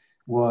plan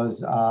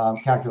was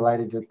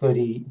calculated at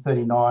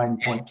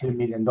 $39.2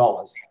 million.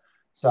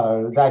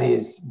 So that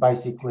is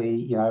basically,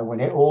 you know,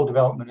 when all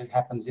development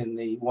happens in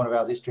the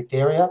Warnervale district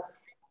area,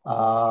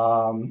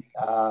 and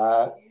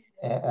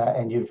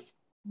you've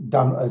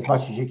done as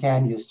much as you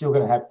can, you're still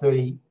going to have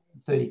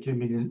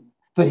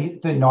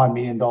 $39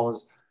 million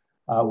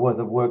worth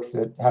of works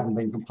that haven't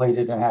been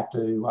completed and have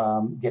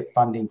to get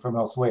funding from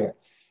elsewhere.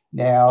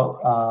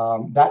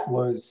 Now, that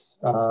was,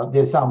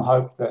 there's some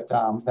hope that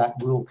that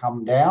will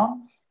come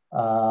down,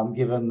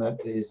 given that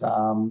there's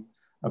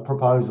a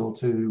proposal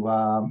to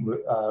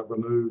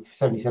remove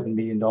 $77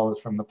 million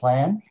from the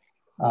plan.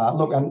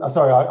 Look, and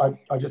sorry,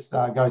 I just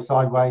go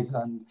sideways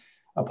and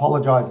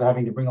apologise for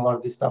having to bring a lot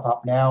of this stuff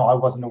up now. I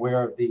wasn't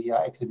aware of the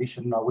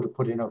exhibition. I would have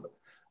put in a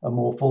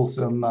more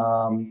fulsome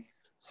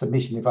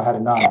submission if I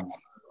had known.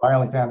 I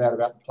only found out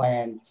about the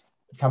plan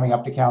coming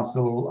up to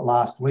Council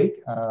last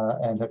week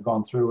and have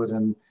gone through it,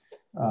 and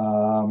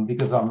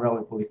because I'm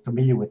relatively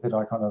familiar with it,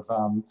 I kind of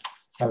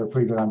have a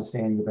pretty good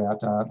understanding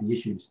about the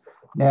issues.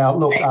 Now,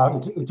 look,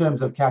 in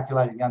terms of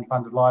calculating the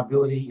unfunded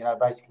liability, you know,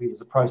 basically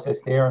there's a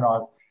process there, and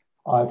I've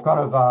kind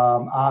of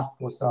asked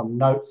for some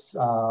notes,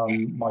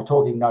 my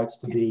talking notes,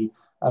 to be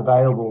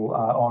available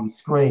on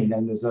screen,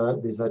 and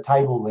there's a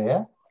table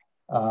there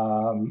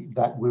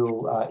that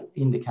will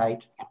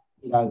indicate,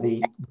 you know,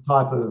 the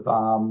type of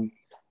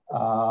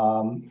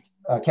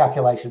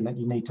calculation that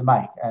you need to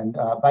make, and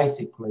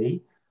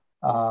basically,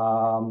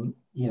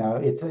 you know,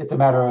 it's a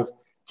matter of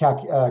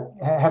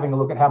having a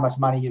look at how much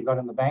money you've got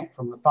in the bank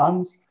from the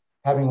funds,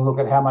 having a look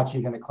at how much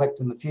you're going to collect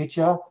in the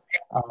future,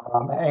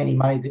 any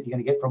money that you're going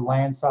to get from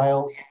land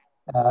sales,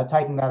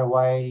 taking that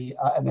away,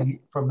 and then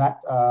from that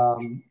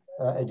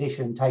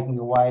addition, taking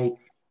away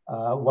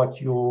what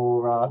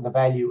the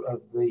value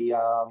of the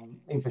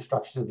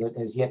infrastructure that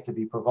has yet to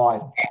be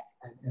provided,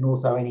 and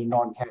also any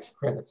non-cash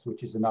credits,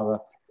 which is another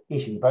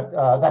issue. But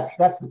that's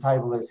the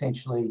table that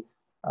essentially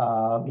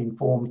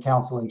informed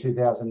Council in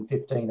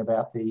 2015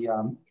 about the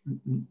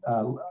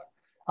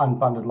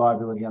unfunded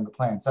liability under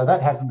plan. So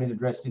that hasn't been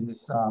addressed in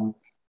this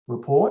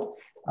report.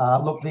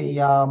 Look,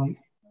 there are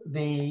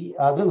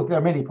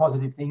many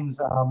positive things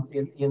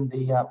in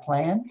the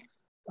plan,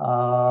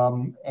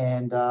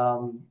 and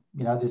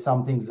you know, there's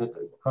some things that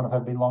kind of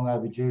have been long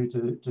overdue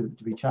to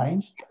be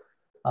changed.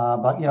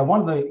 But you know,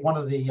 one of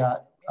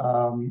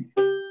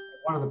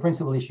the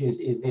principal issues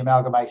is the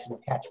amalgamation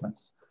of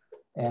catchments.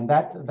 and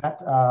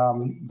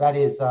that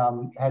is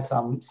has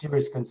some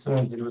serious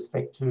concerns in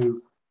respect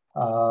to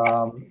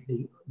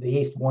the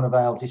East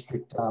Warnervale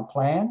District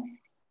plan,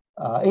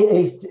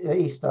 East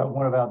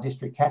Warnervale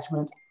District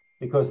catchment,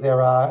 because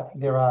there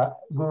are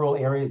rural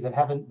areas that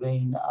haven't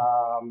been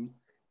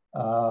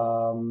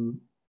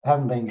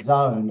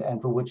zoned,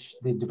 and for which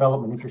the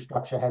development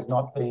infrastructure has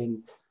not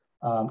been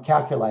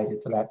calculated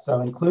for that.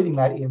 So including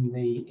that in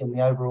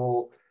the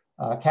overall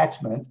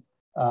catchment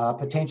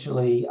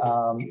potentially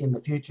in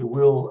the future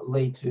will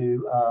lead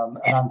to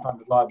an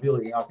unfunded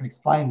liability. And I can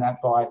explain that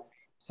by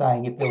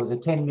saying if there was a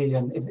 10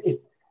 million, if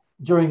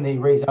during the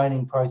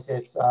rezoning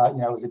process, it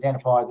was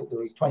identified that there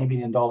was $20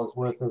 million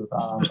worth of...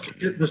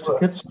 Mr.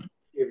 Kitson,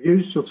 you've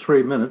used your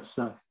 3 minutes.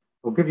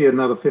 I'll give you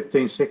another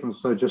 15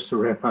 seconds so just to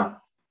wrap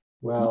up.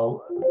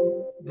 Well,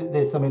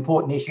 there's some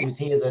important issues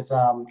here that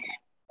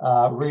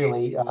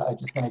really are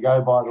just going to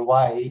go by the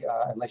way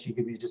unless you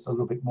give me just a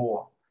little bit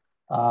more.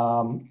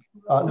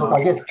 Look,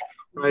 I guess...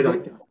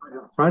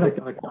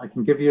 I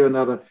can give you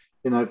another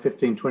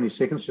 15, 20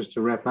 seconds just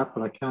to wrap up,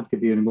 but I can't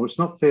give you any more. It's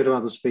not fair to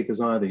other speakers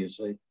either, you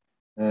see.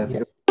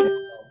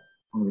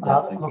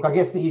 Look, I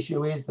guess the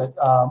issue is that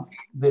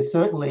there's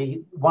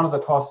certainly one of the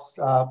costs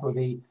for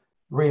the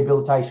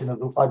rehabilitation of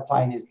the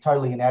floodplain is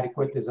totally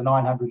inadequate. There's a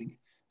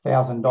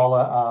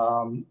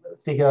 $900,000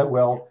 figure.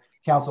 Well,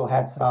 council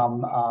had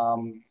some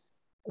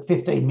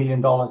 $15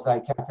 million they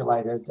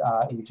calculated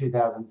in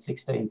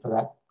 2016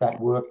 for that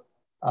work.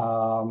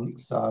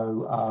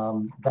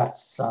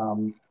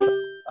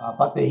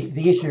 But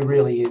the issue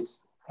really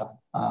is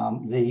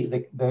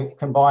the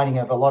combining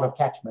of a lot of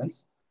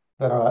catchments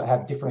that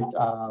have different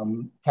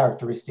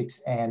characteristics,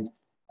 and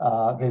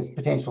there's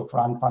potential for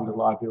unfunded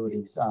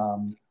liabilities,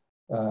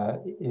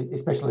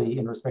 especially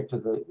in respect to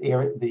the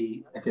area.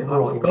 I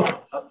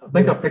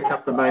think I picked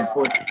up the main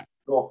point.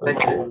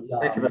 Thank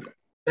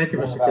you,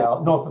 Mr. Kitson.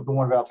 North of the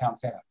Warnervale Town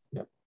Centre.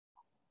 Yep.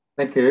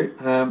 Thank you.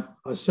 I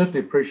certainly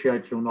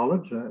appreciate your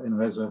knowledge,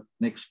 as a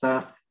next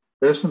staff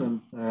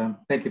person, and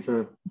thank you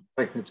for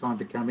taking the time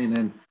to come in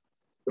and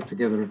put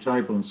together a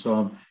table and so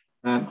on.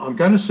 I'm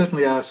going to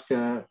certainly ask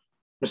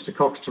Mr.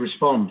 Cox to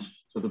respond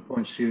to the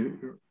points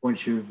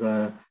you've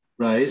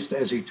raised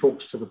as he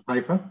talks to the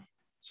paper.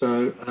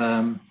 So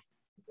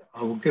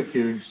I will give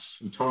you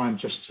some time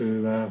just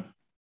to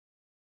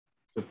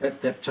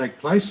let that take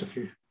place if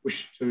you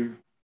wish to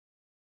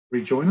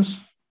rejoin us.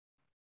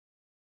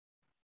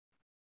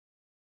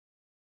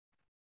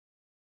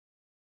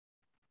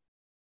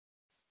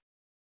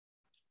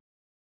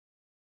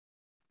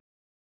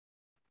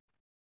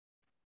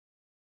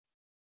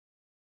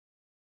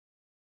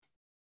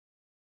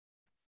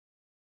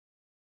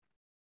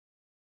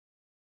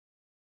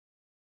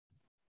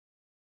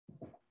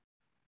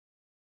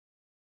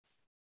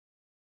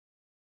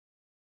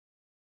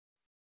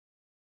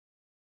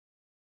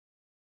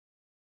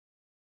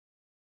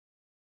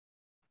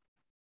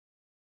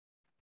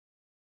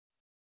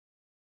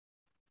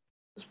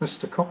 Is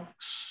Mr.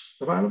 Cox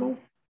available?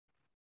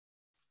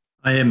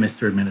 I am,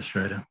 Mr.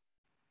 Administrator.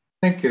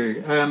 Thank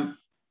you. I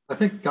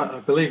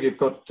believe you've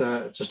got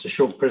just a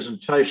short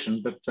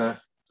presentation, but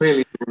clearly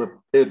you will have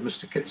heard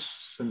Mr.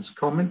 Kitson's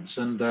comments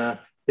and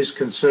his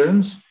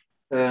concerns.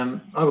 I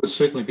would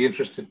certainly be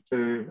interested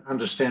to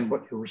understand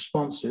what your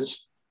response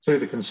is to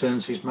the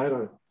concerns he's made.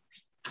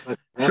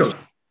 Sure.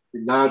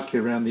 Largely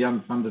around the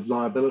unfunded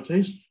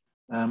liabilities.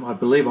 I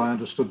believe I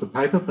understood the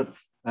paper, but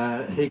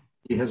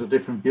he has a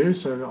different view,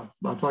 so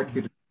I'd like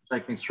you to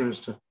take me through as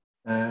to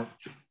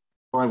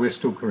why we're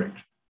still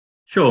correct.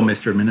 Sure,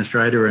 Mr.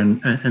 Administrator,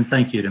 and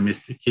thank you to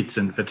Mr.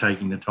 Kitson for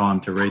taking the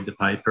time to read the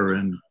paper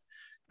and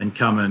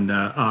come and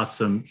ask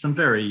some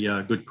very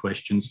good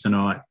questions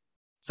tonight.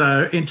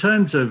 So in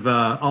terms of,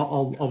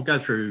 I'll go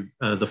through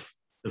the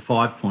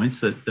 5 points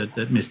that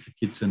Mr.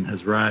 Kitson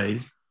has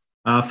raised.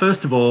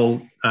 First of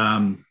all,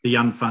 the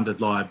unfunded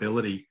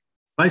liability.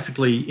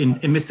 Basically, in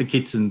Mr.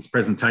 Kitson's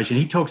presentation,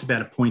 he talks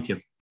about a point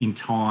in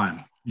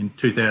time in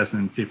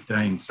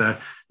 2015. So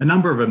a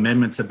number of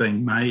amendments have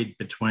been made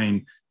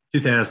between the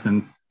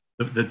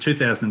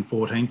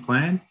 2014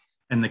 plan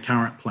and the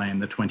current plan,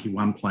 the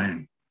 21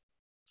 plan,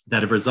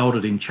 that have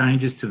resulted in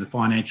changes to the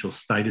financial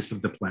status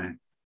of the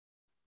plan.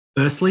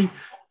 Firstly,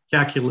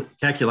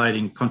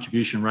 calculating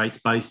contribution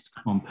rates based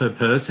on per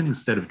person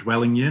instead of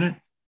dwelling unit.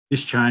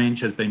 This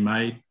change has been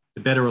made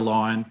to better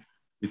align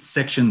with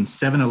Section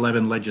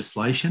 711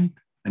 legislation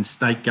and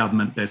state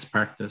government best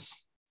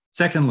practice.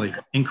 Secondly,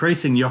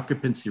 increasing the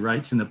occupancy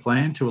rates in the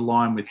plan to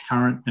align with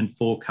current and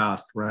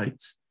forecast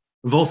rates.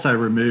 We've also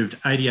removed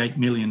 $88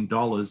 million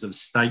of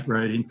state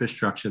road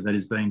infrastructure that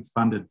is being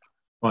funded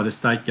by the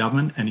state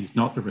government and is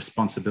not the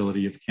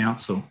responsibility of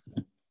council.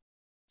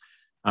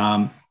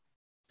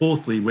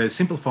 Fourthly, we're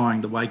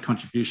simplifying the way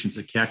contributions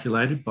are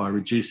calculated by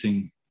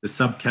reducing the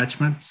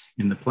subcatchments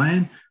in the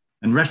plan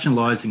and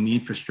rationalising the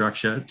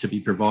infrastructure to be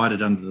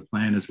provided under the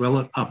plan, as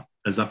well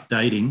as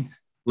updating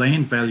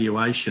land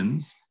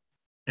valuations.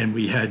 And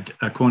we had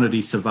a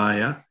quantity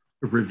surveyor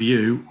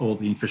review all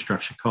the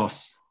infrastructure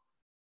costs.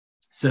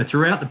 So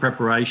throughout the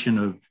preparation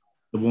of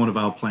the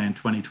Warnervale Plan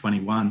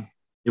 2021,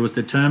 it was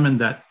determined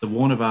that the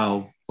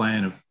Warnervale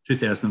plan of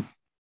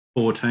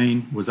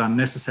 2014 was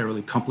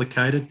unnecessarily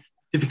complicated,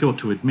 difficult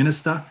to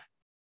administer,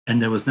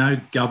 and there was no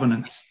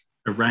governance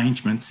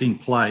arrangements in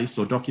place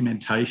or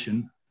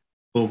documentation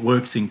for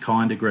works in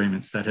kind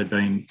agreements that had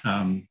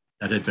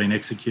been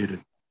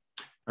executed.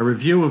 A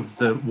review of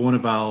the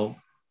Warnervale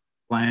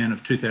plan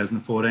of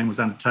 2014 was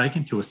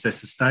undertaken to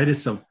assess the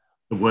status of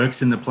the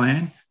works in the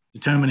plan,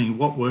 determining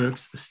what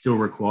works are still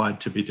required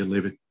to be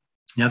delivered.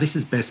 Now, this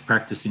is best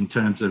practice in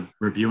terms of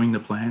reviewing the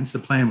plans. The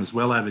plan was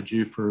well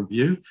overdue for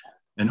review,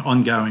 and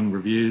ongoing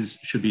reviews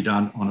should be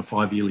done on a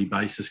 5-yearly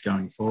basis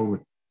going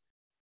forward.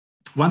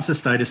 Once the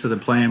status of the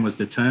plan was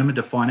determined,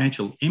 a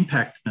financial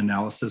impact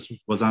analysis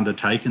was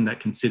undertaken that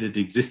considered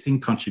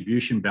existing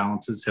contribution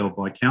balances held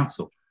by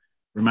council,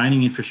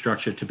 remaining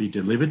infrastructure to be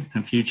delivered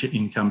and future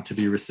income to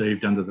be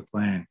received under the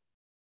plan.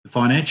 The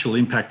financial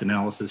impact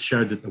analysis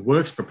showed that the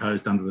works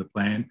proposed under the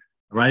plan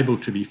are able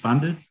to be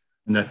funded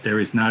and that there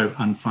is no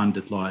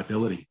unfunded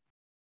liability.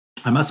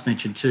 I must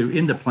mention too,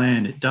 in the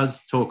plan, it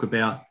does talk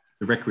about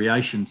the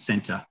recreation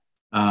centre,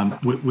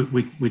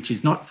 which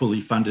is not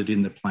fully funded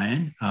in the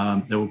plan.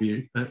 There will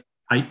be an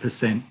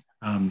 8%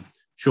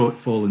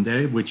 shortfall in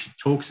there, which it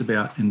talks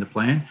about in the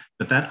plan,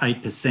 but that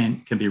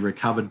 8% can be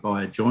recovered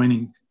by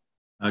adjoining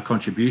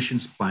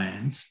contributions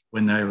plans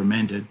when they are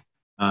amended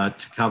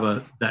to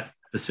cover that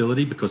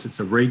facility, because it's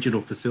a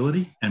regional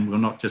facility and will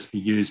not just be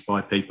used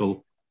by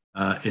people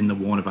in the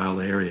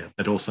Warnervale area,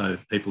 but also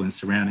people in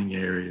surrounding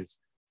areas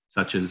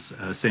such as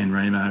San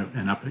Remo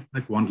and up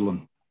at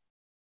Wonderland.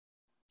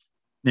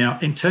 Now,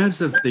 in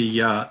terms of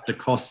the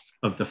cost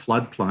of the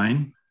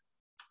floodplain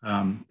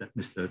that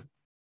Mr.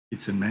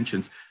 Kitson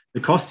mentions,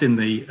 the cost in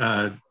the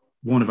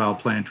Warnervale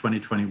Plan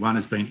 2021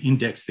 has been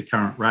indexed to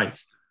current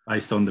rates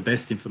based on the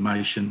best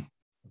information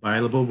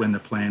available when the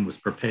plan was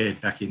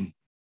prepared back in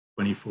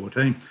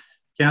 2014.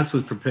 Council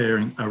is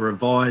preparing a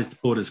revised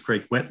Porters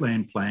Creek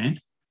wetland plan,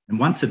 and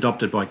once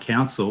adopted by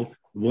Council,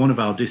 the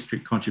Warnervale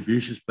District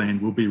Contributions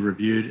Plan will be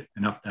reviewed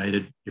and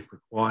updated if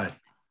required.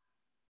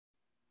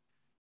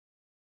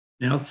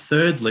 Now,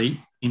 thirdly,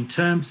 in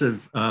terms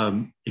of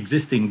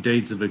existing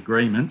deeds of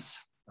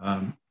agreements,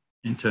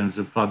 in terms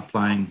of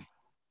floodplain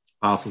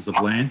parcels of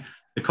land,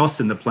 the costs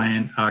in the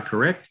plan are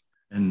correct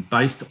and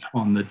based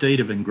on the deed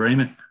of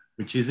agreement,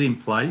 which is in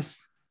place,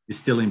 is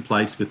still in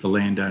place with the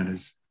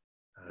landowners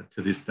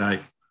to this date.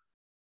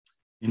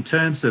 In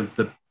terms of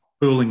the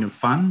pooling of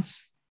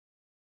funds,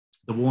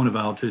 the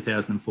Warnervale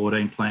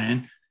 2014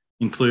 plan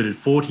included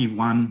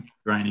 41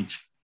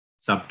 drainage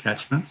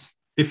subcatchments,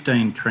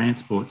 15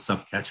 transport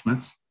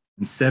subcatchments,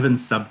 and 7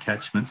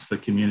 subcatchments for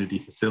community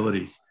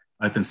facilities,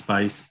 open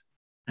space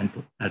and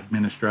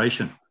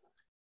administration.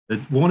 The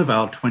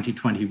Warnervale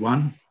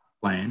 2021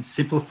 plan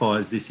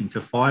simplifies this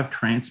into 5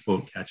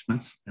 transport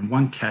catchments and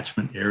 1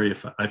 catchment area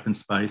for open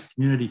space,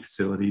 community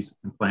facilities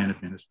and plan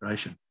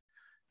administration.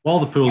 While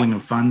the pooling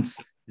of funds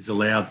is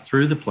allowed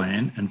through the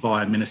plan and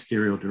via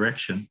ministerial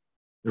direction,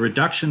 the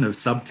reduction of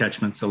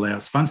subcatchments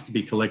allows funds to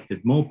be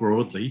collected more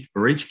broadly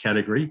for each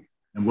category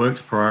and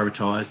works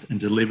prioritised and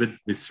delivered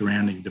with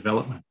surrounding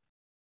development.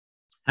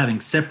 Having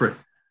separate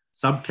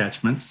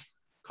subcatchments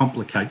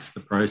complicates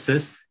the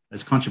process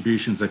as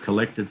contributions are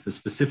collected for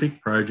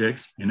specific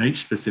projects in each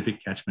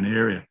specific catchment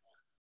area.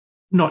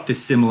 Not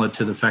dissimilar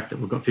to the fact that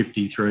we've got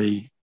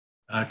 53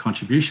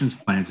 contributions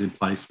plans in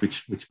place,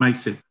 which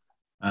makes it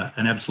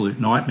an absolute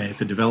nightmare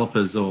for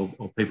developers or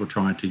people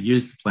trying to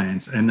use the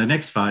plans. And the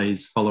next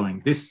phase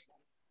following this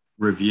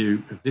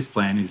review of this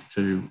plan is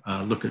to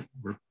look at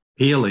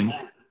repealing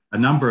a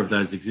number of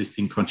those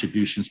existing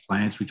contributions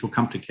plans, which will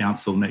come to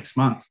council next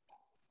month.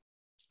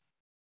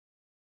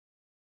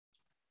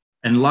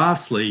 And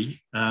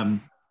lastly,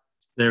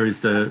 there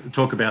is the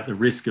talk about the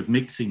risk of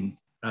mixing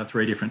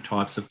 3 different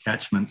types of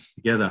catchments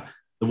together.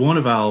 The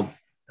Warnervale,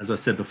 as I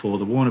said before,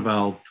 the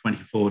Warnervale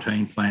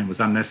 2014 plan was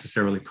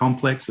unnecessarily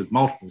complex with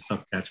multiple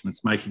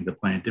subcatchments, making the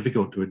plan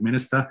difficult to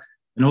administer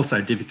and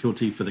also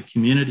difficulty for the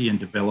community and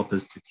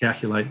developers to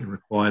calculate the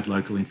required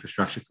local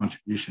infrastructure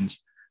contributions.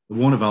 The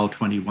Warnervale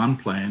 21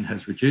 plan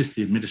has reduced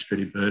the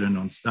administrative burden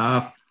on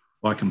staff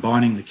by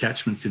combining the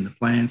catchments in the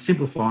plan,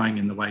 simplifying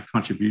in the way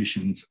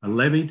contributions are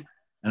levied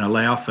and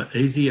allow for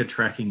easier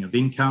tracking of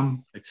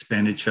income,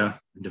 expenditure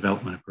and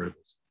development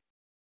approvals.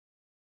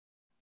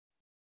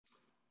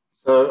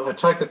 So I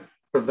take it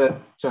from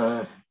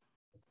that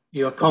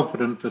you are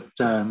confident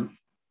that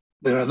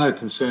there are no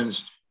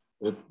concerns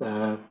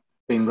that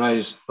been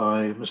raised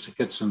by Mr.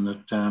 Kitson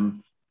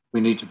that we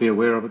need to be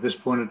aware of at this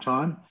point in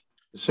time.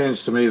 It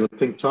sounds to me that I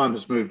think time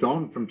has moved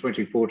on from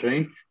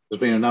 2014. There's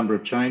been a number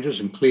of changes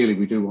and clearly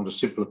we do want to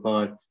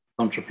simplify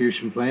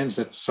contribution plans.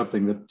 That's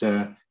something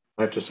that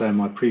I have to say in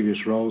my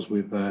previous roles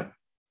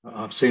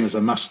I've seen as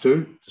a must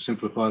do to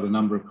simplify the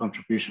number of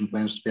contribution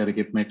plans to be able to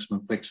give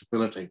maximum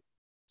flexibility.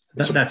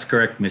 That's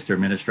correct, Mr.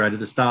 Administrator.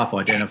 The staff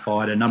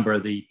identified a number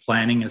of the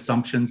planning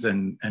assumptions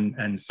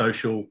and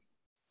social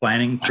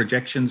planning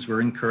projections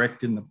were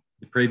incorrect in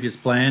the previous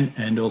plan,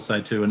 and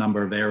also to a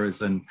number of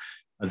errors and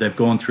They've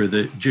gone through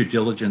the due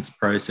diligence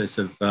process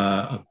of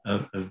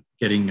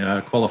getting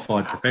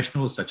qualified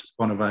professionals such as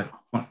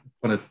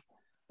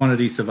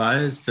quantity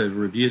surveyors to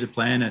review the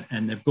plan,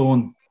 and they've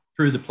gone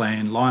through the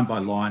plan line by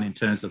line in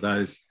terms of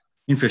those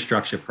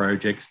infrastructure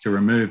projects to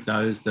remove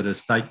those that are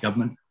state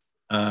government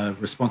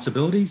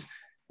responsibilities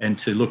and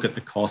to look at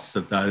the costs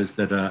of those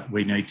that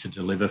we need to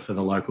deliver for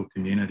the local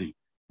community.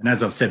 And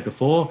as I've said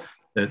before,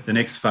 the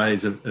next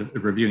phase of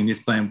reviewing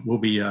this plan will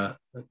be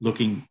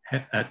looking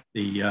at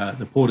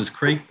the Porters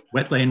Creek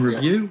wetland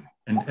review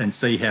and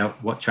see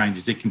what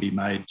changes it can be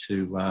made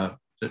to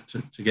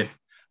get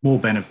more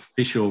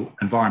beneficial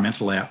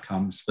environmental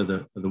outcomes for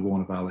the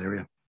Warnervale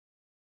area.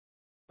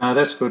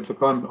 That's good.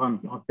 Look, I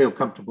feel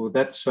comfortable with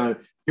that. So do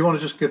you want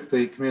to just give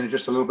the community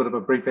just a little bit of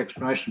a brief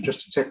explanation,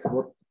 just exactly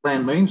what the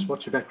plan means,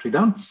 what you've actually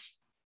done?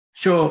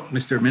 Sure,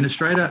 Mr.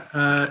 Administrator.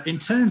 In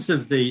terms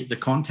of the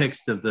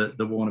context of the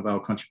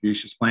Warnervale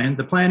Contributions Plan,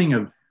 the planning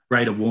of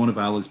Greater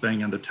Warnervale is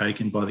being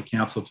undertaken by the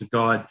Council to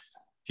guide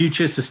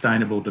future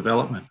sustainable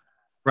development.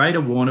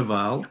 Greater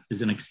Warnervale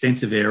is an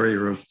extensive area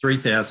of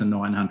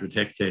 3,900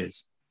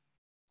 hectares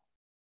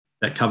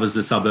that covers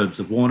the suburbs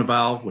of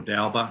Warnervale,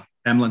 Wadalba,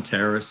 Hamlin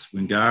Terrace,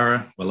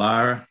 Wingara,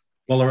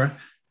 Wallara,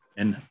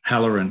 and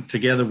Halloran,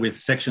 together with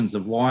sections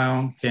of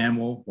Wyong,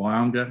 Camwell,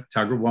 Wyonga,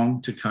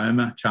 Tuggerawong,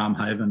 Tacoma,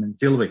 Charmhaven, and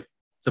Gilby.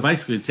 So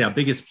basically, it's our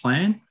biggest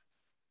plan,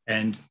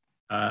 and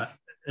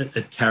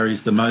it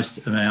carries the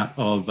most amount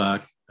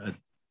of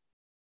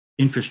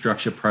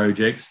infrastructure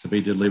projects to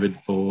be delivered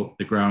for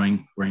the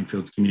growing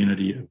greenfields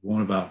community of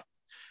Warnervale.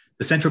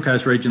 The Central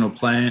Coast Regional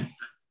Plan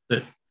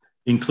that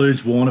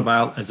includes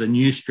Warnervale as a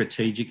new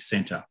strategic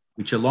centre,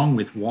 which along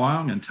with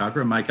Wyong and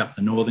Tuggerah make up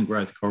the Northern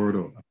Growth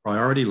Corridor, a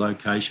priority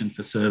location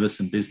for service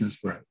and business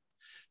growth.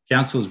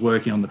 Council is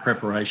working on the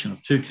preparation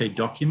of two key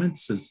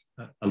documents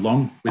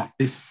along with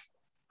this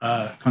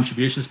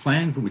contributions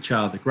plan, which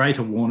are the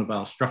Greater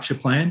Warnervale Structure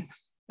Plan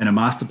and a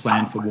master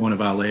plan for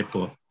Warnervale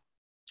Airport.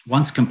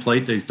 Once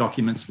complete, these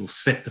documents will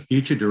set the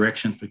future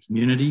direction for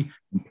community,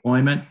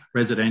 employment,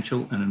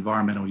 residential and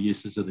environmental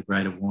uses of the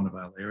Greater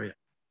Warnervale area.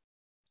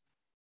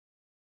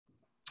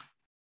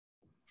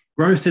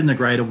 Growth in the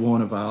Greater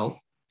Warnervale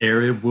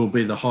area will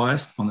be the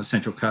highest on the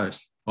Central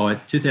Coast. By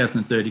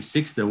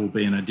 2036, there will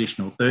be an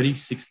additional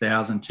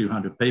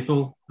 36,200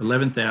 people,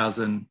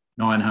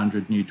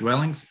 11,900 new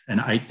dwellings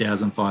and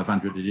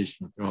 8,500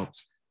 additional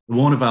jobs. The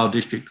Warnervale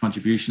District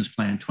Contributions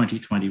Plan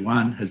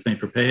 2021 has been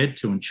prepared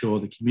to ensure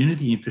the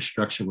community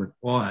infrastructure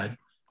required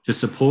to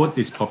support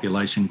this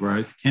population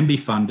growth can be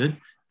funded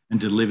and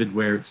delivered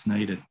where it's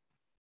needed.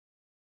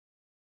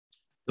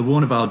 The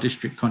Warnervale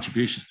District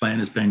Contributions Plan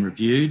has been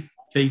reviewed.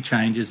 Key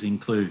changes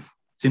include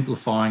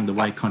simplifying the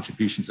way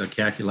contributions are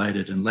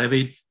calculated and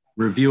levied,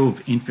 review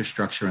of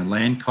infrastructure and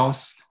land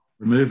costs,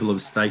 removal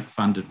of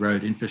state-funded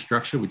road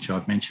infrastructure, which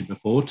I've mentioned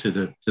before,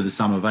 to the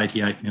sum of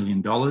 $88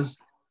 million,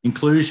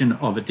 inclusion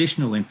of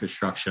additional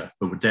infrastructure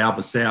for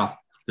Wadalba South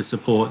to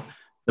support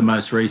the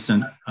most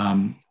recent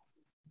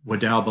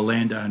Wadalba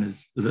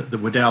landowners, the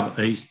Wadalba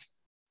East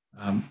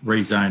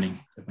rezoning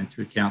that went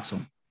through council.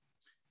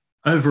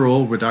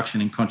 Overall reduction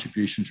in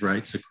contributions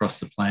rates across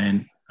the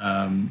plan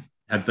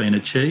have been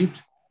achieved.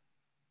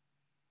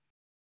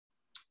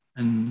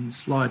 And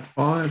slide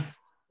 5,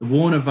 the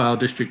Warnervale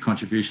District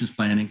Contributions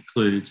Plan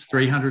includes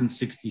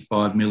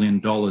 $365 million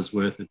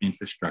worth of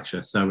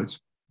infrastructure. So it's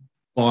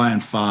by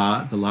and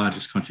far the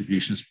largest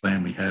contributions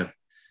plan we have.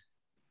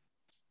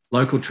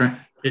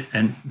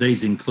 And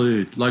these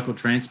include local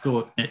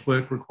transport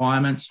network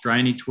requirements,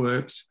 drainage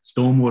works,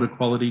 stormwater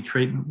quality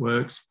treatment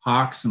works,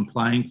 parks and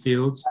playing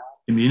fields,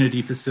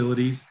 community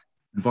facilities,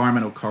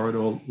 environmental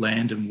corridor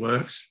land and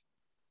works,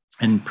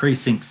 and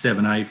Precinct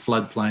 7A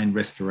floodplain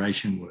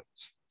restoration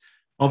works.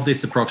 Of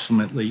this,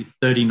 approximately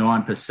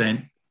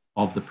 39%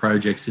 of the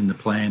projects in the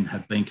plan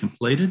have been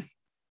completed.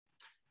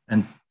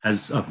 And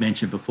as I've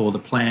mentioned before, the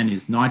plan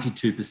is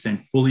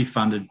 92% fully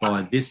funded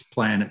by this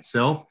plan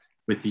itself,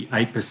 with the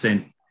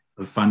 8%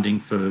 of funding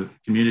for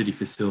community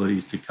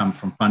facilities to come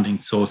from funding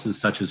sources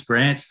such as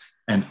grants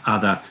and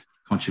other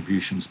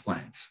contributions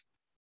plans.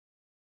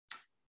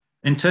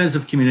 In terms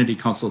of community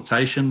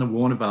consultation, the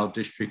Warnervale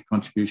District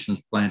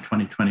Contributions Plan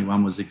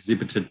 2021 was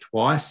exhibited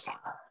twice,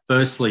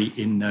 firstly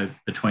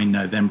between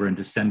November and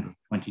December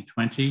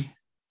 2020,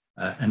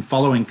 and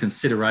following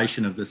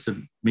consideration of the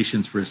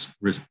submissions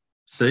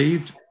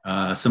received,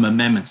 some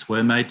amendments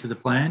were made to the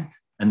plan,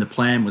 and the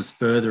plan was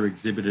further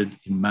exhibited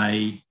in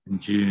May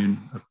and June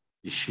of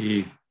this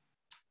year.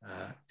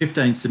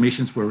 15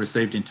 submissions were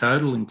received in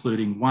total,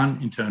 including one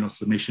internal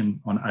submission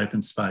on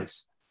open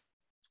space.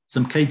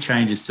 Some key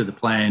changes to the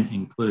plan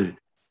include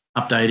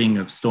updating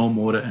of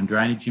stormwater and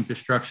drainage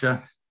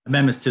infrastructure,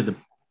 amendments to the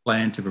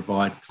plan to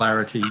provide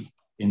clarity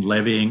in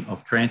levying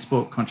of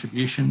transport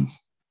contributions,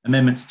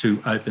 amendments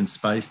to open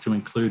space to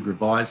include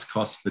revised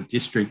costs for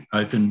district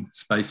open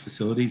space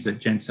facilities at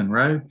Jensen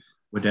Road,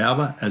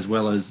 Wadalba, as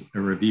well as a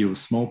review of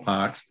small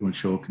parks to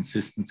ensure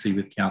consistency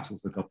with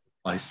Council's adopted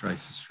place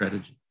races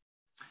strategy.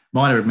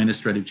 Minor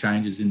administrative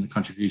changes in the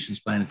contributions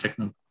plan and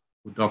technical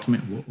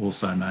document were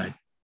also made.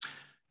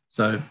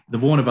 So the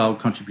Warrnambool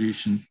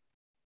Contribution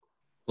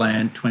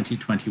Plan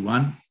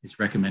 2021 is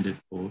recommended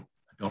for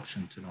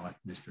adoption tonight,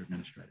 Mr.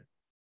 Administrator.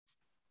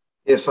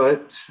 Yes, I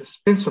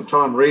spent some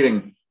time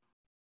reading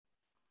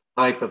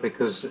paper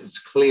because it's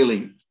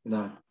clearly,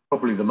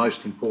 probably the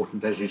most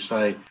important, as you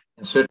say,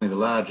 and certainly the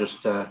largest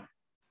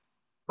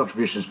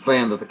contributions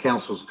plan that the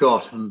council's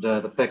got, and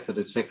the fact that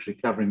it's actually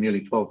covering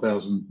nearly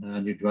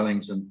 12,000 new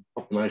dwellings and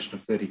population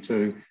of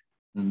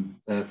 32,000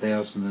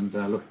 and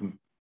looking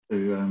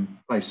to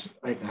place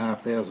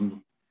 8,500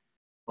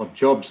 odd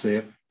jobs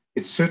there.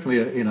 It's certainly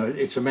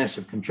it's a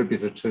massive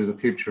contributor to the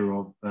future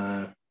of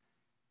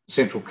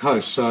Central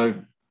Coast. So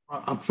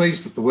I'm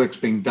pleased that the work's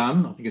being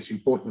done. I think it's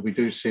important that we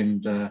do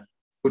send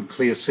good,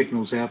 clear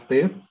signals out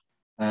there.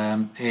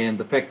 And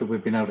the fact that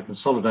we've been able to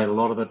consolidate a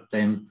lot of it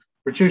and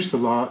reduce the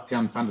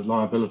unfunded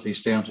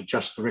liabilities down to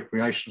just the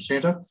recreation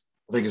centre,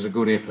 I think is a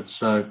good effort.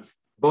 So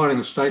providing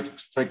the state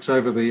takes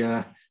over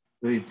the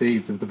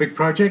big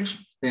projects,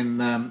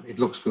 then it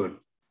looks good.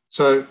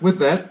 So with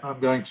that, I'm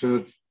going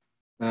to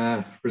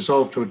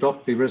resolve to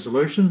adopt the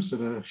resolutions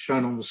that are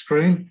shown on the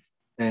screen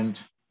and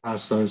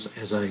pass those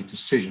as a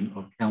decision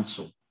of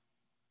council.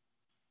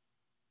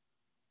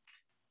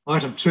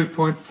 Item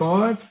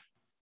 2.5,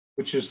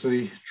 which is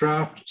the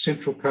draft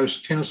Central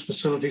Coast Tennis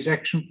Facilities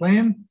Action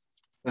Plan.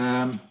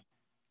 I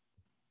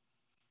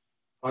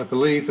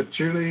believe that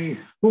Julie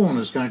Vaughan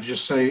is going to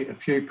just say a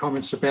few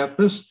comments about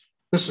this.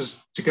 This is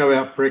to go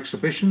out for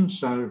exhibition,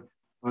 so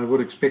I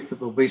would expect that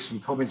there'll be some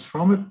comments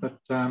from it, but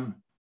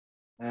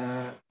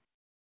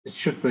it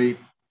should be,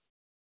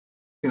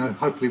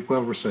 hopefully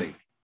well received.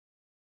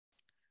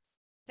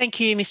 Thank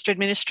you, Mr.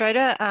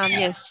 Administrator.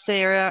 Yes,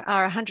 there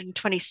are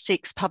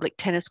 126 public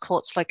tennis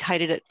courts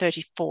located at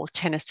 34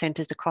 tennis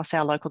centres across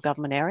our local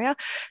government area.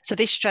 So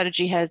this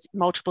strategy has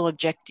multiple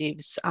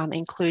objectives,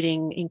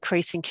 including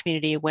increasing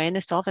community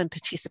awareness of and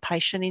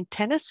participation in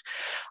tennis,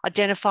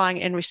 identifying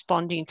and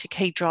responding to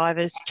key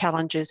drivers,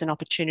 challenges and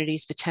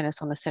opportunities for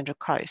tennis on the Central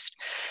Coast,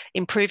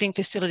 improving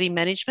facility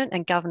management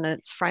and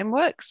governance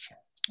frameworks,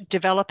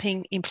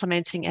 developing,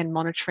 implementing and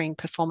monitoring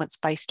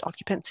performance-based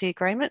occupancy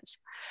agreements,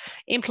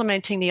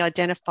 implementing the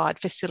identified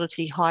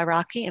facility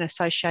hierarchy and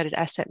associated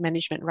asset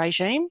management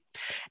regime,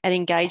 and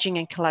engaging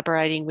and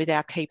collaborating with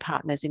our key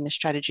partners in the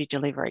strategy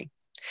delivery.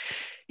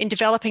 In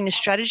developing the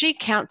strategy,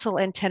 Council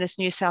and Tennis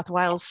New South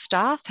Wales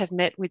staff have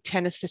met with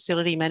tennis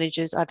facility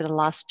managers over the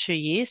last 2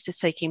 years to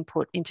seek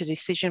input into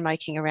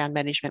decision-making around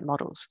management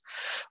models.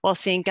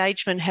 Whilst the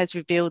engagement has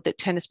revealed that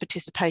tennis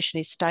participation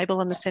is stable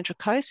on the Central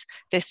Coast,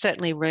 there's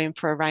certainly room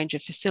for a range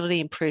of facility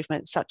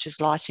improvements such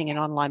as lighting and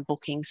online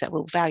bookings that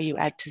will value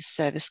add to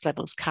service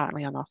levels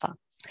currently on offer.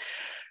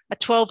 A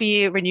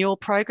 12-year renewal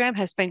program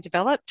has been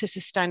developed to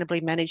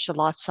sustainably manage the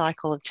life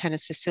cycle of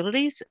tennis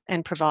facilities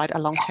and provide a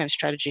long-term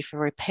strategy for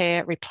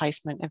repair,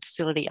 replacement and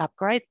facility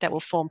upgrade that will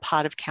form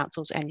part of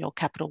Council's annual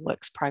capital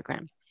works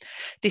program.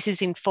 This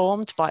is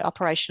informed by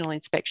operational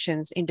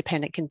inspections,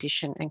 independent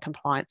condition and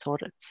compliance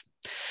audits.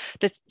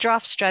 The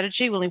draft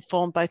strategy will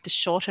inform both the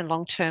short and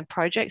long-term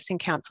projects in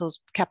Council's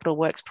capital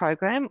works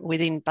program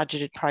within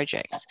budgeted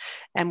projects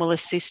and will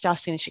assist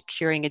us in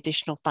securing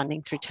additional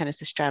funding through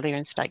Tennis Australia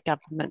and state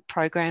government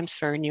programs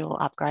for renewal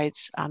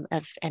upgrades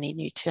of any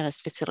new tennis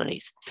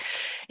facilities.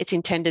 It's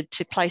intended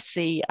to place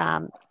the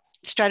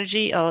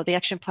strategy or the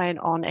action plan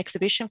on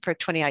exhibition for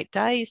 28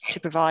 days to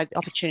provide the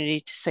opportunity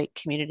to seek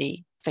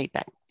community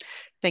feedback.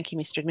 Thank you,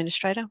 Mr.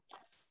 Administrator.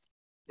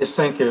 Yes,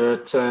 thank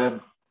you.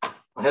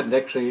 I hadn't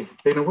actually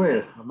been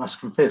aware, I must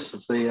confess,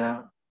 of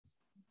the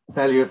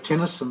value of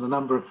tennis and the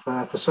number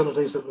of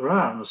facilities that there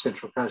are on the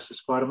Central Coast.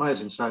 Is quite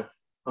amazing. So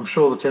I'm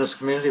sure the tennis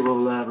community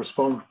will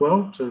respond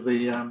well to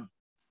the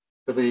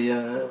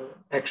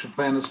action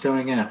plan that's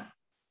going out.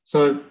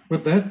 So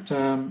with that,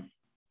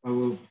 I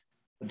will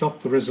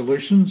adopt the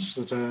resolutions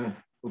that are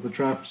for the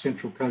draft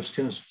Central Coast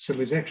Tennis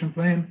Facilities Action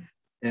Plan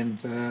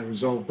and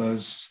resolve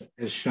those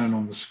as shown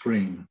on the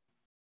screen.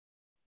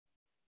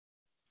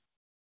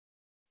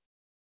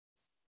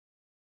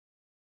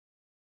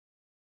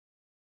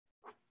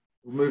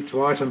 We'll move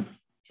to item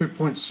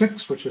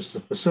 2.6, which is the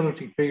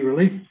facility fee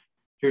relief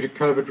due to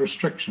COVID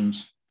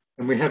restrictions.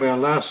 And we have our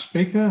last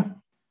speaker,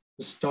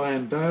 Ms.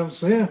 Diane Dales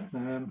there,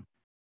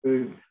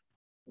 who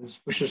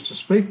wishes to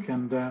speak,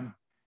 and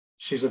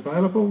she's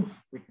available.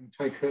 We can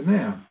take her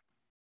now.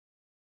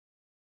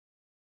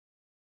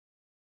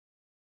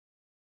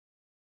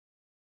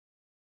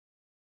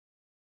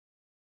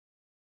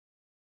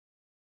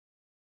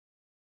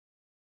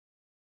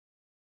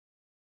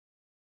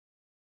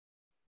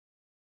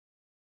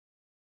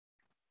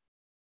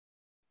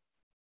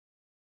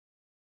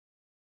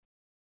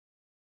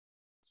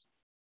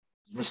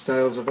 Ms.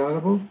 Dale's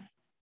available.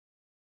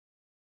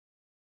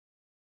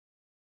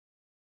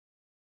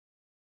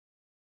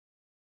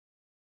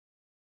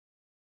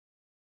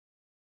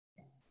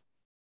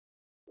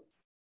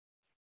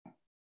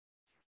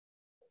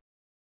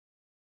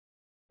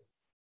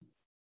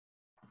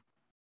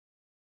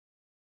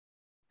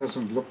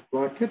 Doesn't look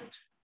like it.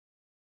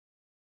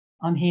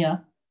 I'm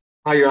here.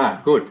 Oh, you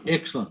are. Good.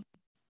 Excellent.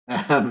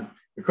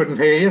 If We couldn't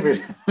hear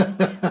you.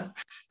 But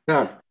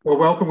no. Well,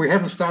 welcome. We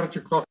haven't started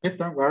your clock yet,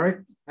 don't worry.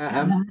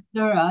 No, it's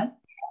all right.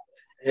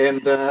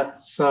 And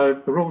so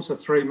the rules are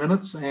 3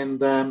 minutes,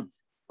 and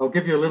I'll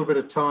give you a little bit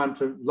of time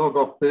to log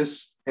off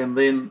this and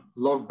then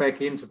log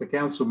back into the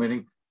council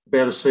meeting to be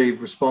able to see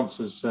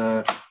responses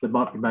that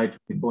might be made to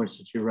the points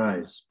that you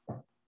raise.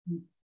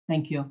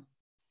 Thank you.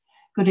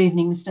 Good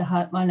evening, Mr.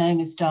 Hart. My name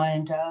is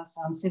Diane Dales.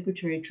 I'm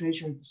Secretary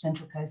Treasurer of the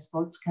Central Coast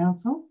Sports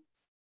Council.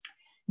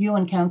 You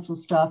and council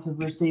staff have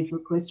received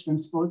requests from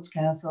Sports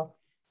Council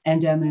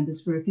and our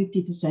members for a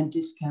 50%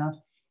 discount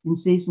in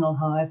seasonal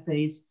hire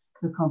fees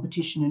for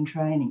competition and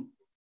training.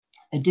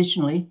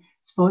 Additionally,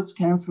 Sports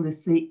Council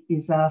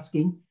is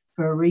asking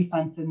for a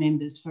refund for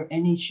members for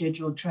any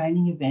scheduled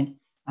training event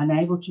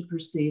unable to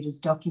proceed as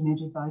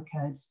documented by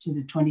codes to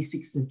the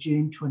 26th of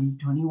June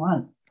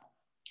 2021.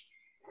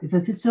 If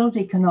a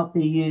facility cannot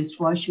be used,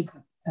 why should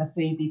a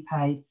fee be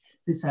paid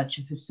for such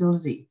a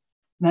facility?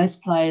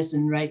 Most players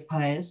are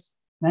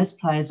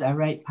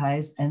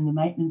ratepayers, and the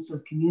maintenance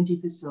of community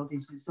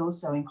facilities is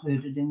also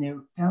included in their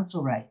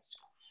council rates.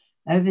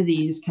 Over the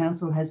years,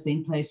 council has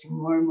been placing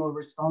more and more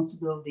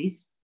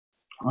responsibilities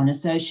on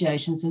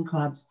associations and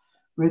clubs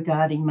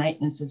regarding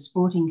maintenance of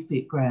sporting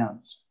fit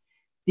grounds.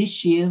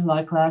 This year,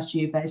 like last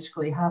year,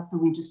 basically half the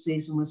winter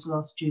season was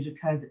lost due to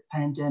COVID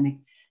pandemic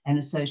and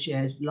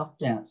associated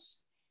lockdowns.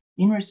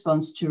 In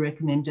response to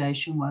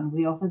recommendation 1,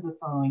 we offer the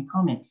following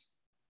comments.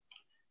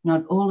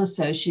 Not all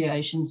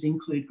associations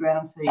include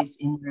ground fees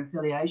in their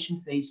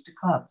affiliation fees to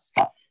clubs.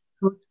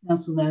 Sports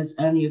Council knows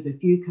only of a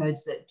few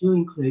codes that do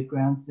include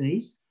ground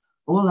fees.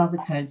 All other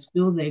codes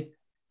bill their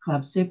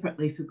clubs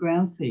separately for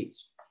ground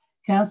fees.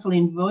 Council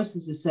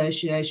invoices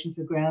association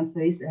for ground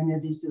fees, and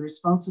it is the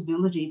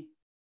responsibility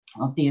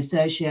of the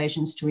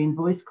associations to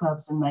invoice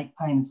clubs and make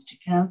payments to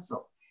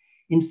council.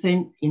 In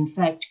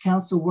fact,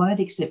 council won't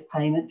accept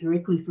payment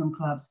directly from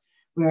clubs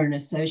where an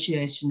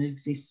association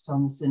exists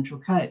on the Central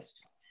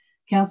Coast.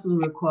 Council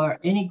will require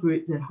any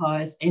group that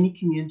hires any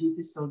community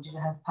facility to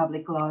have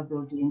public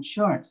liability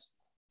insurance.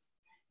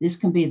 This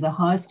can be the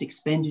highest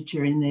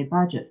expenditure in their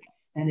budget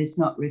and is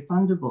not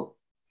refundable.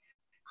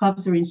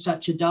 Clubs are in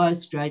such a dire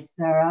straits,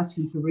 they are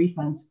asking for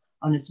refunds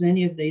on as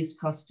many of these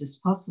costs as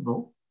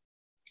possible.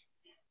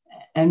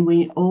 And we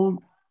need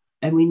all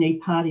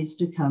parties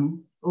to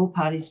come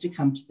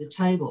to the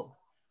table.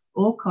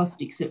 All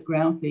costs except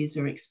ground fees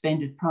are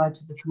expended prior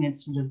to the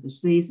commencement of the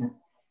season.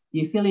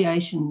 The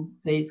affiliation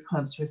fees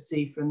clubs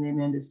receive from their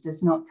members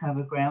does not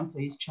cover ground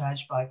fees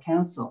charged by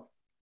council.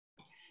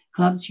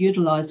 Clubs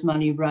utilise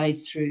money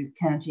raised through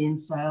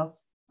county-end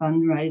sales,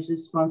 fundraisers,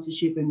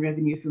 sponsorship and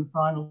revenue from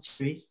final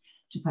series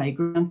to pay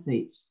ground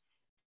fees.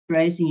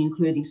 Raising,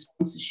 including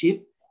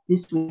sponsorship,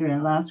 this winter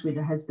and last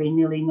winter has been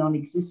nearly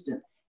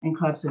non-existent, and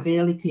clubs are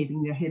barely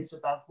keeping their heads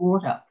above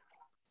water.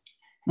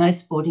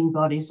 Most sporting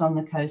bodies on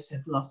the coast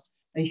have lost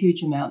a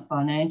huge amount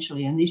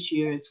financially, and this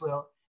year as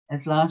well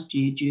as last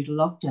year due to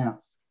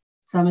lockdowns.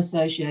 Some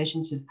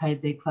associations have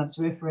paid their club's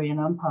referee and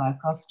umpire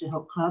costs to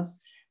help clubs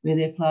where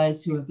their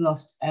players who have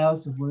lost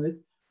hours of work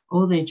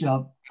or their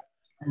job,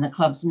 and the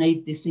clubs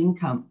need this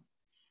income.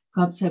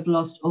 Clubs have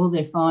lost all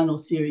their final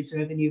series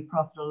revenue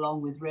profit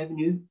along with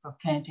revenue of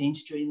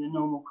canteens during the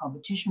normal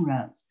competition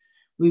rounds.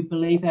 We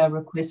believe our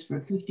request for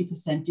a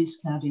 50%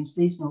 discount in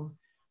seasonal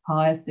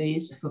hire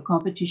fees for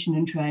competition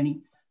and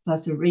training,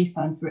 plus a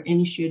refund for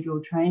any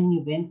scheduled training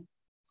event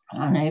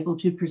unable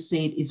to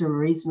proceed, is a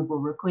reasonable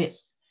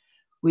request.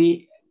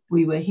 We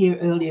were here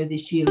earlier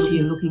this year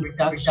looking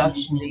at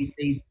reduction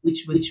fees,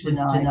 which was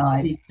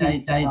denied.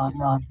 Thank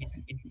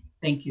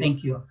you.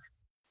 Thank you.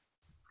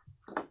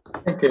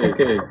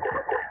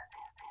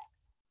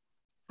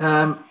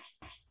 I'm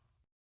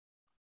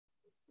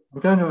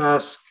going to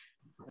ask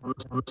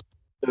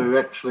to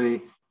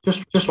actually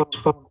just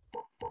respond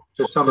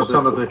to some of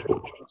the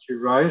questions you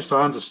raised.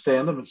 I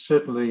understand them, and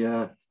certainly,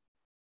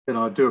 and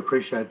I do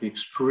appreciate the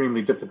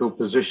extremely difficult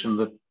position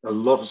that a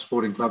lot of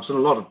sporting clubs and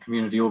a lot of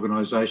community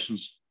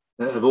organisations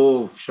of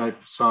all shape,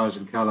 size,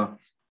 and colour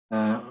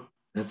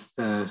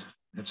have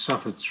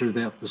suffered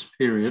throughout this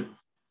period.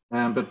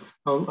 But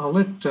I'll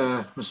let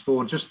Ms.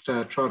 Vaughan just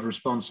try to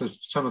respond to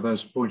some of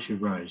those points you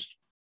raised.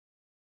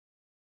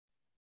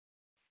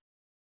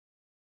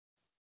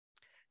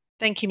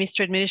 Thank you,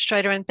 Mr.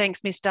 Administrator, and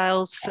thanks, Ms.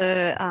 Dales,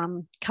 for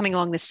coming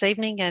along this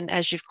evening. And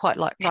as you've quite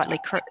rightly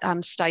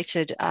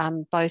stated,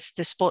 both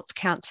the Sports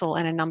Council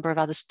and a number of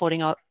other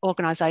sporting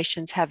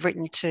organisations have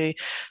written to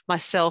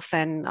myself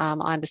and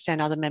I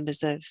understand other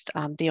members of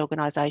the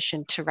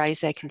organisation to raise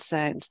their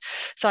concerns.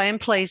 So I am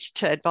pleased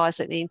to advise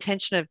that the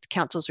intention of the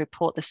Council's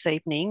report this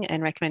evening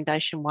and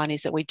recommendation 1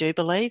 is that we do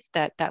believe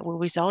that that will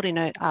result in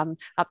a,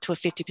 up to a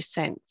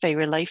 50% fee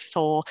relief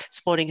for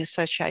sporting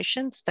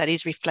associations. That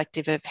is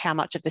reflective of how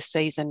much of the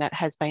season that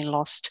has been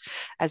lost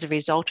as a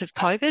result of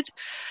COVID.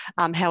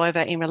 However,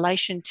 in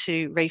relation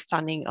to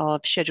refunding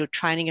of scheduled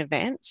training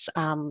events,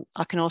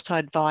 I can also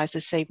advise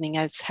this evening,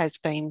 as has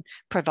been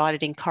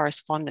provided in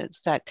correspondence,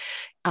 that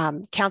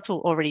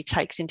Council already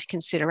takes into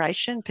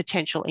consideration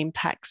potential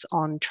impacts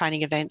on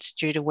training events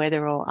due to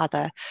weather or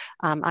other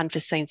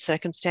unforeseen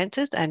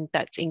circumstances, and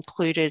that's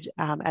included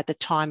at the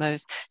time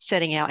of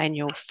setting our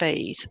annual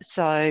fees.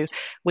 So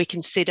we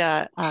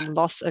consider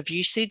loss of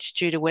usage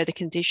due to weather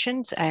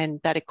conditions, and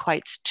that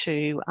equates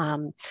to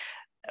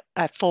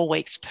 4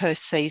 weeks per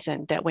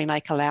season that we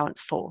make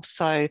allowance for.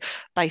 So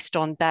based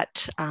on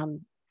that,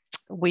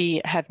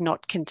 we have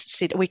not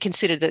considered, we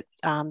consider that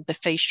the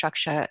fee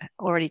structure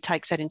already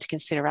takes that into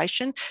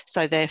consideration.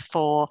 So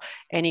therefore,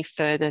 any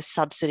further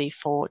subsidy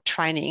for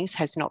trainings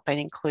has not been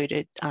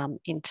included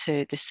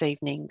into this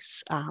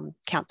evening's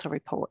council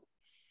report.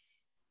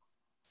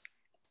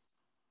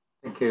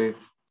 Thank you.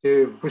 Do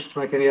you wish to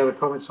make any other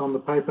comments on the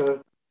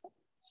paper,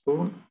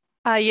 Spawn?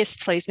 Yes,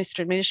 please, Mr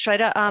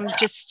Administrator.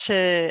 Just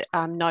to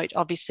note,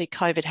 obviously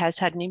COVID has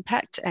had an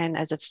impact, and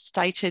as I've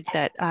stated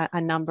that a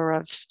number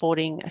of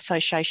sporting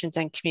associations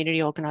and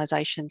community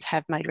organisations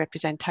have made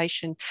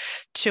representation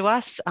to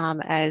us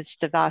as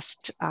the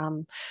vast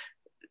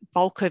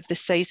bulk of the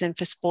season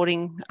for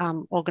sporting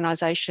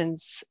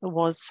organisations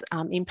was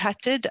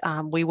impacted.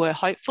 We were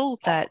hopeful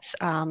that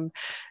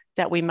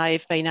we may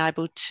have been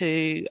able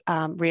to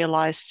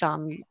realise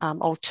some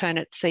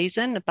alternate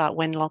season, but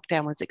when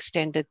lockdown was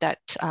extended, that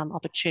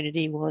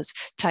opportunity was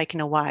taken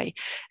away.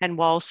 And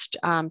whilst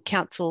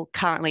Council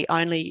currently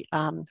only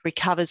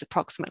recovers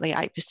approximately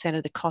 8%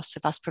 of the costs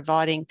of us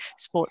providing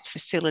sports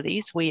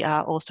facilities, we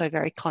are also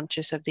very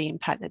conscious of the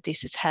impact that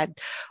this has had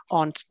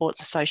on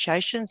sports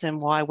associations,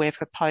 and why we're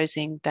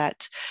proposing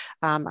that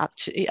up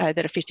to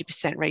that a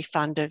 50%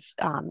 refund of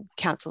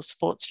Council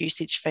sports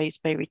usage fees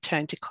be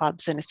returned to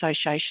clubs and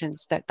associations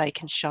that they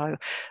can show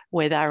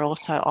where they're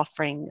also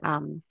offering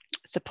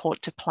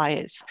support to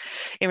players.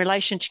 In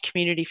relation to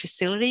community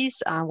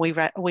facilities,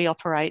 we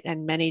operate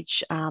and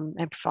manage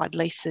and provide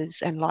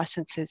leases and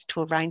licences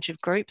to a range of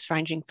groups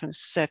ranging from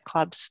surf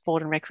clubs,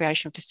 sport and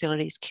recreation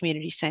facilities,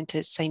 community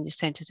centres, senior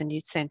centres and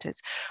youth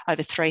centres,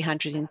 over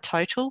 300 in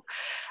total.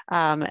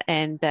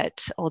 And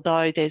that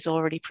although there's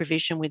already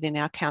provision within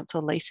our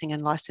council leasing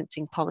and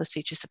licensing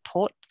policy to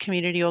support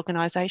community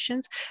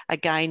organisations,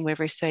 again, we've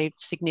received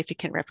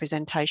significant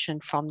representation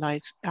from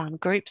those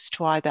groups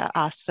to either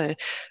ask for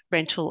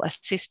rental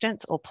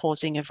assistance or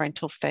pausing of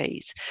rental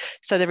fees.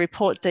 So the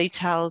report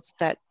details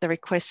that the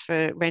request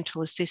for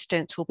rental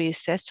assistance will be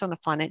assessed on a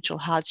financial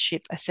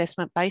hardship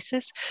assessment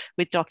basis,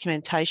 with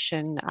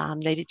documentation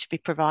needed to be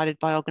provided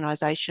by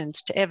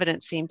organisations to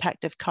evidence the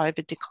impact of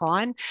COVID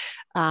decline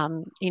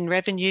in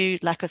revenue,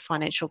 lack of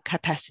financial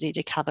capacity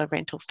to cover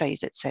rental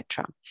fees,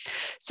 etc.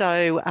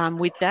 So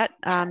with that,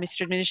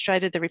 Mr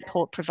Administrator, the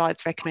report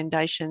provides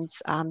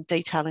recommendations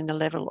detailing the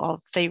level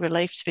of fee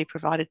relief to be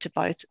provided to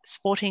both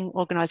sporting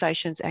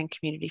organisations and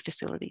community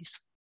facilities.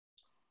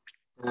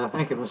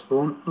 Thank you, Ms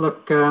Vaughan.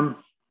 Look,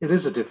 it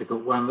is a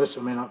difficult one, this.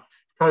 I mean,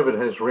 COVID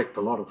has wrecked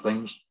a lot of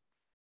things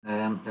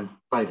and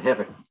played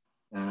havoc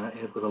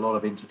with a lot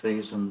of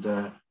entities, and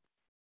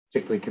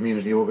particularly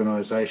community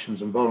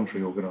organisations and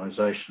voluntary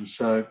organisations.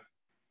 So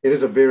it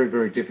is a very,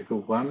 very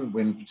difficult one,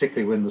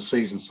 particularly when the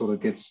season sort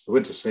of the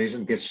winter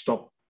season gets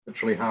stopped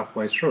literally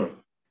halfway through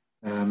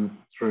it,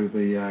 through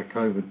the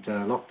COVID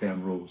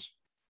lockdown rules.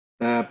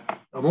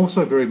 I'm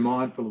also very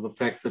mindful of the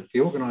fact that the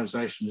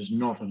organisation is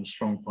not in a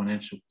strong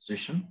financial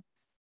position,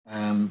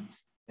 and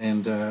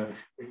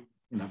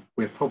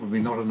we're probably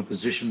not in a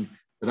position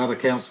that other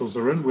councils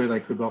are in, where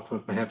they could offer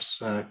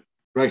perhaps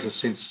greater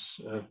sense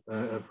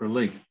of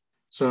relief.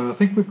 So I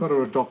think we've got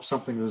to adopt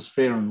something that is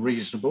fair and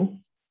reasonable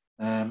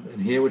in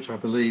here, which I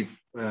believe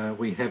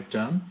we have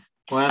done.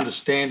 My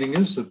understanding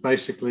is that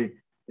basically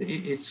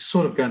it's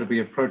sort of going to be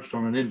approached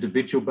on an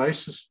individual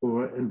basis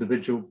for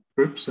individual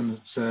groups, and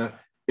it's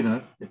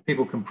if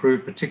people can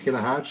prove particular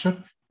hardship,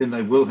 then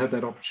they will have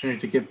that opportunity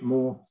to get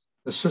more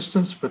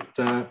assistance, but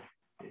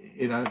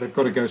they've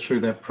got to go through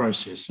that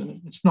process.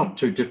 And it's not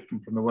too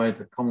different from the way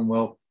the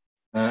Commonwealth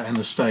and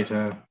the state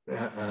are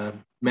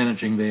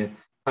managing their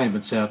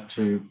payments out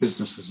to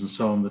businesses and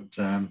so on,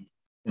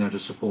 that to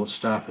support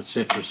staff,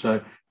 etc.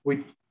 So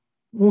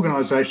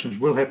organisations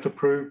will have to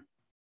prove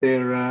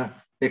their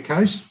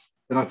case,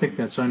 and I think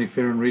that's only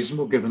fair and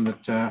reasonable, given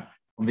that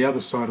on the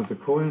other side of the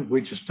coin,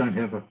 we just don't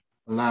have a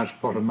large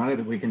pot of money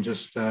that we can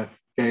just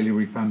gaily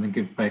refund and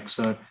give back.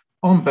 So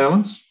on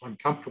balance, I'm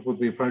comfortable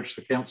with the approach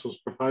the council's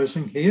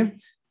proposing here,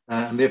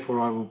 and therefore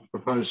I will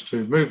propose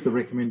to move the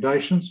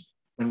recommendations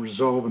and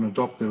resolve and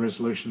adopt the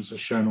resolutions as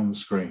shown on the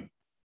screen.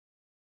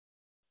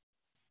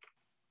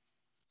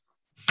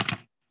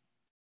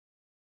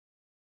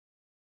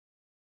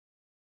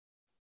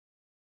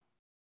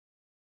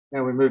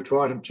 Now we move to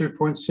item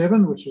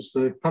 2.7, which is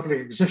the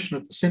public acquisition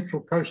of the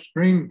Central Coast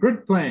Green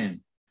Grid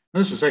Plan.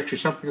 This is actually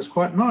something that's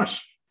quite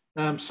nice.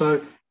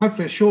 So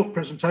hopefully a short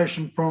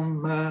presentation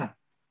from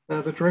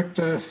the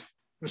Director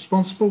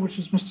responsible, which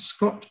is Mr.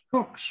 Scott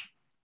Cox.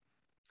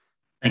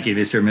 Thank you,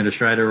 Mr.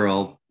 Administrator.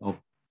 I'll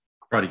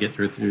try to get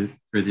through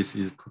this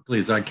as quickly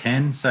as I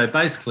can. So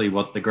basically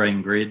what the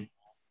Green Grid,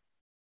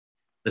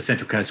 the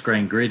Central Coast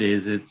Green Grid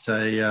is, it's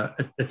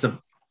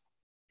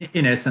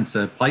in essence,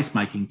 a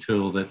placemaking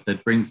tool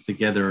that brings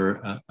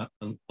together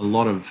a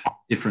lot of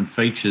different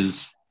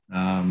features,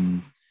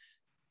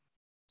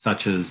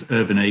 such as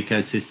urban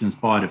ecosystems,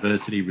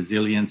 biodiversity,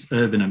 resilience,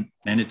 urban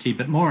amenity,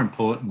 but more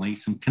importantly,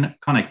 some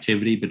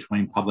connectivity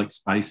between public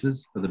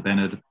spaces for the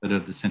benefit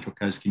of the Central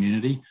Coast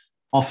community.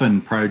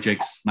 Often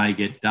projects may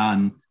get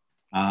done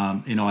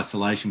in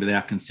isolation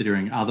without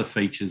considering other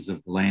features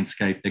of the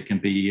landscape that can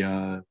be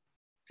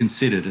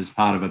considered as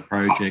part of a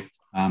project,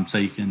 so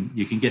you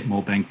can get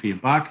more bang for your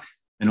buck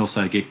and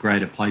also get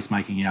greater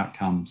placemaking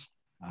outcomes,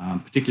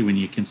 particularly when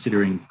you're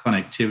considering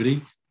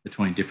connectivity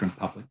between different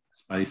public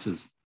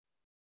spaces.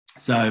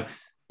 So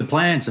the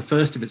plan's a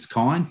first of its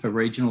kind for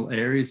regional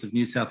areas of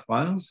New South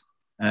Wales,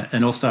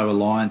 and also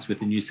aligns with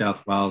the New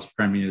South Wales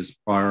Premier's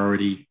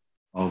priority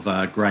of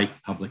great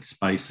public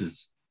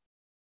spaces.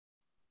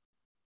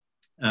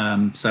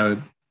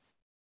 So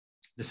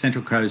the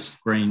Central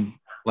Coast Green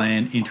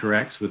Plan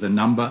interacts with a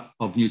number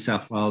of New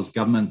South Wales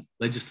government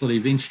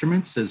legislative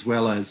instruments, as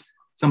well as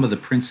some of the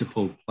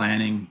principal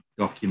planning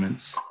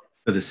documents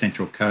for the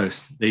Central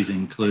Coast. These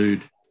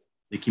include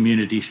the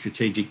Community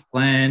Strategic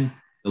Plan,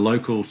 the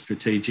Local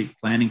Strategic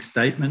Planning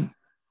Statement,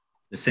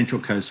 the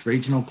Central Coast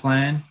Regional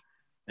Plan,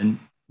 and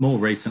more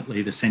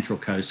recently, the Central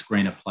Coast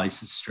Greener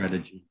Places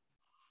Strategy.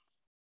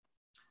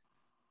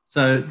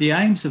 So the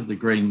aims of the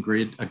Green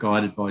Grid are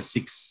guided by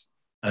 6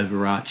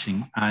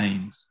 overarching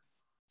aims.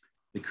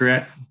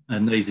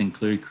 And these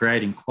include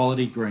creating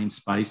quality green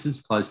spaces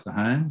close to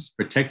homes,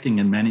 protecting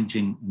and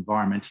managing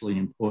environmentally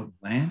important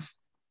lands,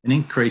 and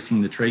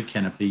increasing the tree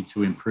canopy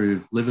to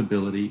improve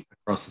livability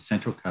across the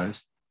Central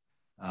Coast,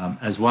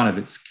 as one of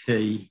its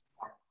key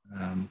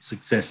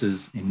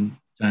successes in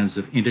terms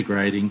of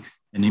integrating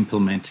and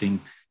implementing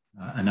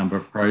a number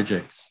of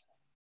projects.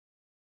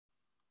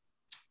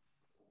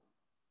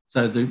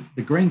 So the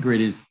Green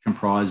Grid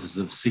comprises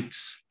of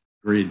 6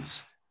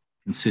 grids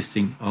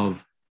consisting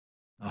of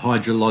a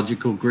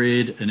hydrological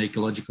grid, an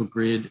ecological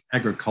grid,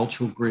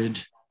 agricultural grid,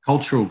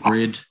 cultural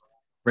grid,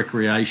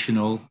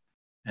 recreational,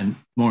 and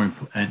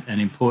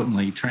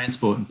importantly,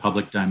 transport and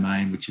public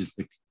domain, which is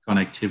the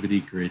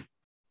connectivity grid.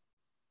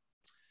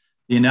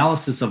 The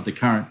analysis of the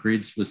current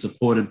grids was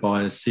supported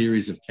by a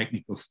series of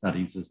technical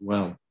studies as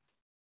well.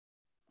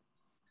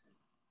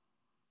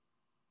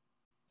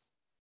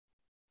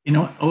 In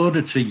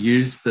order to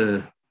use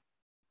the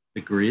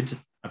grid,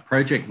 a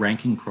project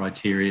ranking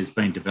criteria has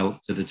been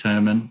developed to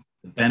determine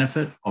the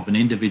benefit of an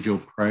individual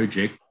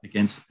project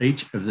against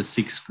each of the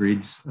 6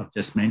 grids I've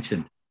just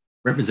mentioned.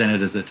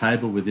 Represented as a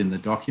table within the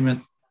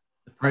document,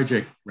 the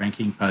project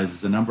ranking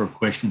poses a number of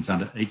questions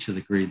under each of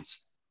the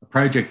grids. A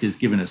project is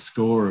given a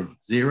score of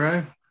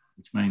 0,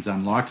 which means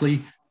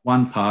unlikely,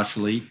 1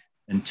 partially,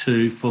 and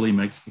 2 fully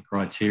meets the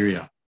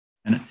criteria.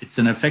 And it's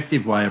an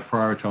effective way of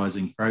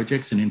prioritising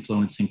projects and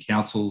influencing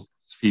council's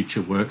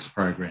future works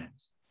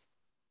programs.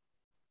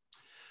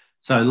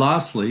 So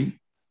lastly,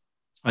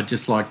 I'd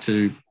just like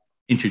to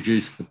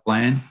introduce the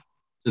plan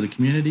to the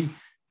community,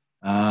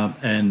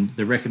 and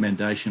the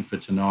recommendation for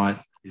tonight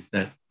is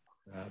that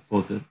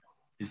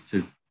is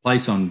to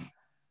place on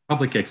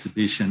public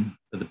exhibition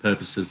for the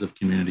purposes of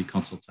community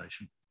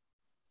consultation.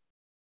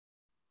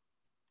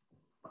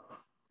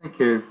 Thank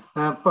you.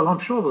 Well, I'm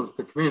sure that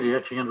the community are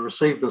actually going to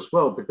receive this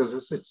well, because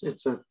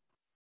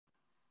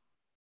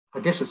I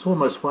guess it's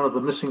almost one of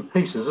the missing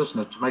pieces, isn't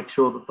it, to make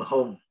sure that the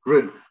whole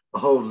grid, the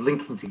whole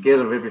linking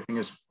together of everything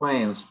is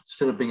plans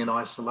instead of being in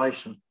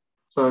isolation.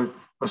 So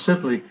I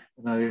certainly,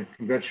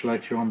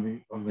 congratulate you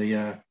on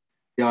the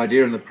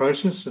idea and the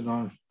process, and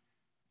I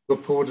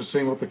look forward to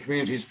seeing what the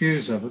community's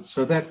views of it.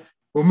 So that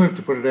we'll move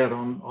to put it out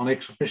on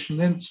exhibition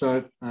then.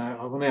 So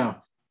I will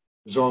now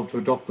resolve to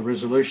adopt the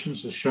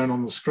resolutions as shown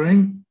on the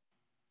screen.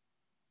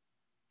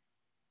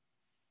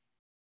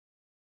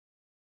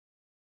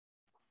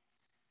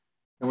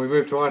 And we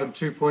move to item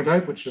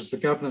 2.8, which is the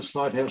Governance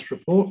Lighthouse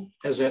Report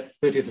as at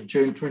 30th of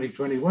June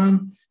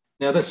 2021.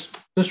 Now this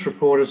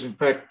report is in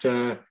fact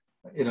a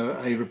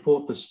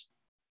report that's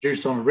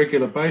produced on a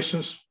regular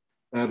basis.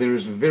 There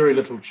is very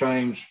little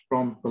change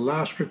from the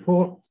last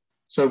report.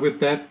 So with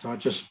that, I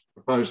just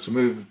propose to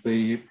move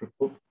the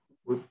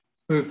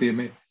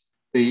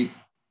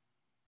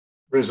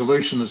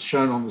resolution that's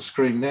shown on the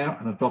screen now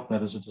and adopt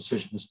that as a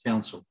decision as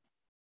council.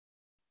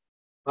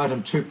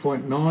 Item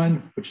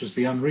 2.9, which is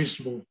the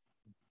unreasonable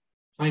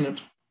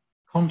complainant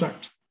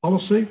conduct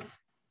policy.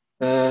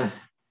 I've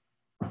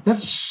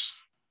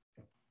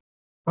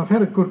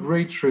had a good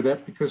read through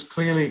that, because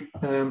clearly,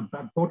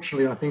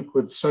 unfortunately, I think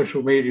with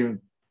social media and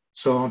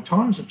so on,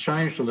 times have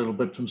changed a little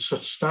bit, and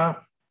such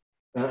staff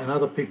and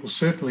other people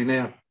certainly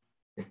now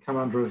have come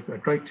under a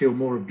great deal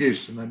more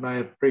abuse than they may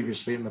have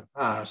previously in the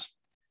past.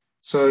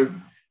 So the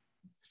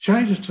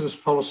changes to this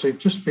policy have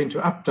just been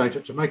to update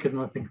it to make it,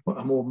 I think,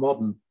 a more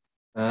modern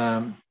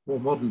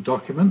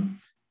document.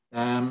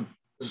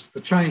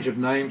 The change of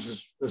names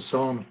is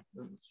so on,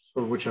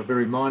 sort of, which are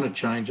very minor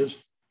changes.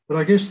 But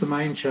I guess the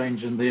main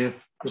change in there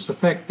is the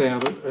fact now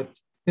that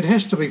it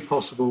has to be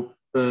possible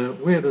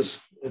where there's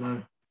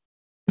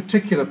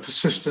particular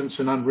persistence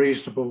and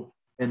unreasonable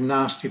and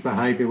nasty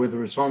behaviour,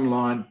 whether it's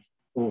online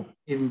or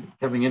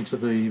coming into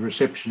the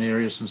reception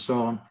areas and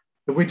so on.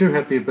 But we do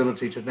have the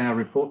ability to now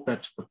report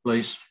that to the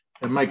police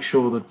and make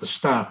sure that the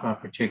staff are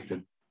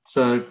protected.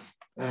 So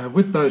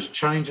with those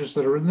changes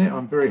that are in there,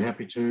 I'm very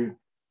happy to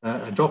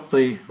adopt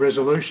the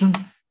resolution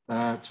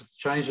to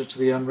changes to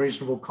the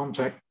unreasonable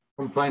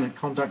complainant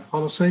conduct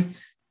policy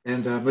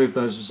and move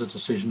those as a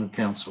decision of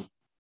council.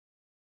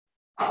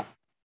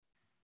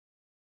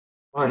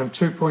 Item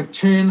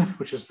 2.10,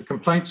 which is the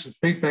complaints and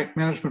feedback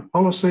management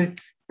policy.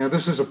 Now,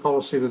 this is a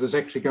policy that is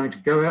actually going to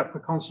go out for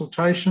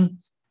consultation.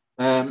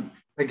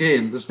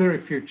 Again, there's very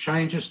few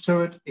changes to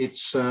it.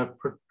 It's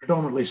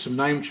predominantly some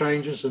name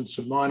changes and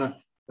some minor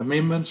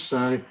amendments.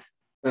 So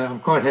I'm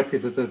quite happy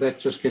that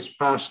just gets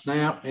passed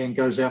now and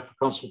goes out for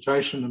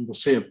consultation, and we'll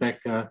see it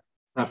back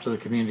after the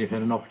community have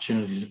had an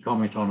opportunity to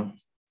comment on it.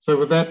 So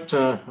with that,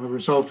 I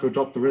resolve to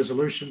adopt the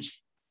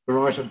resolutions for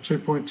item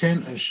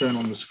 2.10 as shown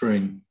on the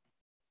screen.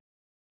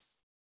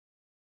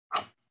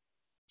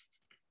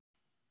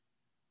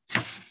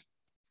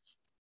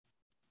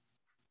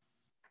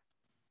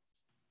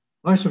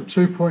 Item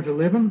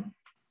 2.11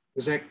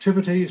 is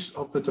activities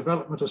of the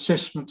Development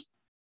Assessment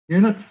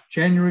Unit,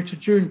 January to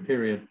June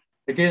period.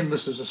 Again,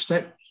 this is a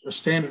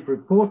standard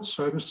report.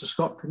 So, Mr.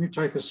 Scott, can you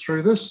take us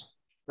through this?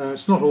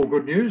 It's not all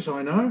good news,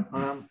 I know.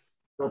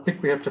 I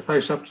think we have to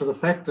face up to the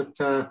fact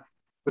that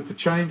with the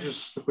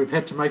changes that we've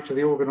had to make to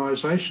the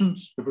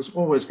organisations, there was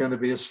always going to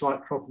be a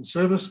slight drop in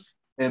service,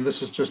 and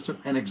this is just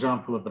an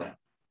example of that.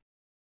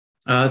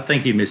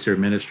 Thank you, Mr.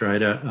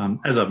 Administrator.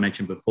 As I've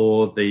mentioned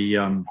before, the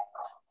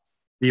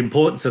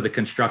importance of the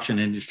construction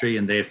industry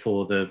and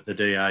therefore the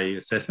DA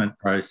assessment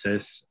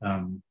process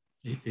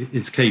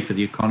is key for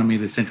the economy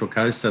of the Central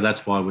Coast. So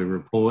that's why we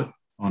report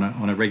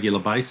on a regular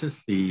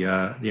basis the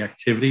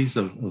activities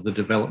of the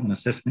Development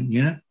Assessment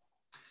Unit.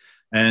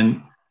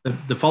 And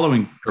the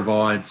following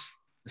provides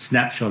a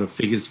snapshot of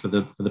figures for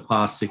the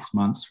past 6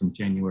 months from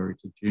January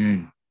to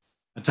June.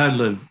 A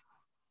total of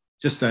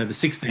just over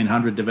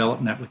 1,600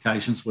 development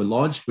applications were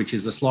lodged, which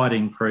is a slight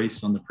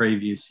increase on the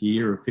previous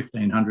year of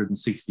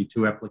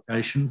 1,562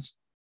 applications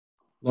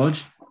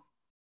lodged.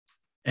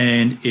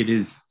 And it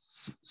is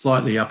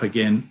slightly up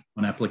again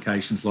on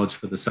applications lodged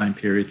for the same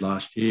period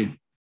last year.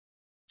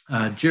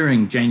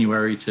 During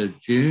January to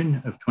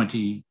June of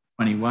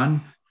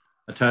 2021,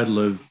 a total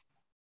of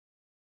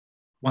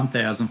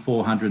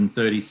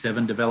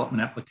 1,437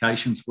 development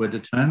applications were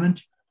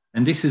determined.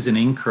 And this is an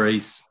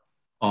increase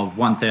of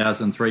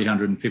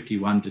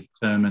 1,351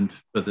 determined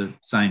for the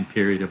same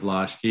period of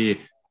last year.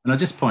 And I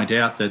just point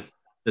out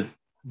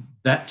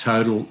that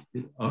total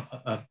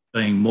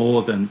being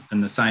more than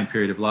the same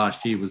period of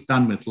last year was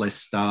done with less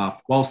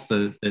staff. Whilst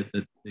the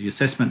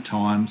assessment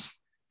times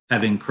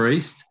have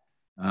increased,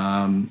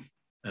 and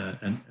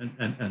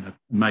a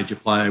major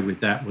player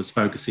with that was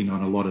focusing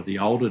on a lot of the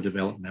older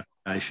development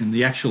application,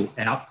 the actual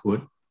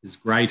output is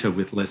greater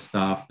with less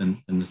staff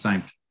than the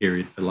same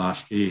period for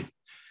last year.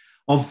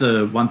 Of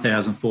the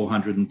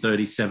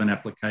 1,437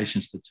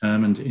 applications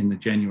determined in the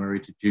January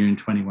to June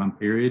 21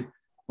 period,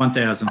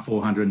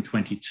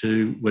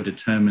 1,422 were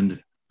determined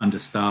under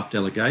staff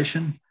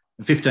delegation,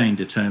 and 15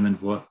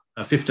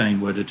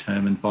 were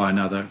determined by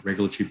another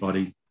regulatory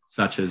body,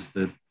 such as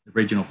the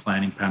Regional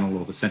Planning Panel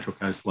or the Central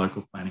Coast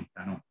Local Planning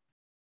Panel.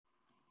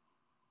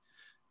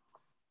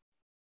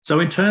 So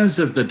in terms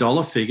of the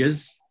dollar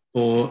figures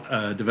for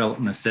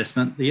development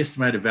assessment, the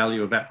estimated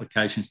value of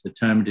applications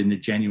determined in the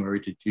January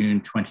to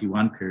June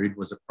 21 period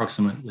was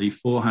approximately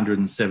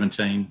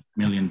 $417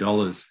 million,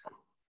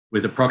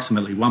 with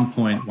approximately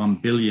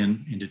 $1.1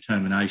 billion in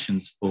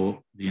determinations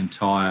for the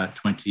entire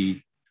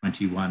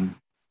 2021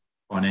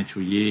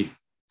 financial year.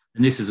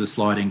 And this is a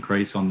slight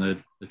increase on the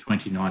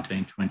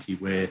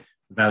 2019-20, where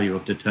the value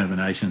of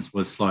determinations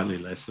was slightly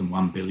less than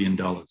 $1 billion.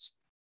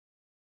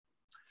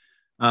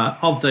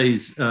 Of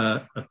these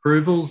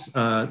approvals,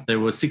 there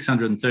were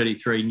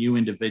 633 new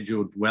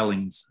individual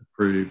dwellings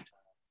approved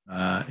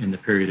in the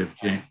period of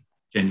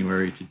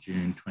January to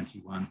June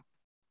 21.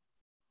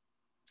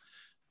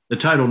 The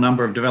total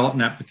number of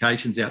development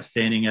applications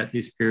outstanding at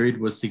this period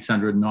was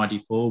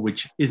 694,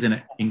 which is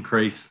an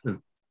increase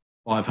of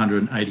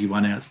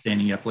 581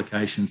 outstanding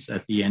applications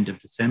at the end of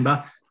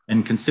December,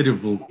 and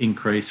considerable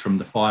increase from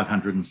the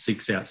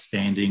 506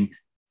 outstanding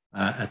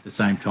at the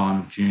same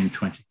time of June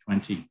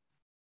 2020.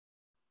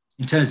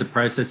 In terms of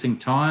processing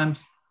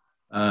times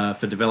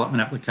for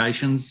development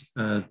applications,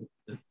 the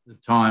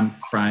time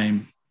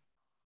frame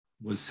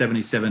was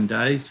 77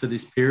 days for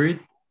this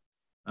period.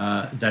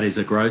 That is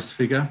a gross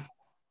figure.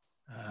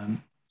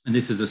 And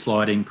this is a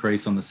slight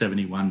increase on the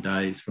 71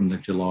 days from the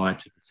July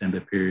to December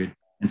period,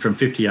 and from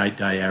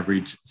 58-day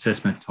average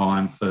assessment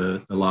time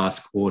for the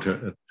last quarter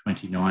of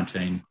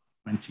 2019-20.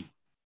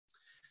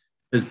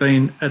 There's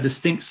been a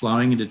distinct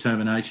slowing in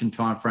determination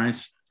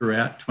timeframes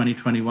throughout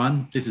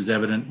 2021. This is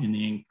evident in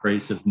the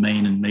increase of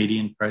mean and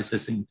median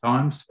processing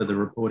times for the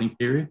reporting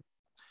period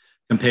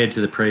compared to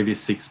the previous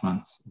 6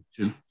 months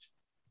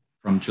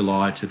from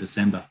July to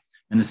December.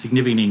 and a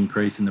significant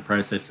increase in the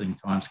processing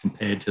times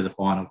compared to the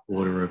final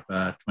quarter of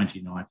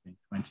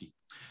 2019-20.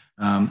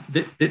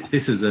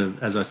 This is,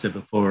 as I said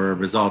before, a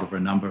result of a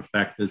number of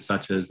factors,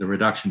 such as the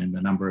reduction in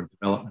the number of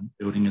development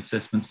building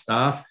assessment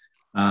staff,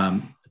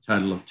 a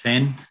total of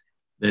 10.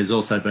 There's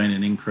also been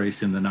an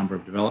increase in the number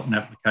of development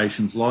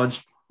applications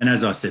lodged. And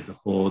as I said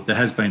before, there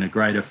has been a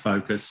greater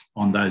focus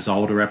on those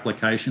older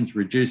applications,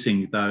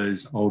 reducing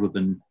those older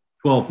than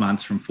 12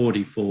 months from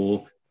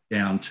 44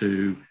 down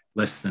to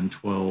less than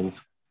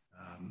 12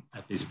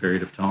 at this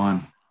period of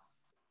time.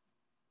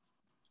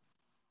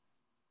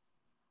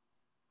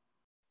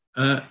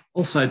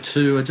 Also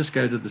too, I just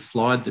go to the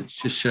slide that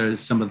just shows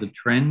some of the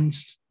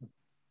trends.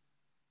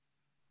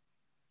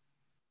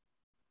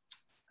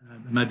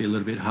 It may be a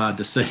little bit hard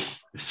to see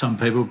for some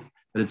people,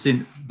 but it's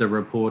in the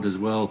report as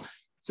well.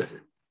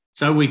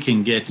 So we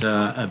can get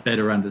a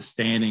better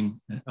understanding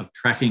of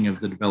tracking of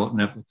the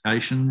development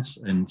applications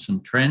and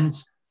some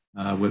trends.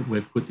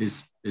 We've put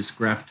this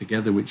graph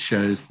together, which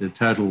shows the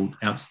total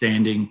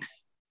outstanding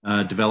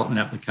development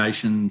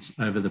applications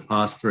over the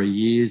past 3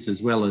 years,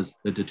 as well as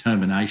the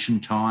determination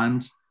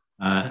times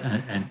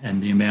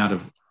and the amount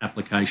of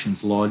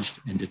applications lodged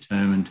and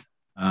determined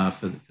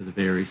for the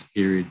various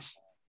periods.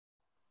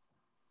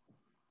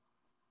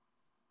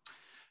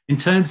 In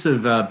terms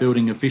of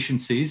building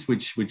efficiencies,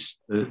 which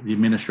the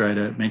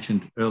Administrator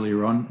mentioned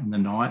earlier on in the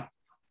night,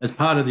 as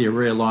part of the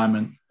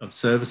realignment of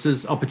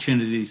services,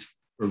 opportunities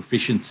for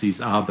efficiencies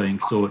are being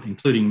sought,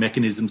 including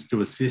mechanisms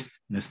to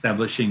assist in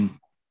establishing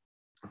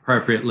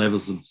appropriate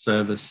levels of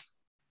service,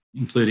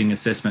 including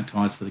assessment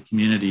times for the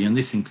community. And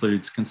this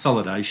includes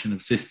consolidation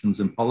of systems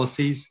and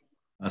policies,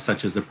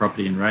 such as the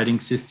property and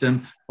rating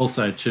system.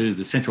 Also, too,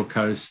 the Central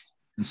Coast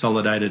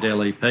Consolidated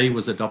LEP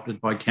was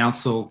adopted by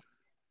Council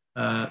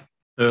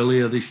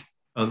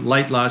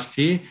late last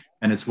year,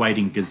 and it's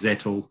waiting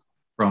gazettal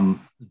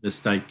from the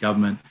state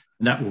government,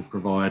 and that will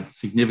provide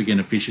significant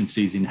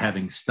efficiencies in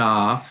having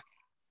staff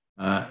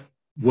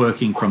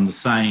working from the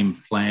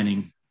same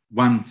planning,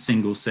 one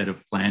single set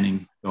of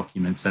planning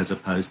documents as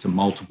opposed to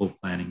multiple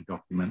planning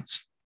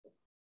documents.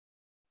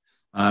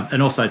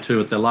 And also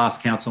too, at the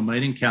last council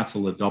meeting,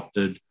 council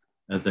adopted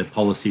the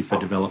policy for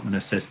development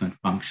assessment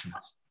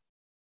functions.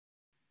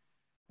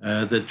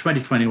 The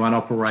 2021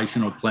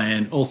 operational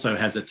plan also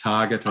has a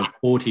target of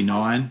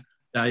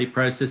 49-day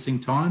processing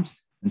times,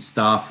 and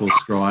staff will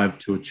strive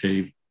to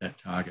achieve that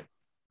target.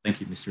 Thank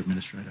you, Mr.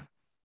 Administrator.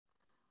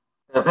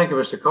 Thank you,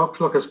 Mr. Cox.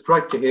 Look, it's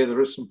great to hear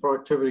there is some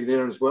productivity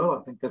there as well.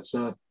 I think that's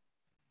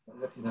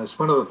it's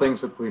one of the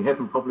things that we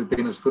haven't probably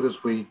been as good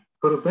as we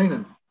could have been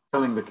in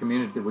telling the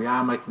community that we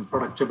are making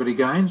productivity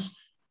gains,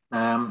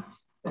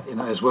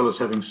 as well as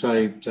having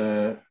saved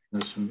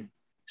some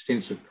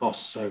extensive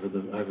costs over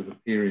the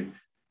period.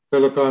 So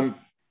look, I'm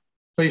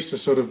pleased to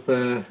sort of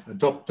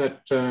adopt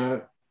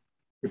that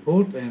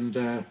report and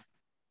adopt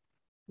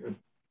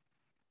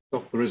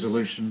the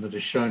resolution that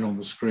is shown on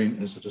the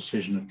screen as a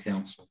decision of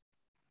council.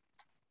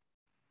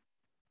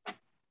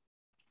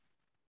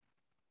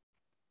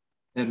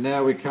 And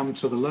now we come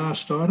to the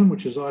last item,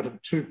 which is item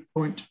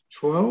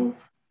 2.12,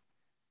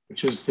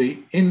 which is the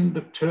end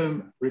of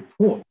term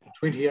report for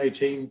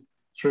 2018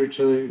 through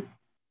to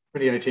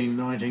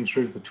 2018-19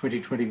 through the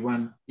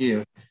 2021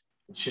 year,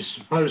 which is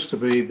supposed to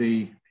be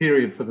the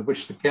period for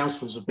which the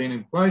councils have been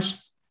in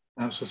place.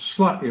 So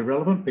slightly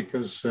irrelevant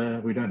because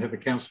we don't have a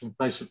council in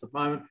place at the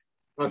moment.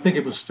 But I think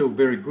it was still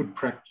very good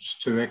practice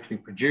to actually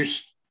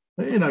produce,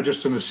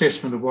 just an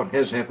assessment of what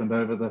has happened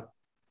over the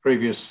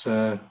previous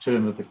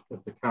term of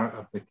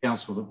the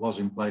council that was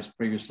in place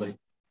previously.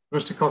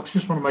 Mr. Cox,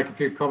 just want to make a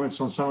few comments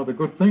on some of the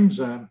good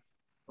things.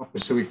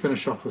 Obviously, we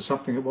finish off with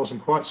something that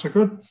wasn't quite so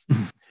good,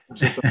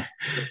 which is the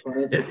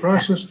financial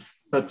crisis.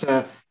 But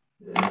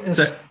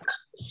as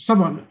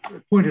someone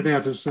pointed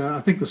out, as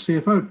I think the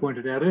CFO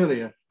pointed out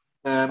earlier,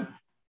 a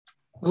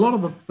lot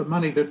of the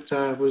money that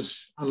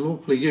was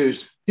unlawfully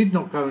used did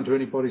not go into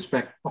anybody's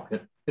back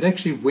pocket. It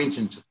actually went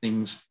into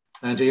things,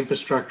 into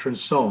infrastructure and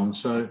so on.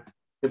 So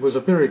it was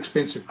a very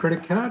expensive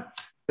credit card,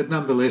 but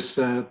nonetheless,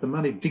 the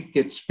money did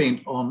get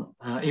spent on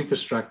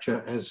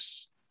infrastructure.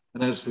 As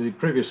the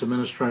previous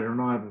administrator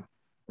and I have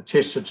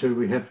attested to,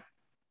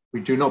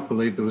 we do not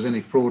believe there was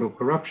any fraud or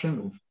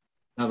corruption.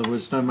 In other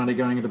words, no money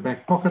going into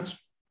back pockets.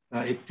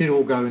 It did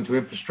all go into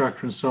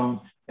infrastructure and so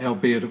on,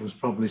 albeit it was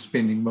probably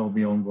spending well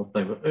beyond what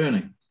they were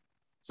earning.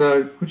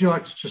 So would you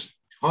like to just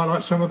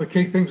highlight some of the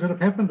key things that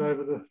have happened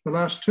over the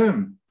last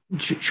term?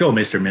 Sure,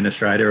 Mr.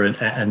 Administrator,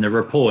 and the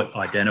report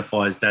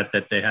identifies that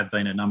there have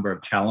been a number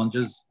of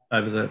challenges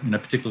over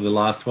particularly the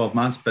last 12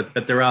 months, but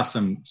there are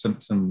some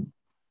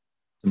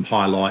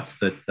highlights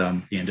that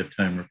the end of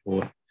term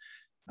report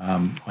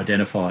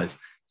identifies.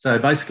 So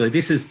basically,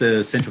 this is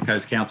the Central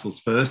Coast Council's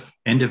first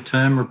end of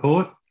term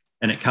report,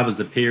 and it covers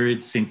the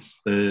period since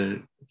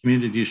the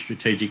Community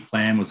Strategic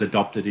Plan was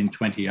adopted in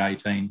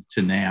 2018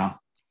 to now.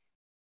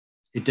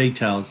 It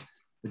details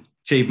the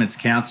achievements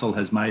Council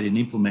has made in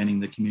implementing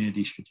the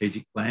Community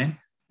Strategic Plan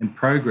and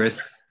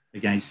progress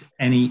against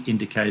any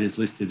indicators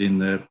listed in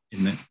the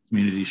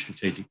Community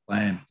Strategic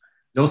Plan.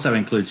 It also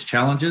includes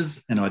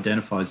challenges and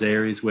identifies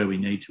areas where we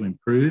need to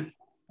improve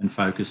and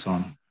focus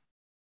on,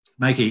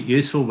 making it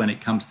useful when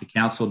it comes to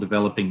council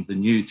developing the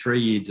new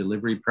 3-year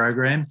delivery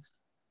program.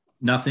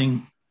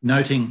 Noting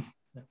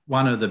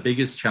one of the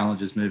biggest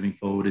challenges moving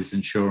forward is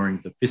ensuring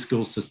the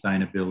fiscal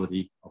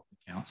sustainability of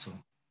the council.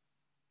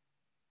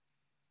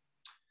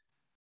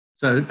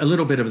 So a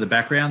little bit of the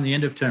background, the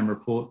end of term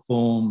report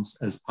forms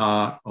as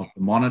part of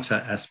the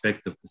monitor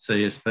aspect of the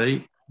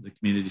CSP, the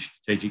Community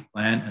Strategic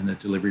Plan and the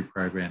delivery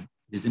program.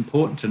 It is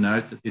important to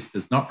note that this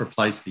does not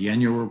replace the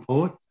annual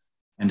report,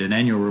 and an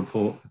annual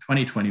report for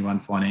 2021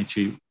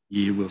 financial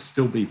year will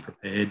still be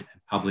prepared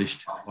and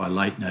published by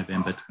late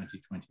November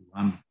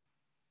 2021.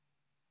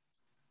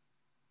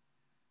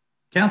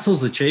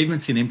 Council's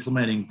achievements in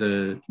implementing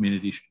the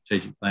Community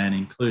Strategic Plan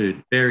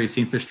include various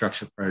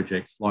infrastructure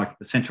projects like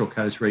the Central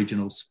Coast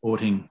Regional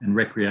Sporting and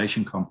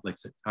Recreation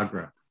Complex at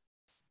Tuggerah,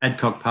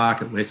 Adcock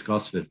Park at West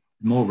Gosford,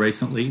 and more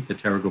recently, the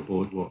Terrigal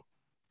Boardwalk.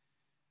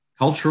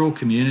 Cultural,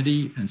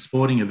 community and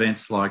sporting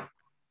events like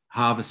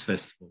Harvest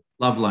Festival,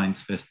 Love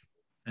Lanes Festival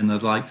and the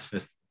Lakes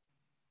Festival.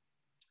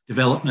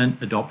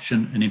 Development,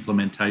 adoption and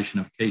implementation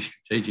of key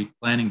strategic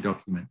planning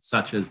documents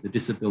such as the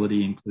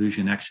Disability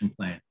Inclusion Action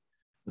Plan,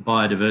 the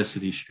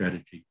Biodiversity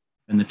Strategy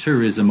and the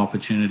Tourism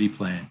Opportunity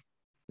Plan.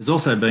 There's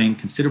also been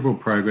considerable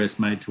progress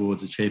made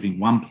towards achieving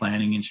one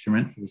planning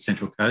instrument for the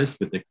Central Coast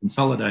with the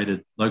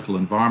Consolidated Local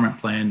Environment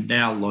Plan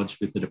now lodged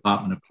with the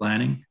Department of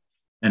Planning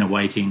and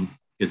awaiting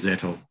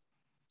gazettal.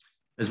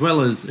 As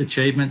well as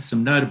achievements,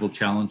 some notable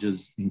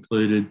challenges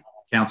included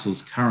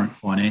Council's current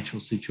financial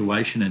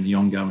situation and the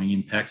ongoing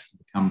impacts to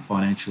become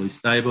financially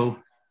stable,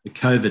 the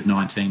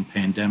COVID-19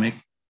 pandemic,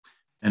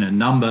 and a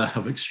number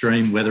of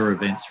extreme weather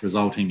events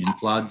resulting in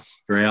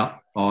floods,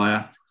 drought,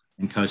 fire,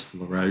 and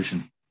coastal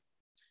erosion.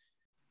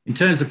 In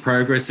terms of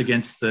progress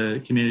against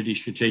the Community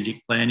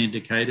Strategic Plan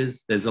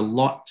indicators, there's a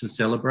lot to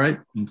celebrate,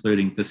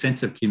 including the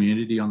sense of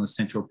community on the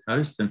Central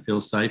Coast and feel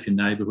safe in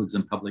neighbourhoods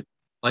and public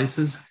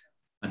places,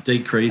 a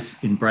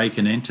decrease in break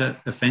and enter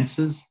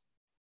offences,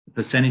 the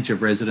percentage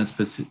of residents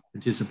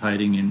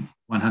participating in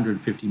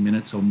 150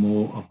 minutes or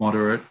more of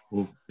moderate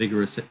or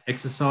vigorous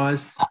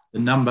exercise, the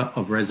number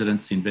of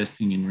residents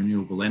investing in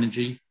renewable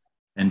energy,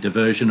 and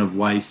diversion of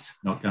waste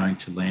not going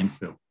to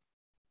landfill.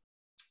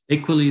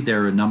 Equally,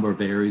 there are a number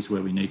of areas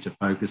where we need to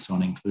focus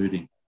on,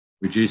 including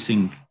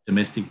reducing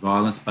domestic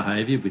violence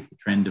behaviour with the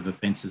trend of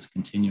offences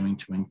continuing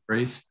to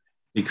increase,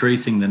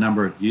 decreasing the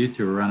number of youth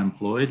who are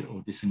unemployed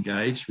or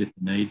disengaged with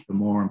the need for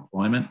more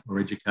employment or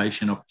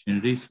education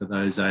opportunities for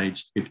those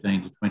aged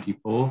 15 to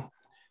 24,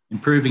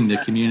 improving the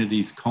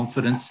community's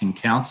confidence in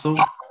council,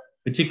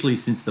 particularly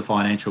since the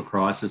financial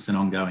crisis and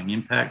ongoing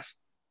impacts,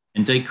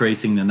 and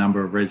decreasing the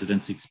number of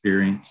residents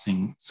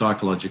experiencing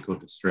psychological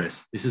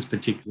distress. This is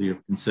particularly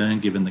of concern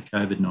given the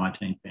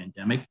COVID-19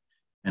 pandemic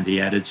and the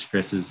added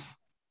stresses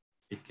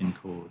it can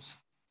cause.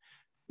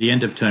 The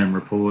end of term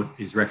report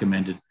is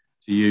recommended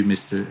to you,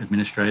 Mr.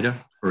 Administrator,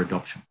 for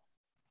adoption.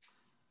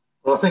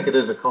 Well, I think it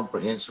is a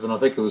comprehensive, and I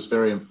think it was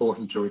very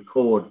important to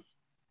record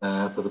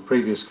for the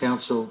previous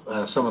council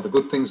some of the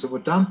good things that were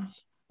done,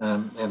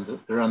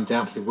 and there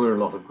undoubtedly were a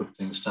lot of good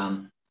things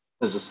done.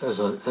 As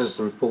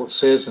the report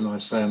says, and I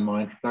say in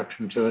my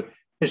introduction to it,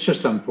 it's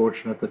just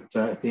unfortunate that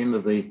at the end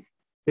of the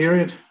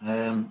period,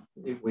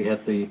 we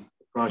had the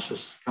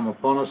crisis come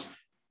upon us,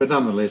 but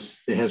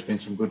nonetheless, there has been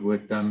some good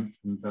work done,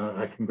 and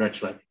I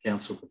congratulate the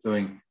council for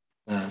doing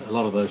a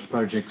lot of those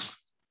projects,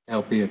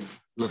 albeit a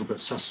little bit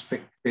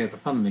suspect where the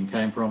funding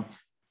came from.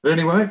 But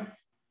anyway,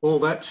 all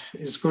that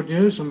is good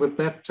news. And with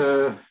that,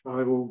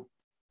 I will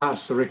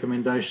pass the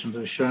recommendation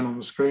that is shown on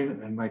the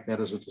screen and make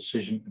that as a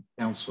decision of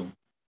council.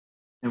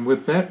 And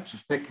with that,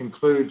 that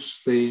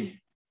concludes the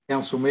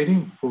council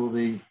meeting for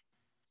the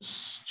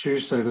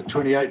Tuesday, the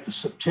 28th of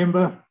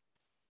September.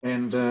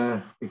 And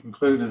we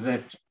concluded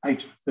at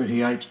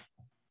 8:38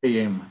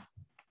 p.m.